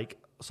me like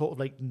sort of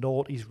like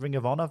noughties Ring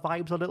of Honor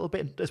vibes a little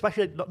bit,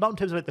 especially not in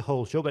terms of like the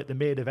whole show, like the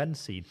main event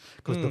scene,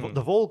 because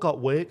they've all got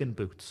working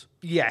boots.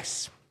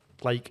 Yes.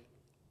 Like,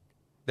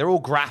 they're all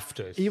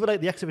grafters. even like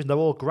the X Division, they're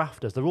all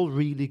grafters. They're all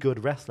really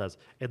good wrestlers,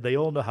 and they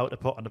all know how to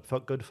put on a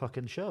good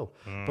fucking show.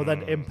 But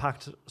then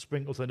Impact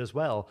sprinkles in as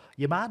well.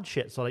 Your mad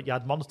shit. So like you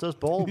had Monsters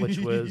Ball, which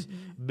was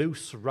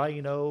Moose,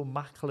 Rhino,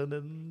 Macklin,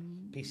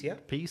 and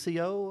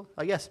PCO.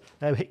 I guess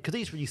because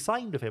he's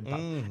re-signed with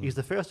Impact. He's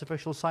the first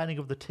official signing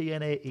of the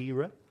TNA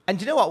era. And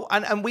do you know what?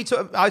 And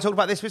I talked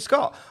about this with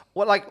Scott.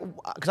 What, like,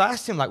 because I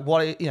asked him, like,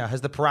 what, you know,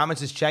 has the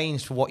parameters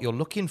changed for what you're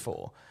looking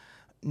for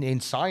in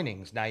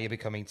signings? Now you're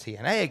becoming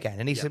TNA again.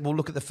 And he said, well,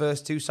 look at the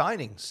first two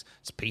signings.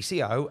 It's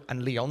PCO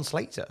and Leon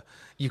Slater.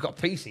 You've got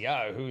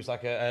PCO, who's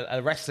like a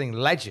wrestling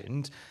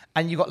legend,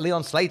 and you've got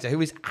Leon Slater,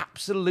 who is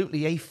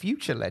absolutely a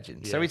future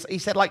legend. Yeah. So he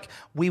said, like,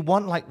 we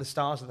want, like, the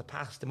stars of the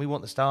past, and we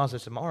want the stars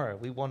of tomorrow.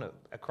 We want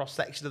a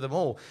cross-section of them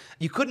all.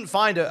 You couldn't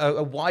find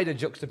a wider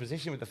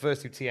juxtaposition with the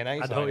first two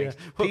TNA signings.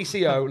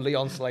 PCO,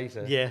 Leon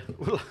Slater. Yeah.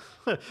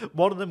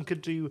 One of them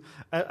could do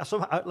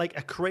like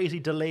a crazy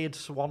delayed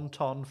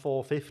Swanton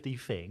 450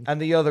 thing. And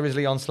the other is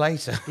Leon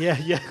Slater.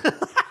 Yeah.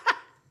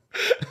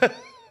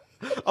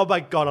 Oh my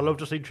God, I love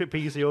just seeing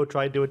PCO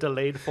try and do a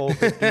delayed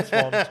 450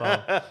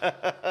 Swanton.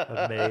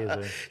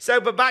 Amazing.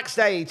 So, but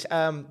backstage...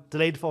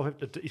 delayed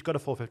 450, he's got a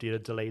 450 and a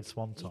delayed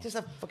Swanton. He does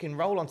a fucking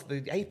roll onto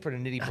the apron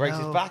and then he breaks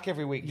his back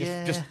every week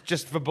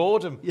just for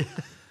boredom. Yeah.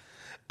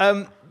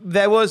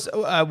 There was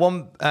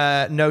one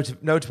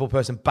notable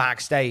person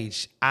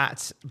backstage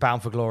at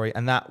Bound for Glory,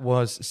 and that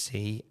was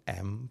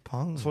CM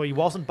Punk. So he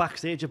wasn't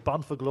backstage at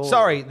Bound for Glory.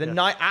 Sorry, the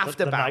night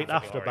after the Bound night for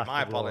after Glory.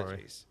 My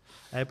apologies.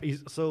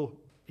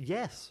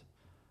 Yes.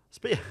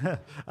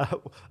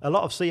 A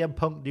lot of CM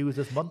Punk news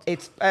this month.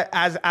 It's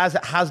as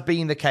it has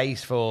been the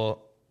case for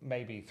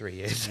maybe 3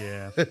 years.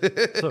 Yeah.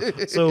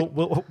 so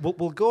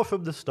we'll go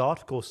from the start.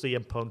 Of course,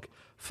 CM Punk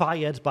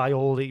fired by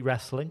All Elite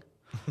Wrestling,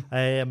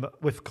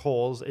 with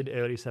cause in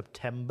early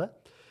September,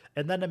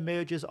 and then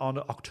emerges on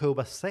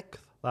October 6th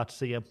that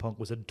CM Punk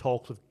was in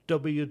talks with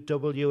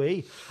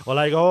WWE. We're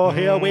like, oh,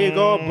 here we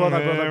go,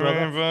 brother.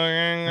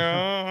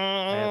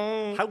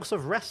 House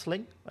of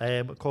Wrestling,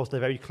 of course, they're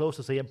very close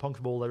to CM Punk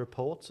from all their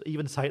reports,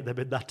 even cited them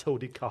in that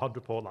Tony Khan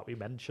report that we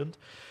mentioned.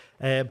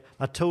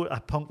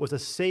 That Punk was a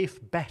safe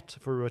bet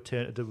for a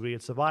return to WWE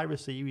Survivor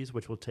Series,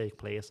 which will take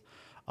place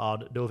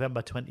on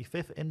November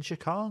 25th in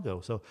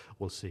Chicago. So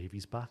we'll see if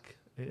he's back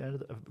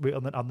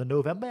on the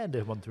November end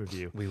of month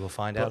review. We will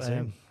find out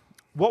soon.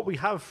 What we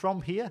have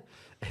from here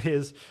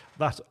is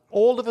that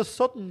all of a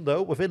sudden,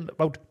 though, within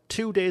about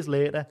 2 days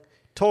later,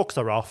 talks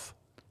are off.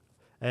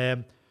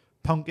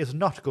 Punk is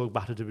not going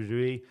back to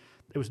WWE.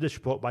 It was this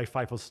report by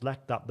Fightful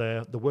Select that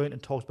they weren't in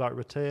talks about a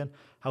return.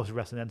 House of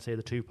Wrestling then say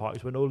the two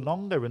parties were no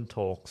longer in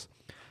talks.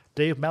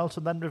 Dave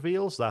Meltzer then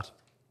reveals that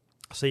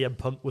CM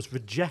Punk was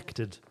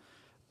rejected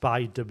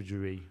by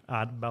WWE,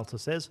 and Meltzer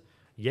says,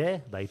 yeah,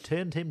 they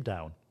turned him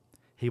down.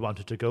 He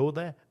wanted to go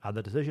there, and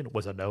the decision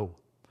was a no.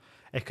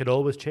 It could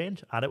always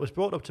change, and it was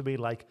brought up to me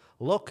like,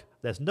 look,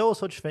 there's no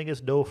such thing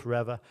as no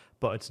forever,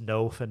 but it's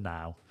no for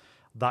now.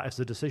 That is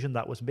the decision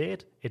that was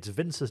made. It's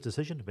Vince's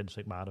decision, Vince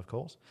McMahon, of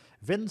course.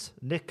 Vince,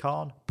 Nick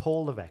Khan,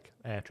 Paul Levesque,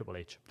 Triple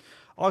H.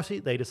 Obviously,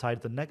 they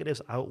decided the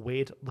negatives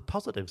outweighed the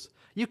positives.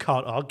 You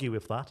can't argue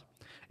with that.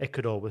 It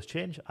could always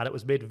change, and it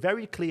was made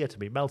very clear to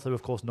me. Meltzer,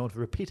 of course, known for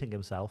repeating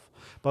himself,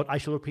 but I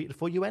shall repeat it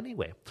for you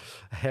anyway.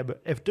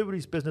 If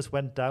WWE's business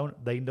went down,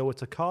 they know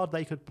it's a card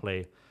they could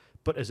play.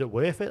 But is it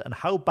worth it? And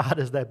how bad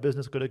is their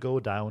business going to go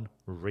down,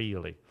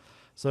 really?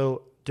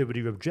 So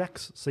WWE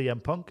rejects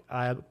CM Punk.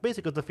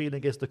 Basically, the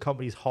feeling is the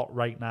company's hot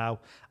right now,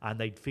 and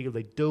they feel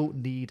they don't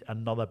need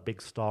another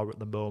big star at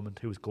the moment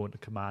who's going to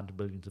command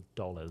millions of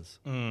dollars.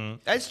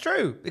 It's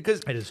true,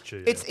 because it is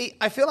true.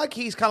 I feel like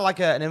he's kind of like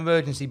an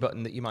emergency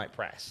button that you might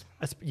press.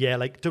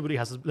 Like WWE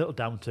has a little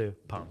down to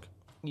Punk.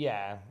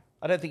 Yeah.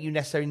 I don't think you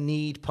necessarily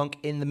need Punk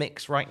in the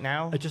mix right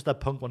now. It's just that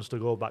Punk wants to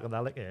go back on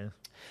that. Yeah.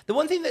 The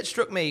one thing that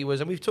struck me was,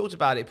 and we've talked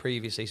about it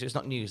previously, so it's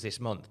not news this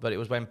month, but it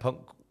was when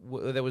Punk,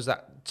 there was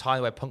that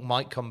time where Punk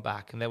might come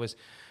back, and there was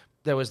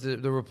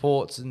the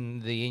reports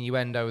and the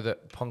innuendo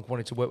that Punk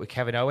wanted to work with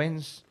Kevin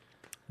Owens.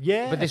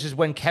 Yeah. But this is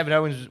when Kevin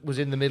Owens was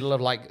in the middle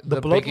of like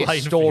the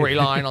biggest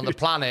storyline on the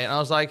planet, and I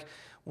was like,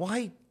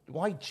 why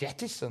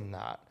jettison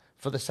that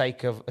for the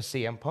sake of a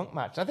CM Punk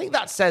match? I think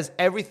that says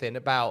everything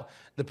about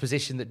the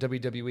position that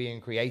WWE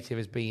and creative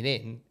has been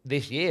in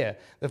this year.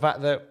 The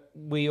fact that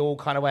we all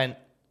kind of went,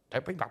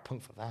 don't bring back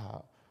Punk for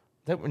that.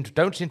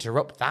 Don't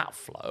interrupt that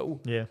flow.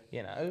 Yeah.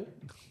 You know,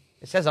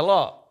 it says a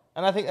lot.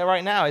 And I think that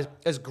right now,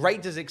 as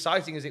great, as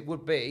exciting as it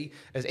would be,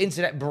 as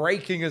internet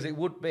breaking as it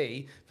would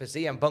be for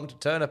CM Punk to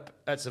turn up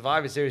at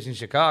Survivor Series in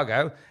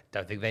Chicago,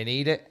 don't think they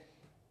need it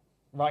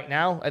right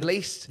now, at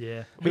least.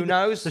 Yeah. Who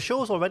knows? The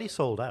show's already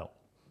sold out.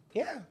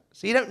 Yeah.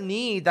 So you don't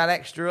need that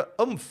extra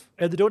oomph.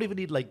 And they don't even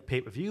need like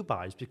pay-per-view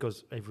buys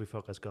because every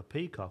fuck has got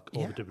Peacock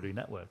or the WWE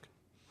Network.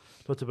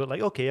 So it's a bit like,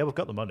 okay, yeah, we've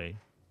got the money.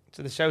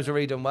 So the show's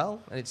already done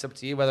well, and it's up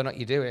to you whether or not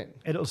you do it.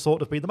 And it'll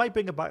sort of be, they might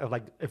bring it back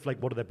if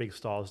one of their big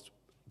stars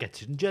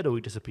gets injured or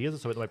he disappears or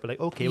something. They might be like,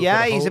 okay,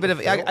 yeah, he's a bit of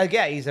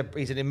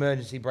he's an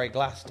emergency break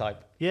glass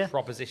type Yeah.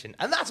 proposition,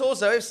 and that's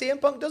also if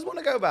CM Punk does want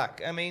to go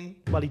back. I mean,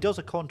 well, he does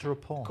according to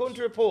reports. according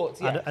to reports,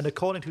 yes. And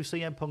according to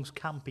CM Punk's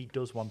camp, he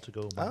does want to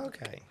go back.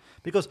 Okay,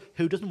 Because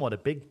who doesn't want a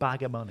big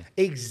bag of money?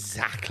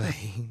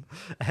 exactly.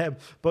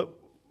 But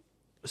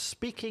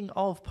speaking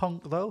of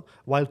Punk, though,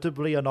 while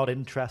WWE are not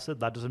interested,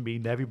 that doesn't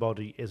mean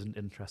everybody isn't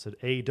interested.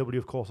 AEW,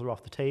 of course, are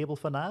off the table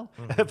for now.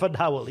 For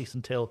now, at least,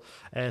 until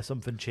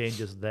something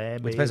changes there.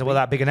 It depends on what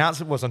that big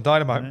announcement was on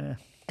Dynamite.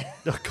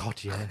 Oh,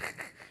 God, yeah.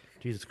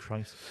 Jesus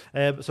Christ.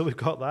 So we've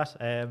got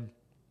that.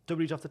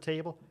 WWE's off the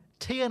table.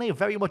 TNA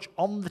very much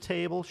on the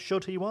table,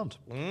 should he want.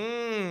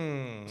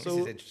 This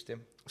is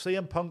interesting.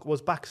 CM Punk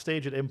was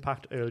backstage at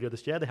Impact earlier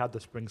this year. They had the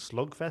Spring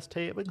Slugfest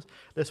tapings.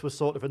 This was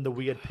sort of in the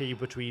weird period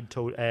between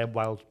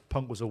while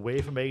Punk was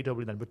away from AEW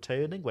and then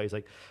returning, where he's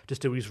like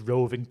just doing his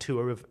roving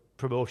tour of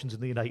promotions in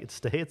the United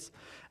States.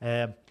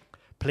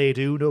 Played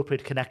Uno,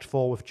 played Connect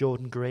 4 with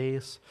Jordan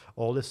Grace,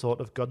 all this sort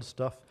of good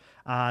stuff.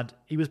 And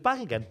he was back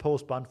again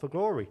post-Bound for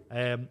Glory.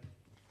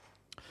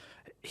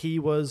 He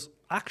was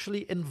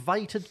actually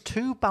invited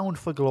to Bound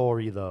for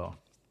Glory, though.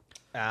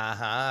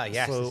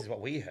 Yes, So this is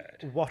what we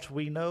heard. What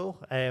we know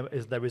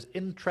is there is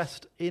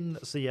interest in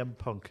CM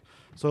Punk.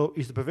 So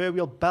he's the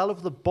proverbial belle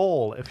of the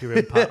ball if you're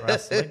Impact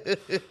Wrestling.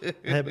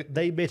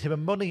 They made him a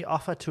money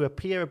offer to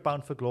appear at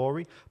Bound for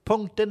Glory.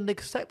 Punk didn't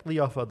accept the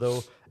offer,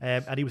 though,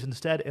 and he was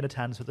instead in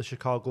attendance at the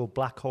Chicago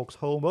Blackhawks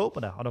home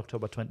opener on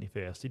October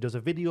 21st. He does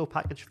a video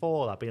package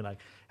for that, being like,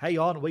 hey,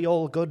 aren't we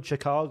all good,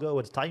 Chicago?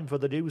 It's time for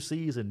the new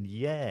season.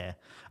 Yeah.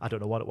 I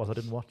don't know what it was. I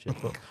didn't watch it,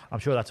 but I'm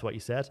sure that's what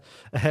he said.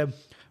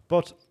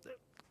 But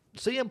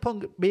CM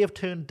Punk may have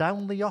turned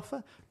down the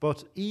offer,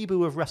 but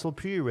Ibu of Wrestle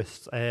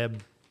Purists,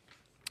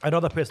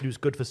 another person who's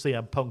good for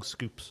CM Punk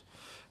scoops,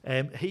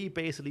 he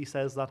basically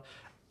says that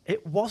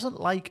it wasn't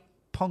like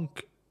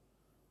Punk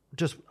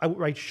just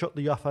outright shut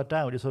the offer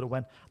down. He sort of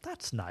went,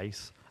 that's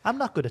nice. I'm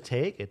not going to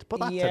take it, but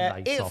that's a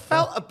nice it offer.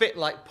 felt a bit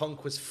like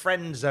Punk was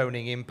friend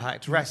zoning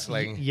Impact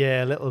Wrestling.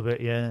 Yeah, a little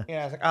bit, yeah.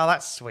 Yeah, I was like, oh,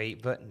 that's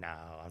sweet, but no,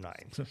 I'm not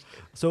interested.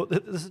 So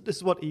this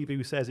is what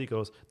Ibu says. He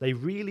goes, they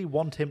really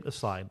want him to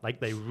sign. Like,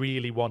 they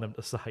really want him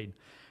to sign.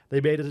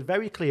 They made it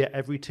very clear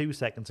every 2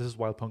 seconds. This is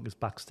while Punk is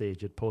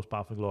backstage at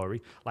Post-Bound for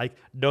Glory. Like,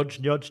 nudge,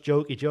 nudge,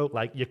 jokey joke.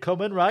 Like, you're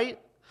coming, right?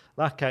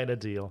 That kind of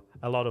deal.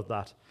 A lot of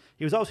that.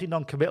 He was obviously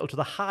non-committal to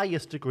the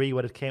highest degree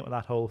when it came to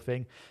that whole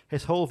thing.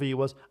 His whole view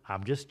was,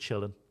 I'm just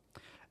chilling.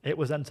 It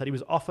was then said he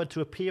was offered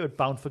to appear at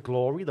Bound for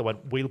Glory. They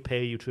went, we'll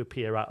pay you to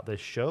appear at this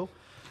show.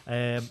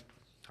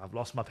 I've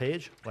lost my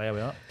page. There we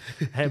are.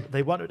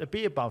 They wanted to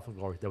be at Bound for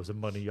Glory. There was a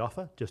money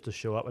offer just to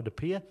show up and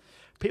appear.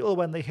 People,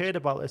 when they heard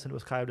about this, and it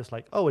was kind of just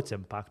like, oh, it's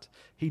Impact.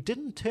 He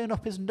didn't turn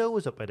up his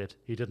nose up at it.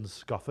 He didn't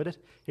scoff at it.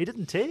 He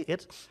didn't take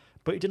it.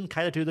 But he didn't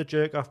kind of do the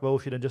jerk-off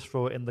motion and just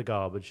throw it in the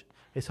garbage.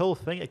 His whole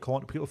thing,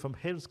 according to people from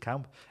his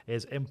camp,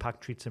 is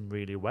Impact treats him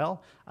really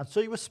well. And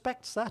so he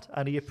respects that,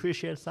 and he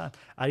appreciates that.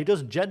 And he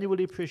does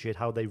genuinely appreciate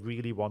how they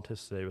really want his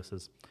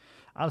services.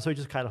 And so he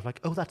just kind of like,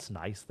 oh, that's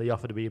nice. They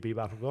offered me a be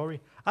Bound for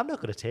Glory. I'm not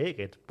going to take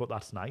it, but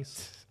that's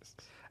nice.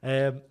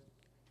 And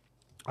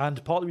part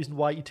of the reason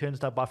why he turns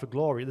down Bound for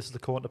Glory, this is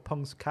according to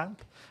Punk's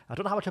camp. I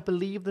don't know how much I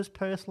believe this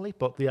personally,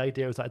 but the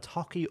idea is that it's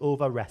hockey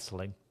over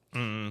wrestling.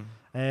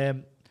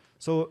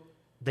 So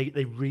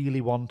they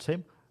really want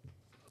him.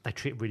 They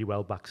treat him really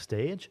well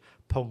backstage.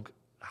 Punk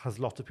has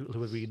lots of people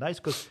who are really nice,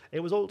 because it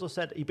was also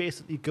said he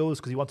basically goes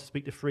because he wants to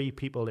speak to 3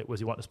 people. It was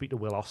he wanted to speak to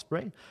Will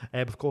Ospreay.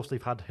 Of course,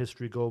 they've had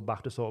history going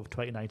back to sort of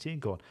 2019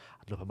 going,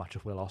 I'd love a match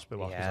with Will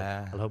Ospreay.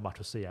 Yeah. I'd love a match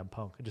with CM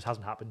Punk. It just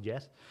hasn't happened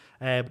yet.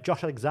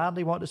 Josh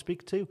Alexander he wanted to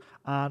speak to,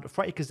 and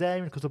Frankie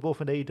Kazarian, because they're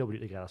both in AEW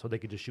together, so they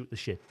could just shoot the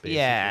shit, basically.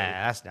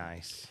 Yeah, that's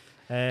nice.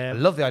 I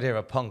love the idea of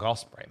a Punk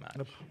Ospreay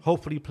match.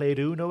 Hopefully played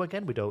Uno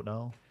again. We don't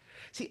know.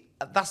 See,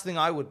 that's the thing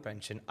I would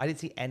mention. I didn't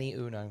see any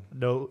Uno.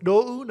 No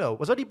Uno.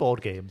 Was there any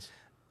board games?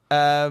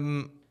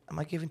 Am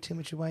I giving too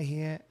much away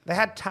here? They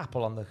had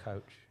Tapple on the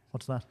coach.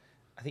 What's that?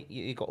 I think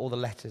you got all the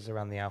letters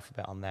around the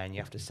alphabet on there, and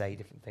you have to say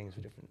different things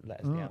with different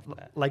letters in the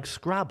alphabet. Like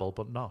Scrabble,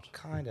 but not.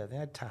 Kind of. They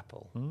had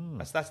Tapple.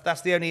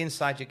 That's the only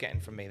insight you're getting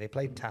from me. They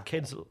played Tapple.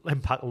 Kids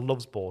Impact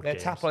loves board They had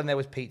games. Tapple, and there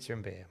was pizza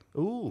and beer.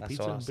 Ooh, That's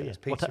pizza all I'll and say. beer. It's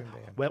pizza and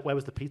beer. Where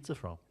was the pizza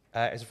from?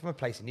 It was from a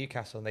place in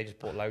Newcastle, and they just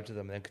bought loads of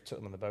them, and then took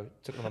them on the boat,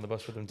 took them on the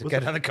bus with them to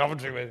get down the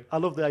Coventry with. I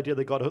love the idea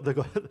they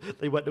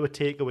went to a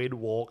takeaway in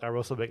Walker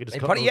or something. And just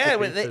got Probably,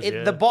 loads of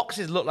pizzas, the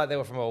boxes looked like they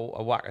were from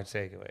a Wacker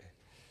takeaway.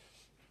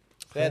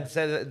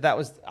 So that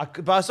was,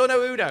 but I saw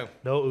no Uno.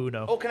 No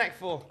Uno. Or Connect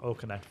 4. Oh,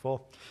 Connect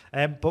 4.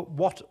 But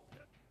what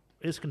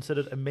is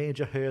considered a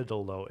major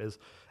hurdle, though, is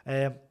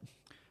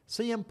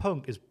CM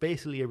Punk is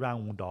basically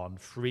around on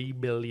 $3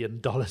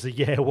 million a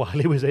year while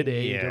he was in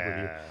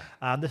AEW.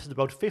 And this is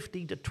about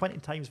 15 to 20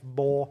 times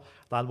more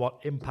than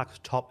what Impact's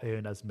top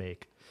earners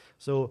make.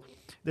 So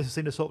this is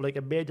seen as sort of like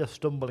a major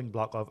stumbling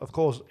block of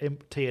course,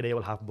 TNA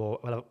will have more.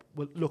 Well,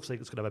 it looks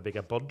like it's going to have a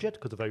bigger budget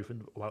because of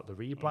everything about the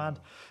rebrand.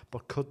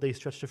 But could they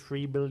stretch to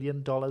 $3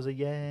 million a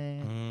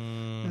year?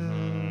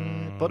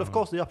 But of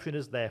course, the option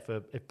is there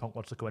for if Punk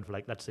wants to go in for,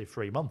 like, let's say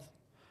 3 months,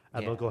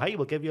 and they'll go, hey,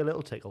 we'll give you a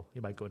little tickle.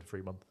 You might go in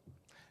 3 months.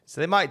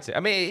 So they might do. I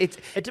mean,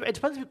 it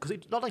depends, because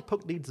it's not like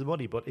Punk needs the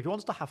money, but if he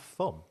wants to have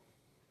fun,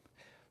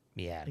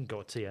 and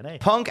go to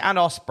TNA. Punk and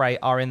Ospreay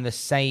are in the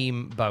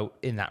same boat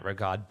in that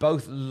regard.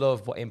 Both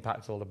love what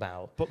Impact's all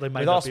about. But they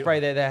might with not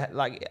Ospreay, they're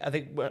like, I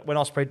think when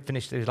Ospreay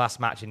finished his last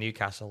match in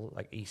Newcastle,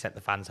 like, he sent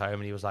the fans home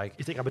and he was like,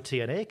 "You think I'm a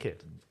TNA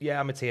kid?" Yeah,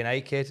 I'm a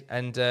TNA kid,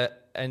 and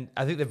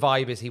I think the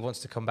vibe is he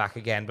wants to come back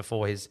again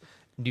before his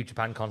New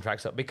Japan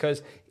contract's up,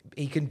 because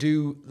he can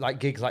do like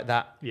gigs like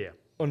that.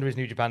 Under his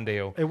New Japan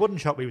deal. It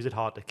wouldn't shock me if he was at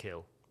Hard to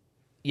Kill.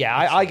 Yeah,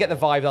 I get the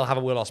vibe they'll have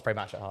a Will Ospreay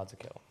match at Hard to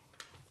Kill.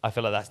 I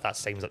feel like that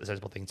seems like the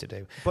sensible thing to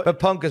do. But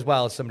Punk as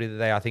well is somebody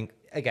that I think,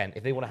 again,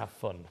 if they want to have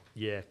fun.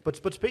 Yeah, but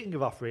speaking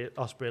of Ospreay,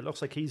 it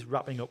looks like he's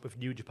wrapping up with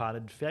New Japan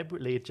in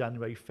late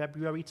January,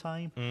 February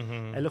time.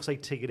 It looks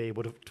like TNA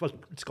would have, well,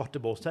 Scott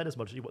DeMore said as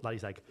much that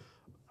he's like,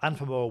 and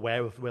for more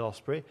aware of Will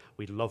Ospreay,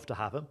 we'd love to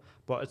have him,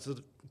 but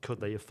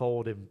could they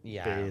afford him,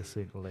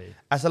 basically?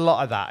 That's a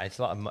lot of that. It's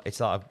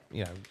a lot of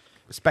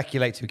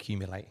speculate to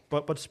accumulate.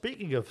 But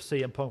speaking of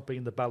CM Punk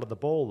being the belle of the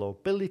ball, though,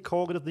 Billy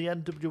Corgan of the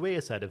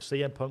NWA said if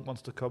CM Punk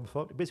wants to come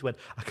forward, he basically went,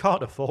 I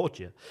can't afford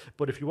you,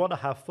 but if you want to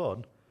have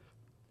fun,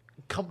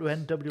 come to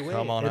NWA.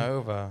 Come on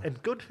over.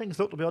 And good things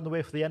look to be on the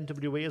way for the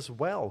NWA as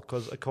well,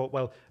 because,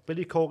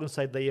 Billy Corgan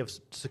said they have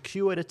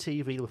secured a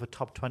TV with a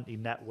top 20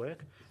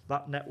 network.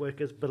 That network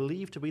is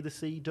believed to be the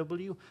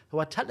CW, who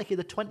are technically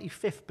the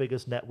 25th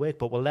biggest network,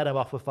 but we'll let him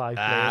off with 5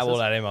 places. We'll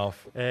let him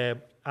off.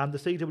 And the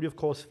CW, of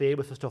course,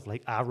 famous for stuff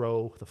like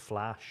Arrow, The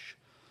Flash,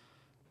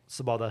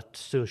 some other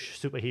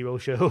superhero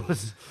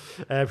shows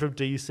from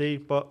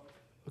DC, but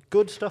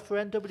good stuff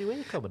for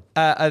NWA coming.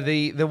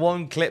 The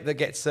one clip that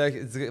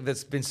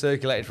that's been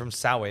circulated from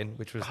Samhain,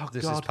 which was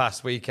this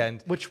past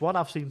weekend. Which one?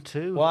 I've seen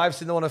 2. Well, I've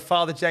seen the one of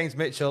Father James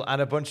Mitchell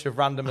and a bunch of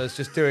randomers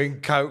just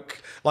doing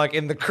coke, like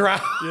in the crowd.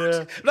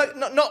 Yeah, like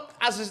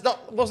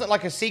wasn't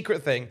like a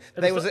secret thing.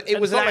 It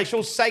was an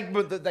actual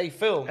segment that they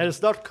filmed. And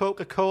it's not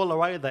Coca-Cola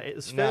either.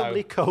 It's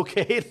firmly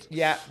cocaine.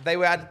 Yeah, they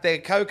had their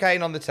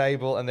cocaine on the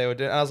table and they were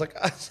doing. And I was like,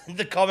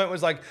 the comment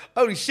was like,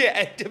 "Holy shit,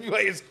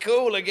 NWA is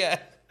cool again."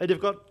 And you've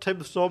got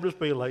Tim Storm just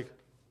being like,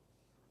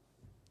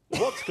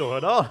 what's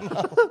going on?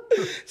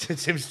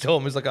 Tim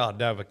Storm was like, oh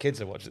no, my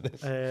kids are watching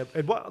this.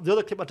 And what the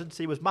other clip I didn't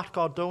see was Matt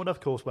Cardona, of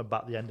course, went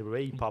back to the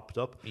NWA. He popped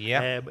up.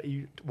 Yeah.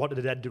 He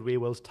wanted an NWA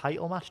World's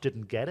title match,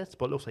 didn't get it,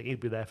 but it looks like he'd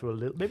be there for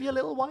maybe a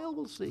little while.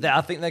 We'll see.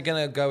 I think they're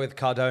going to go with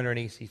Cardona and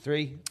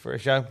EC3 for a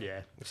show.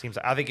 Yeah. It seems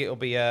like, I think it'll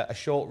be a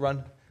short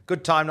run.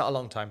 Good time, not a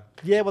long time.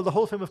 Yeah, well, the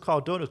whole thing with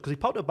Cardona, because he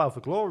popped up Bound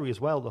for Glory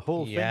as well, the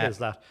whole thing is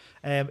that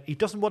he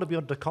doesn't want to be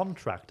under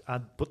contract,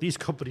 but these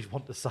companies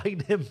want to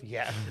sign him.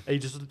 Yeah. He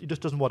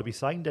just doesn't want to be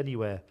signed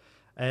anywhere.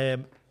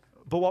 But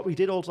what we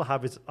did also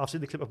have is, I've seen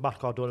the clip of Matt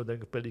Cardona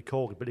doing with Billy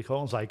Corgan. Billy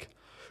Corgan's like,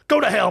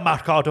 go to hell,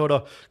 Matt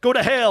Cardona. Go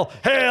to hell,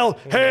 hell,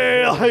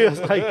 hell.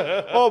 It's like,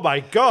 oh my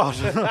God.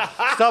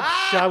 Stop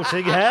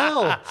shouting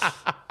hell.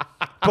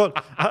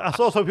 But I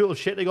saw some people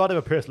shitting on him,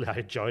 and personally I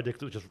enjoyed it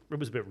because it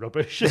was a bit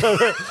rubbish.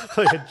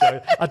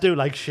 I do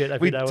like shit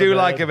every now and then. We do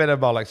like a bit of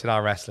bollocks in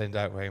our wrestling,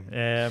 don't we?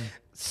 And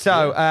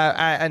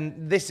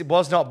this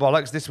was not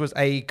bollocks. This was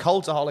a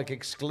Cultaholic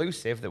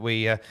exclusive that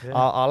we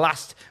our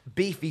last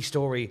beefy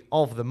story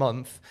of the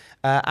month.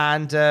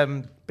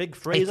 Big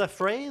Fraser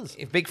Phrase.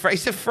 Big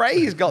Fraser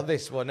Phrase got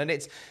this one, and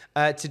it's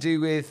to do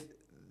with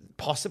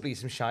possibly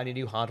some shiny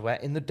new hardware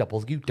in the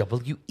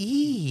WWE.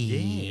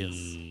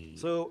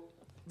 Yes. So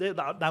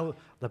now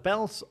the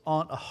belts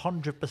aren't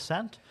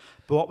 100%,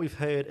 but what we've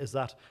heard is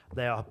that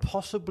there are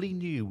possibly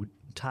new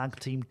tag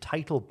team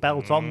title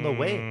belts on the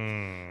way.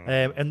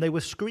 And they were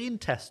screen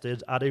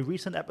tested at a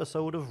recent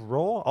episode of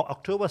Raw,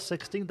 October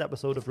 16th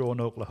episode of Raw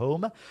in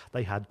Oklahoma.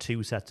 They had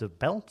 2 sets of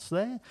belts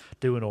there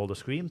doing all the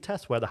screen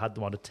tests where they had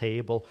them on a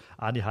table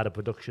and you had a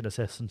production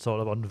assistant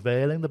sort of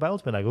unveiling the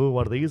belts, being like, oh,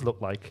 what do these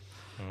look like?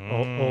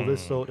 All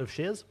this sort of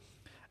shiz.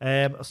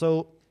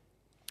 So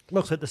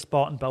looks like the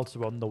Spartan belts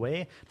are on the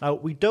way. Now,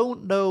 we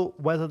don't know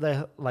whether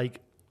they're like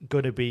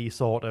going to be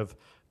sort of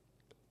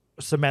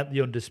cement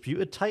the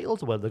undisputed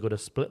titles or whether they're going to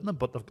split them,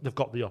 but they've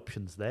got the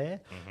options there.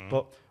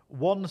 But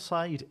one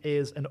side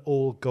is an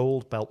all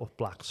gold belt with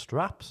black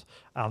straps,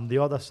 and the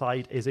other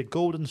side is a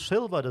gold and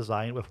silver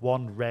design with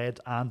one red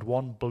and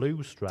one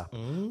blue strap.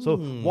 So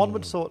one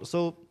would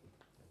so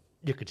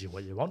you could do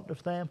what you want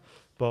with them,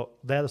 but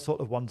they're the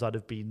sort of ones that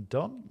have been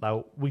done.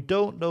 Now, we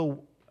don't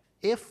know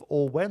if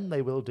or when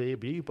they will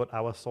debut, but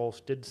our source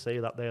did say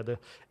that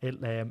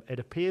it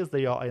appears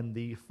they are in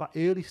the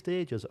early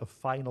stages of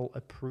final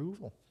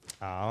approval.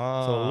 So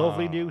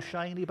lovely new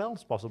shiny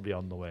belts possibly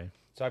on the way.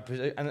 So I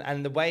presume,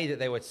 and the way that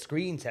they were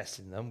screen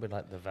testing them with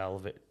like the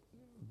velvet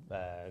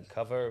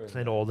cover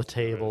and all the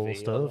table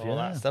stuff, all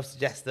that stuff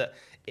suggests that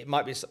it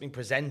might be something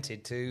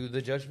presented to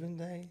the Judgment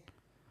Day.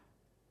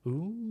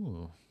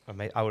 Ooh.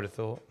 I would have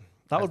thought.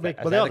 That would make...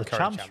 Well, they are the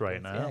champs right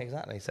now. Yeah,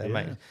 exactly. So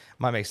it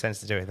might make sense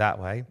to do it that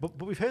way.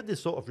 But we've heard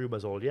this sort of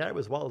rumours all year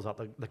as well, is that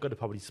they're going to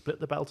probably split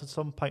the belt at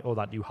some point, or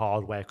that new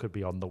hardware could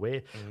be on the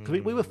way.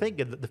 Because we were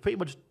thinking that they've pretty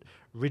much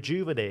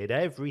rejuvenated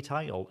every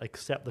title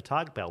except the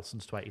tag belt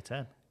since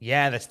 2010.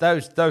 Yeah,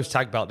 those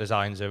tag belt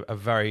designs are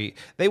very...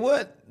 They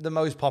weren't the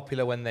most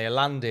popular when they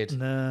landed.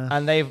 No.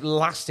 And they've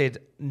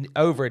lasted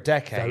over a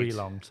decade. Very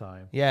long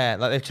time. Yeah,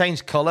 like they've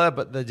changed colour,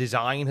 but the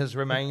design has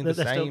remained the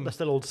same. They're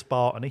still old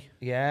Spartan-y.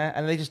 Yeah,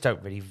 and they just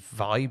don't really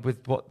vibe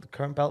with what the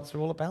current belts are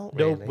all about,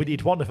 No, really. we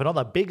need one with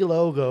another big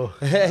logo.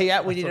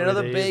 Yeah, we need what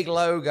another it big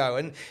logo.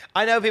 And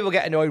I know people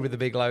get annoyed with the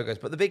big logos,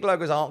 but the big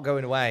logos aren't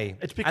going away.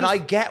 And I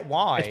get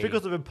why. It's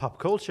because they're in pop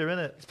culture,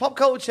 isn't it? It's pop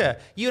culture.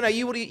 You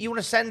want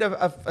to send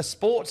a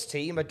sports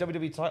team a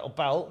WWE title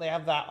belt. They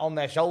have that on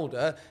their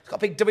shoulder. It's got a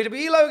big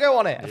WWE logo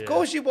on it. Of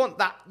course, you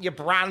want your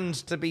brand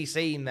to be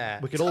seen there.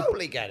 We could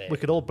totally get it. We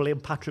could all blame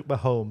Patrick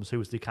Mahomes, who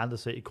was the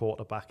Kansas City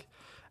quarterback,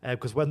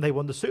 because when they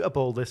won the Super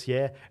Bowl this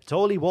year, it's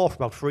all he wore for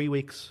about 3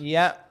 weeks.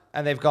 Yeah.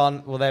 And they've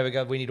gone, well, there we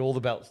go. We need all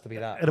the belts to be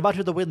that. And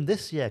imagine the win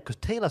this year, because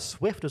Taylor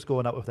Swift is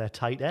going out with their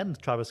tight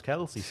end, Travis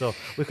Kelce. So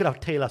we could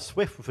have Taylor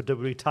Swift with a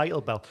WWE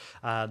title belt.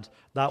 And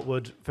that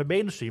would, for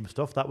mainstream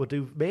stuff, that would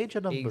do major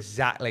numbers.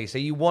 Exactly. So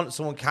you want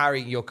someone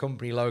carrying your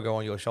company logo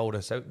on your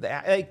shoulder. So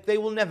they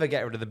will never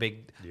get rid of the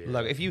big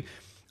logo.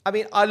 I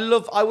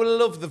would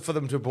love for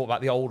them to have brought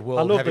back the old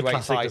world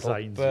heavyweight title.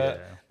 Designs,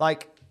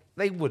 but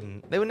they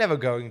wouldn't. They were never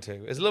going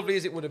to. As lovely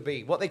as it would have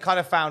been. What they kind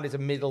of found is a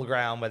middle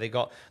ground where they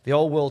got the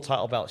old world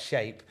title belt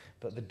shape,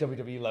 but the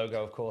WWE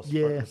logo, of course,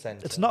 front and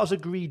center. It's not as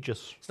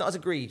egregious. It's not as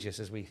egregious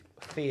as we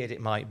feared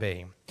it might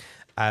be.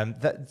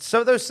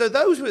 So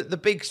those were the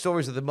big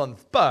stories of the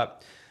month.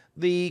 But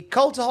the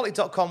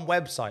Cultaholic.com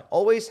website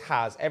always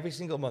has, every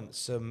single month,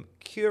 some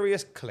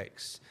curious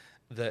clicks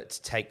that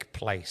take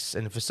place.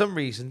 And for some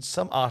reason,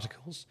 some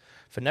articles,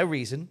 for no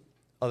reason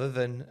other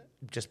than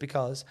just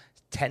because,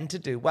 tend to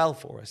do well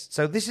for us.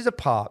 So this is a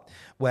part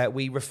where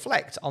we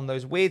reflect on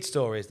those weird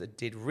stories that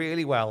did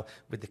really well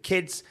with the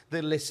kids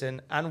that listen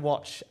and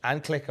watch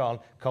and click on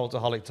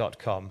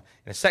Cultaholic.com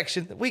in a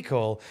section that we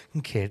call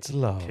Kids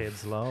Love.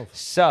 Kids Love.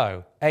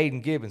 So,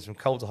 Aidan Gibbons from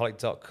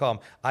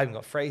Cultaholic.com. I haven't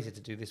got Fraser to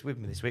do this with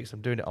me this week, so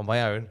I'm doing it on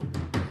my own.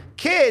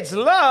 Kids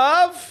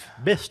Love!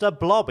 Mr.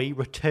 Blobby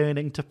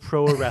returning to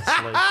pro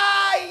wrestling.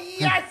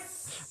 Yes!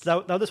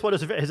 Now this one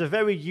is a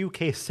very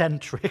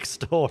UK-centric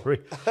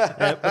story.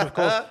 But of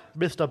course,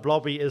 Mr.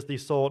 Blobby is the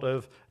sort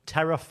of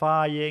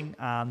terrifying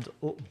and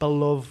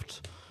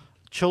beloved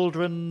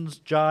children's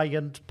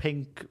giant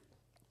pink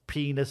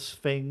penis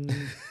thing.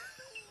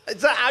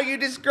 Is that how you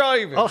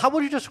describe it? Oh, how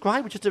would you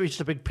describe it?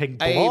 Just a big pink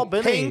blob,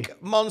 A pink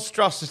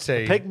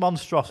monstrosity. A pink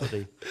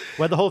monstrosity.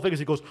 Where the whole thing is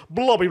he goes,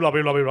 blobby,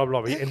 blobby, blobby, blobby,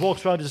 blobby, and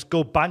walks around and just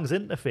bangs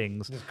into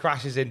things. Just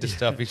crashes into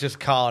stuff. He's just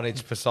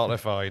carnage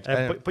personified.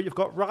 But you've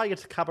got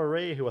Riot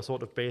Cabaret, who are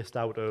sort of based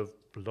out of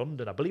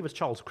London. I believe it's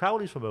Charles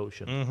Crowley's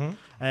promotion.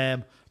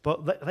 Mm-hmm.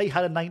 But they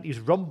had a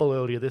 90s Rumble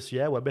earlier this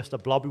year where Mr.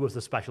 Blobby was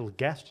the special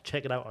guest.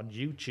 Check it out on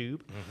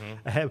YouTube.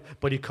 Mm-hmm.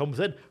 But he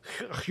comes in,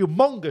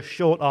 humongous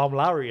short arm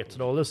lariats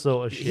and all this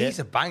sort of shit. He's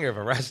a banger of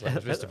a wrestler,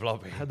 Mr.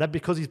 Blobby. And then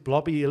because he's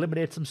Blobby, he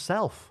eliminates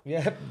himself.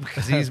 Yeah,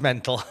 because he's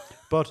mental.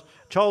 But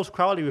Charles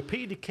Crowley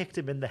repeatedly kicked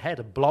him in the head,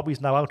 and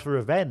Blobby's now out for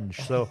revenge.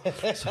 So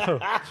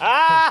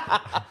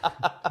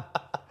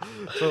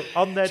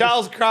on there,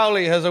 Charles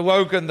Crowley has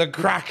awoken the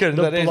kraken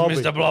that is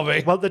Mr.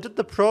 Blobby. Well, they did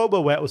the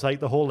promo where it was like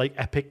the whole like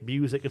epic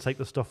music. It's like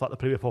the stuff like they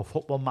play before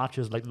football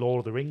matches, like Lord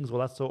of the Rings, all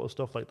that sort of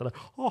stuff. Like they're like,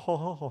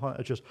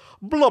 it's just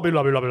Blobby,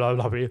 Blobby, Blobby, Blobby,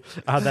 Blobby,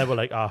 and then we're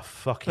like,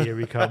 fuck, here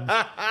he comes.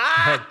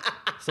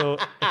 So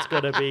it's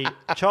going to be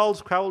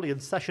Charles Crowley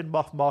and Session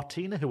Moth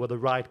Martina, who are the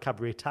Riot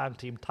Cabaret tag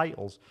team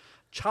titles.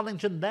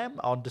 Challenging them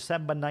on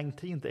December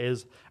 19th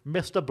is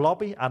Mr.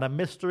 Blobby and a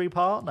mystery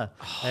partner.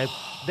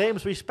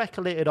 Names we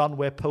speculated on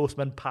were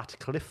Postman Pat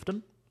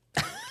Clifton.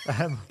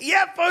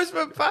 Yeah,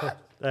 Postman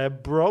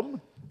Pat.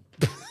 Brum.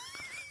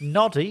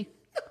 Noddy.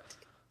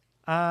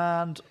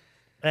 And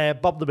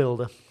Bob the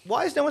Builder.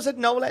 Why has no one said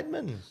Noel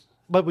Edmonds?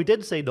 Well, we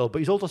did say no, but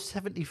he's also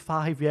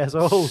 75 years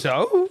old.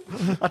 So?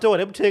 I don't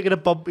want him taking a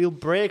bump-wheel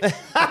break.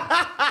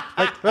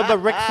 Like, remember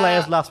Ric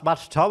Flair's last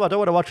match, Tom? I don't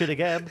want to watch it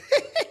again.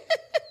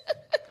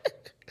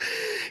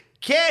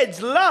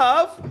 Kids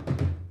love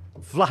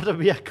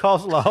Vladimir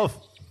Kozlov.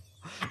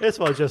 This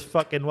one's just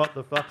fucking what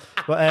the fuck.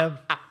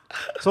 But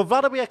so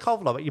Vladimir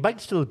Kozlov, you might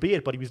still be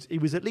it, but he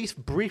was at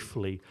least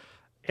briefly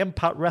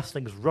Impact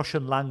Wrestling's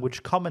Russian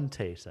language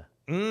commentator.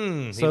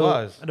 He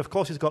was. And of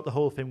course he's got the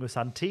whole thing with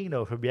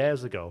Santino from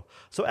years ago.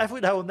 So every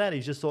now and then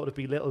he's just sort of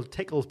be little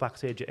tickles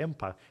backstage at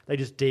Impact. They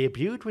just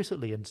debuted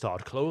recently and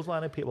started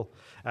clotheslining people.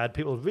 And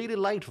people really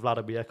liked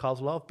Vladimir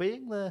Kozlov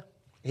being there.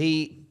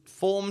 He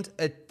formed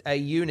a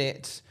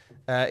unit.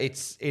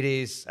 It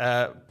is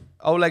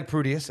Oleg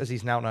Prudius, as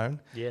he's now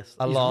known. Yes,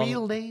 his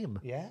real name.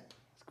 Yeah,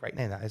 it's a great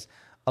name, that is.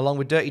 Along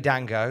with Dirty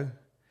Dango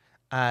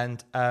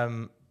and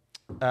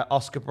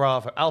Oscar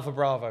Bravo, Alpha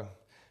Bravo,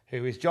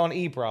 who is John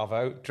E.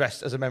 Bravo,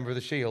 dressed as a member of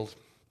the Shield.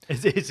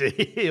 Is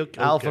he?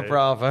 Okay. Alpha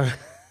Bravo.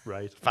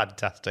 Right.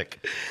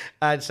 Fantastic.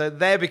 And so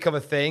they become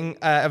a thing,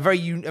 a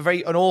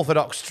very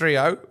unorthodox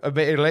trio,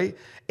 admittedly.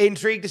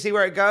 Intrigued to see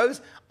where it goes.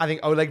 I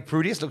think Oleg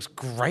Prudius looks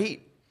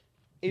great.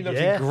 He looks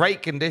in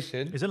great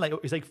condition. He's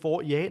like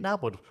 48 now,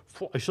 but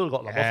he's still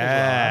got the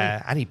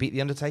muscles. And he beat The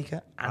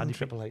Undertaker and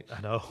Triple H.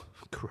 I know.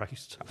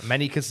 Christ.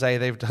 Many could say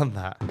they've done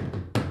that.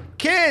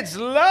 Kids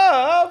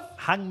love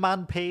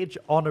Hangman Page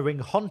honouring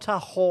Hunter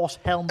Horse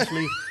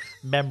Helmsley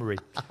memory.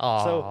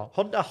 So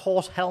Hunter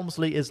Horse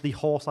Helmsley is the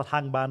horse that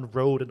Hangman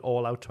rode in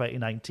All Out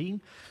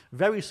 2019.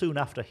 Very soon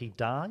after he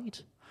died,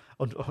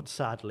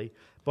 sadly.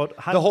 But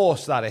the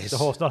horse, that is. The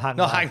horse, not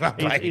Hangman. Not Hangman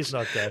Page. He's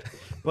not dead.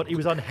 But he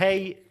was on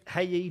Hey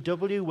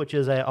AEW, which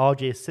is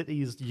RJ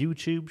City's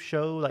YouTube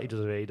show that he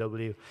does at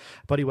AEW.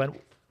 But he went,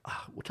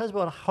 tell us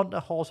about Hunter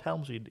Horse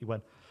Helmsley. He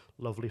went,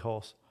 lovely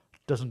horse.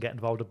 Doesn't get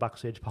involved in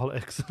backstage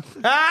politics. So,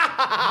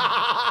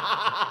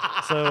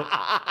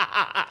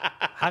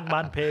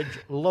 Hangman Page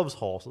loves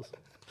horses.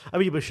 I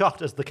mean, he was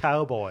shocked as the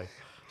cowboy.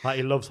 Like,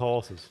 he loves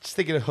horses. Just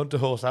thinking of Hunter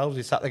Horse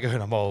Helmsley, sat there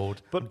going, I'm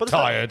old, but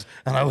tired,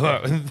 and I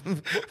work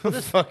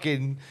with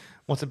fucking,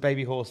 what's a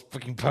baby horse?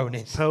 Fucking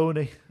ponies.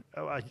 Pony.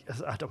 I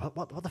don't,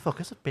 what the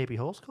fuck is a baby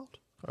horse called?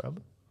 I can't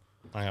remember.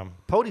 I am.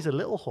 Pony's a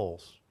little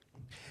horse.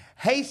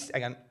 Hey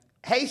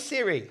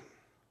Siri,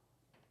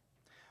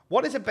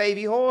 what is a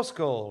baby horse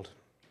called?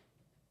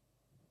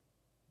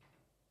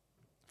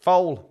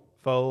 Foal.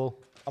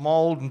 I'm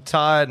old and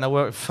tired, and I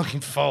work with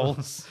fucking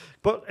foals.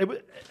 But it was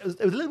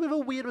a little bit of a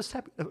weird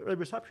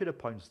reception at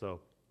points, though.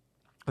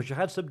 Because you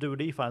had some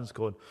WWE fans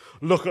going,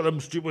 look at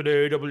them stupid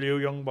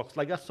AEW young bucks,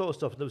 like that sort of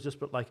stuff. And it was just,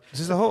 but like, this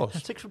is the horse.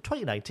 It's from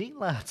 2019,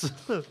 lads.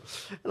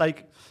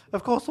 Like,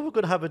 of course, someone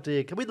could have a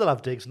dig. I mean, they'll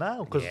have digs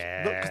now because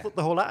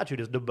the whole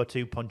attitude is number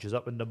 2 punches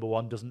up and number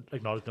 1 doesn't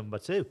acknowledge number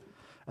 2,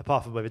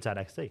 apart from when it's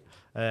NXT.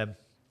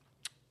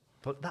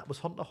 But that was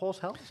Hunter Horse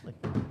Helmsley.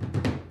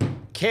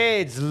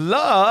 Kids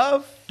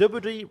love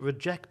WWE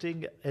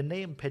rejecting a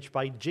name pitch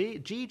by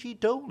Gigi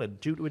Dolan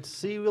due to its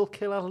serial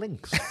killer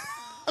links.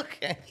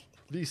 Okay.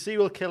 The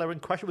serial killer in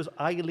question was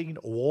Eileen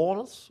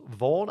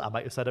Vaughan. I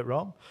might have said it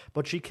wrong,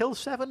 but she killed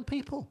 7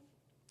 people.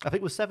 I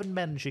think it was 7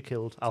 men she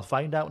killed. I'll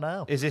find out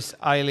now. Is this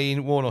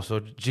Eileen Warnos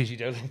or Gigi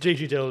Dolan?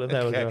 Gigi Dolan,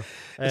 there we go.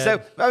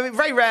 So, I mean,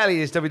 very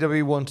rarely is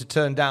WWE one to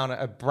turn down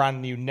a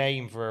brand new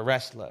name for a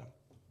wrestler.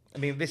 I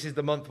mean, this is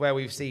the month where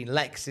we've seen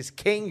Lexis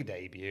King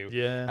debut,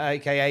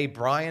 a.k.a.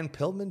 Brian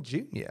Pillman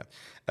Jr.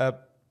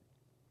 But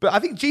I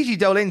think Gigi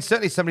Dolan's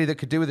certainly somebody that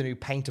could do with a new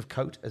paint of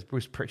coat, as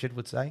Bruce Pritchard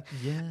would say.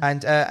 Yeah.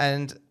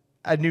 And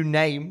a new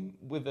name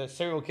with a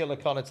serial killer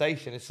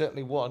connotation is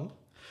certainly one.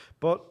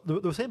 But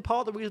the same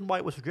part of the reason why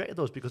it was rejected,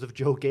 though, is because of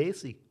Joe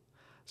Gacy.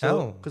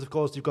 So, because, of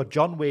course, you've got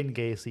John Wayne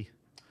Gacy.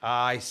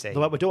 I see.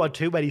 We don't want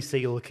too many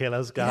serial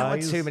killers, guys. You don't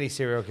want too many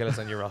serial killers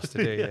on your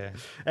roster, do you?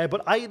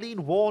 But Eileen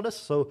Warnes,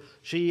 so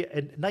she,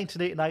 in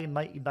 1989 and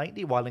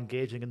 1990, while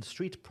engaging in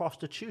street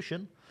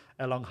prostitution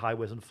along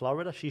highways in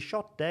Florida, she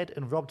shot dead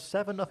and robbed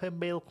 7 of her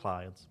male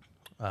clients.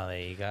 Oh, there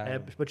you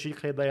go. But she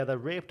claimed they either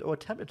raped or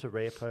attempted to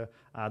rape her,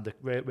 and the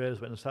raiders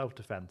went in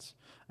self-defense.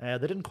 They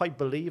didn't quite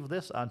believe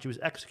this, and she was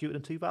executed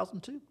in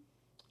 2002.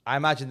 I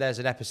imagine there's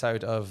an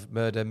episode of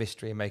Murder,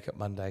 Mystery, and Makeup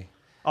Monday.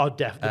 Oh,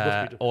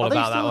 definitely. All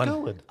about that one.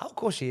 Going? Oh, of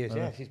course she is.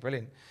 Yeah, she's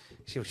brilliant.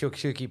 She'll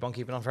keep on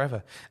keeping on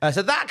forever.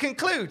 So that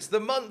concludes the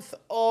month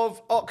of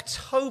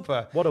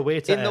October. What a way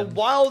to end. In the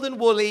wild and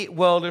woolly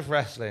world of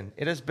wrestling.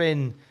 It has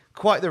been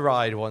quite the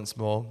ride once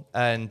more.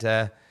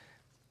 And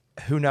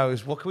who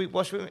knows? Should we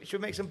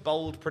make some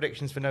bold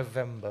predictions for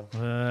November?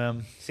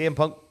 CM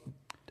Punk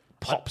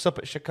pops up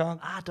at Chicago?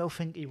 I don't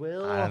think he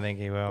will. I don't think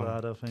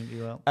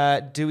he will.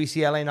 Do we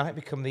see LA Knight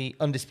become the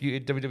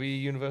undisputed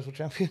WWE Universal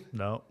Champion?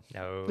 No.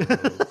 It's going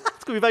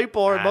to be a very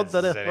boring month,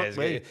 isn't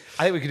it?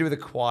 I think we could do with a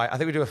quiet. I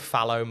think we do a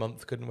fallow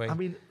month, couldn't we? I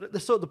mean,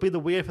 there's sort of been the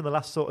weird for the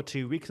last sort of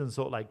 2 weeks and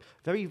sort of like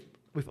very.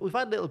 We've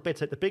had little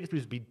bits. Like the biggest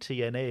has been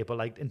TNA, but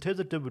like in terms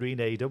of WWE and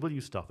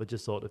AEW stuff, it's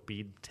just sort of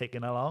been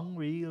ticking along,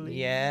 really.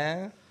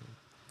 Yeah.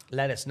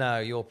 Let us know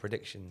your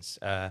predictions.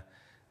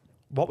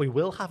 What we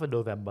will have in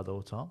November,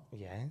 though, Tom.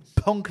 Yes.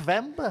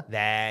 Punkvember.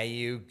 There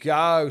you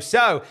go.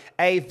 So,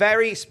 a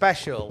very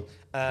special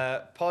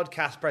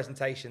podcast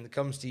presentation that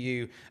comes to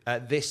you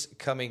this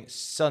coming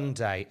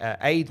Sunday.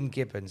 Aidan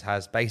Gibbons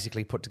has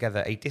basically put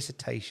together a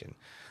dissertation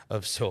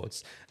of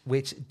sorts,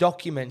 which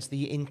documents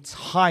the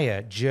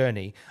entire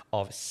journey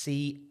of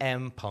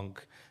CM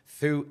Punk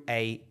through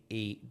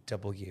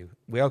AEW.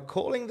 We are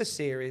calling the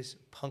series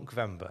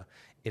Punkvember.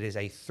 It is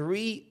a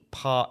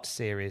 3-part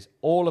series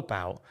all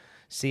about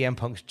CM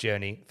Punk's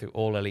journey through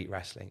All Elite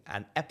Wrestling.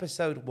 And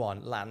episode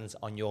 1 lands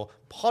on your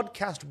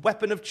podcast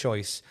weapon of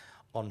choice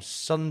on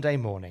Sunday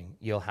morning.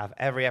 You'll have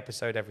every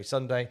episode every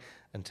Sunday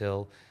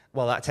until,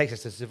 well, that takes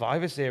us to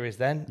Survivor Series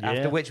then,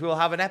 after which we'll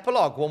have an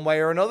epilogue one way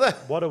or another.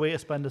 What a way to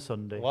spend a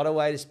Sunday. What a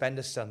way to spend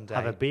a Sunday.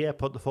 Have a beer,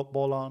 put the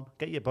football on,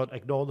 get your butt,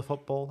 ignore the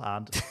football,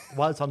 and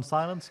while it's on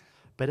silence,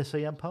 bit of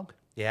CM Punk.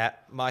 Yeah,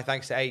 my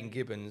thanks to Aidan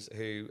Gibbons,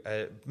 who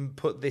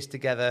put this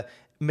together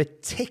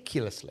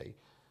meticulously.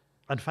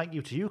 And thank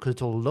you to you, because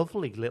it's all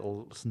lovely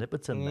little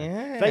snippets in there.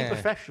 Yeah. Very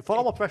professional.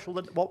 Far more professional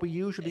than what we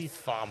usually...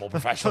 Far more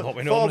professional than what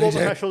we Far normally more do.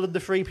 professional than the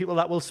three people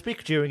that will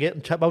speak during it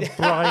and chat about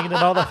Brian and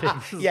other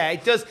things. Yeah,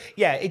 it does.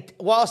 Yeah,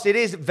 whilst it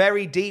is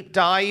very deep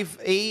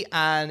dive-y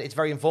and it's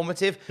very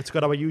informative, It's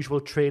got our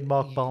usual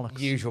trademark bollocks.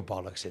 usual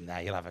bollocks in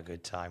there. You'll have a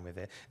good time with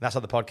it. And that's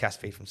on the podcast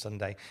feed from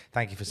Sunday.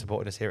 Thank you for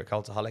supporting us here at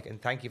Cultaholic,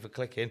 and thank you for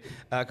clicking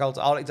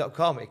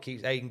cultaholic.com. It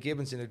keeps Aidan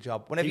Gibbons in a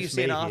job. Whenever Keeps you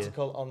see an me here.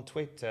 article on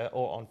Twitter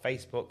or on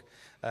Facebook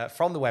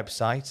from the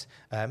website,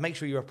 make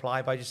sure you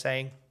reply by just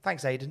saying,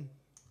 thanks, Aidan.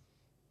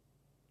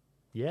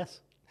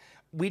 Yes.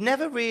 We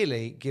never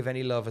really give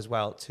any love as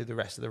well to the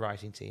rest of the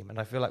writing team, and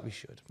I feel like we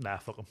should. Nah,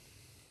 fuck them.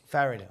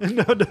 Fair enough.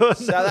 No.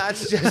 So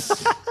that's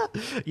just...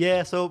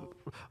 Yeah, so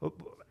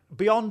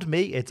beyond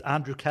me, it's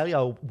Andrew Kelly,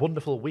 our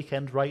wonderful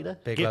weekend writer.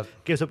 Big love.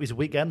 Gives up his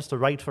weekends to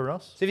write for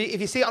us. So if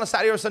you see it on a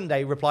Saturday or a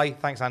Sunday, reply,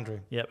 thanks, Andrew.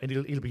 Yeah, and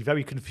he'll be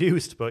very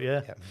confused, but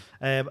yeah.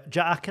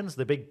 Jack Atkins,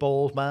 the big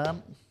bald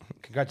man.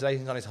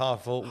 Congratulations on his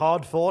hard-fought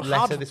Hard-fought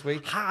this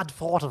week.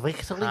 Hard-fought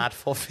victory.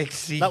 Hard-fought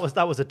victory.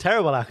 That was a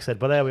terrible accent,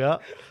 but there we are.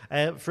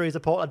 Fraser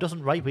Porter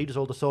doesn't write, but he does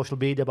all the social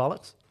media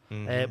bollocks.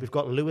 We've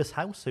got Lewis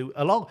House, who,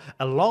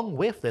 along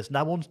with this,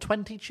 now owns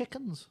 20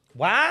 chickens.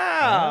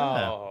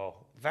 Wow.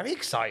 Very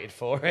excited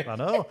for it. I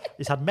know.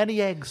 He's had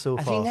many eggs so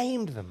Has far. he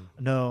named them?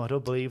 No, I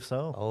don't believe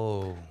so.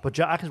 Oh. But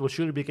Jack Atkins will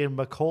surely be giving him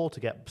a call to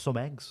get some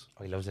eggs.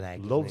 Oh, he loves an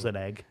egg. Loves an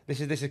egg. This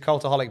is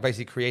Cultaholic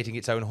basically creating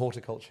its own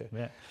horticulture.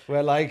 Yeah.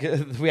 Where, like,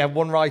 we have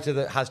one writer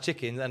that has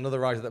chickens and another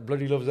writer that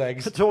bloody loves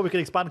eggs. So we can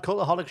expand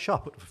Cultaholic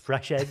shop with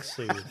fresh eggs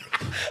soon.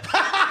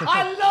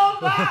 I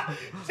love that!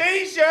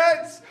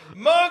 T-shirts,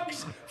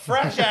 mugs,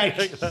 fresh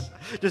eggs.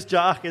 Just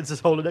Jack Atkins is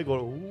holding egg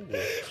going, ooh.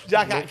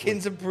 Jack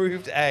Atkins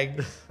approved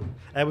eggs.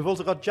 We've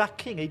also got Jack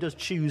King. He does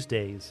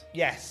Tuesdays.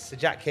 Yes, so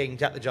Jack King,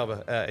 Jack the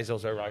Jobber, is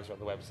also a writer on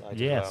the website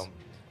Yes. as well.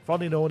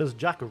 Fondly known as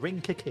Jack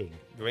Rinker King.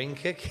 Ring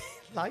kick,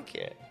 like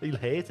it. He'll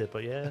hate it,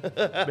 but yeah,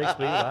 makes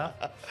me laugh.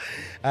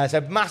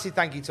 So massive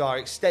thank you to our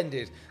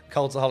extended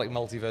Cultaholic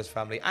Multiverse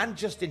family and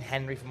Justin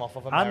Henry from Off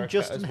of America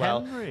Justin as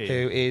well, Henry.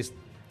 who is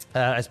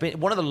has been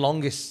one of the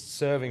longest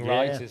serving Yeah.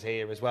 writers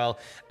here as well.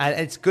 And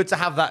it's good to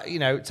have that,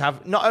 to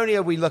have, not only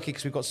are we lucky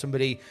because we've got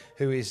somebody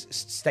who is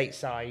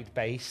stateside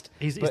based.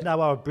 He's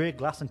now our break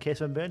glass and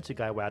case of emergency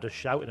guy where I just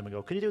shout at him and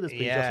go, can you do this,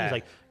 please, Yeah. Justin? He's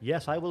like,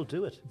 yes, I will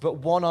do it. But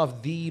one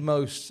of the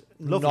most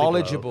Lovely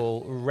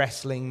knowledgeable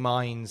wrestling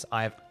minds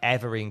I've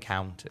ever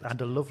encountered. And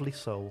a lovely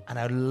soul. And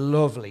a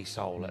lovely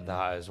soul at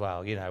that as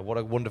well. What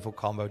a wonderful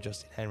combo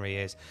Justin Henry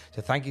is.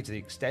 So thank you to the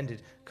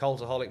extended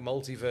Cultaholic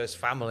Multiverse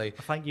family.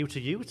 Thank you to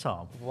you,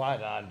 Tom. Why?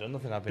 I haven't done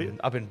nothing.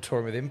 I've been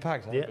touring with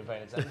Impact. I haven't been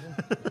paying attention.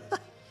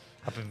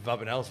 I've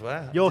been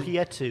elsewhere. You're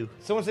here too.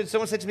 Someone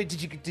said to me,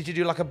 "Did you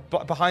do like a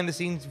behind the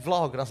scenes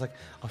vlog?" And I was like,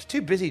 I was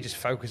too busy just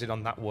focusing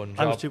on that one job.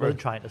 I was too busy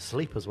trying to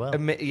sleep as well.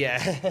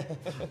 Yeah,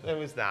 there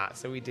was that.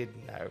 So we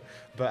didn't know.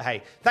 But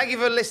hey, thank you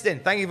for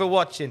listening. Thank you for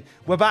watching.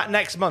 We're back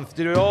next month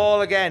to do it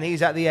all again.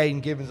 He's at the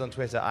Aidan Gibbons on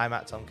Twitter. I'm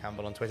at Tom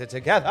Campbell on Twitter.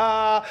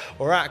 Together,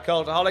 we're at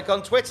Cultaholic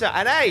on Twitter.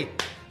 And hey,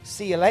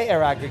 see you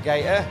later,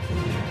 aggregator.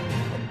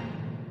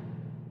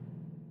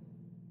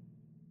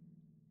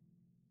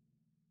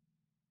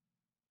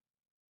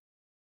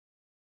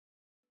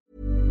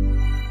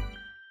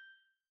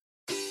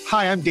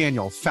 Hi, I'm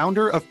Daniel,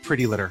 founder of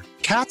Pretty Litter.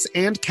 Cats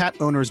and cat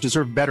owners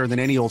deserve better than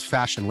any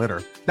old-fashioned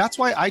litter. That's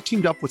why I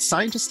teamed up with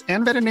scientists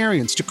and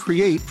veterinarians to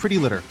create Pretty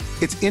Litter.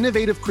 Its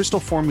innovative crystal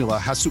formula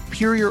has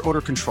superior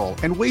odor control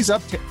and weighs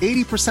up to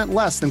 80%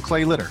 less than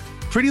clay litter.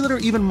 Pretty Litter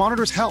even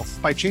monitors health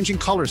by changing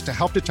colors to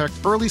help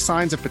detect early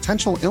signs of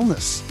potential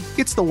illness.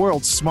 It's the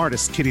world's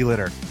smartest kitty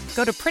litter.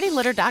 Go to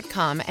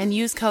prettylitter.com and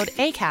use code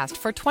ACAST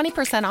for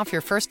 20% off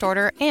your first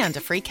order and a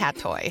free cat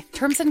toy.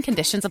 Terms and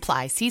conditions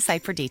apply. See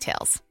site for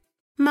details.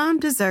 Mom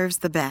deserves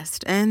the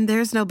best, and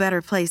there's no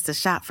better place to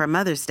shop for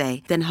Mother's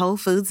Day than Whole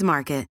Foods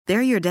Market.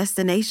 They're your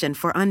destination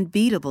for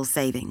unbeatable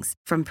savings,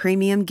 from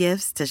premium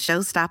gifts to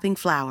show-stopping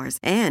flowers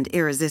and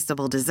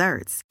irresistible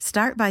desserts.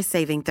 Start by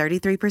saving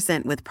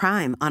 33% with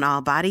Prime on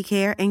all body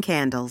care and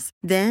candles.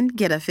 Then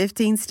get a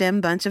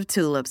 15-stem bunch of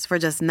tulips for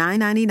just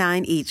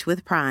 $9.99 each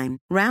with Prime.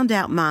 Round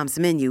out Mom's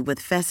menu with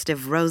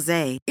festive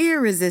rosé,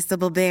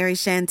 irresistible berry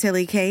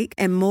chantilly cake,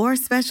 and more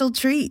special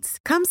treats.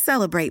 Come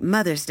celebrate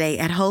Mother's Day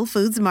at Whole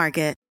Foods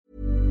Market.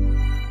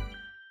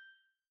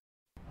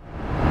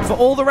 For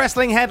all the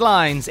wrestling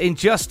headlines in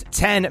just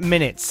 10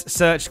 minutes,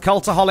 search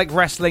Cultaholic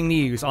Wrestling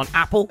News on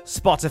Apple,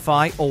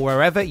 Spotify, or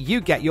wherever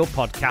you get your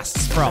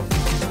podcasts from.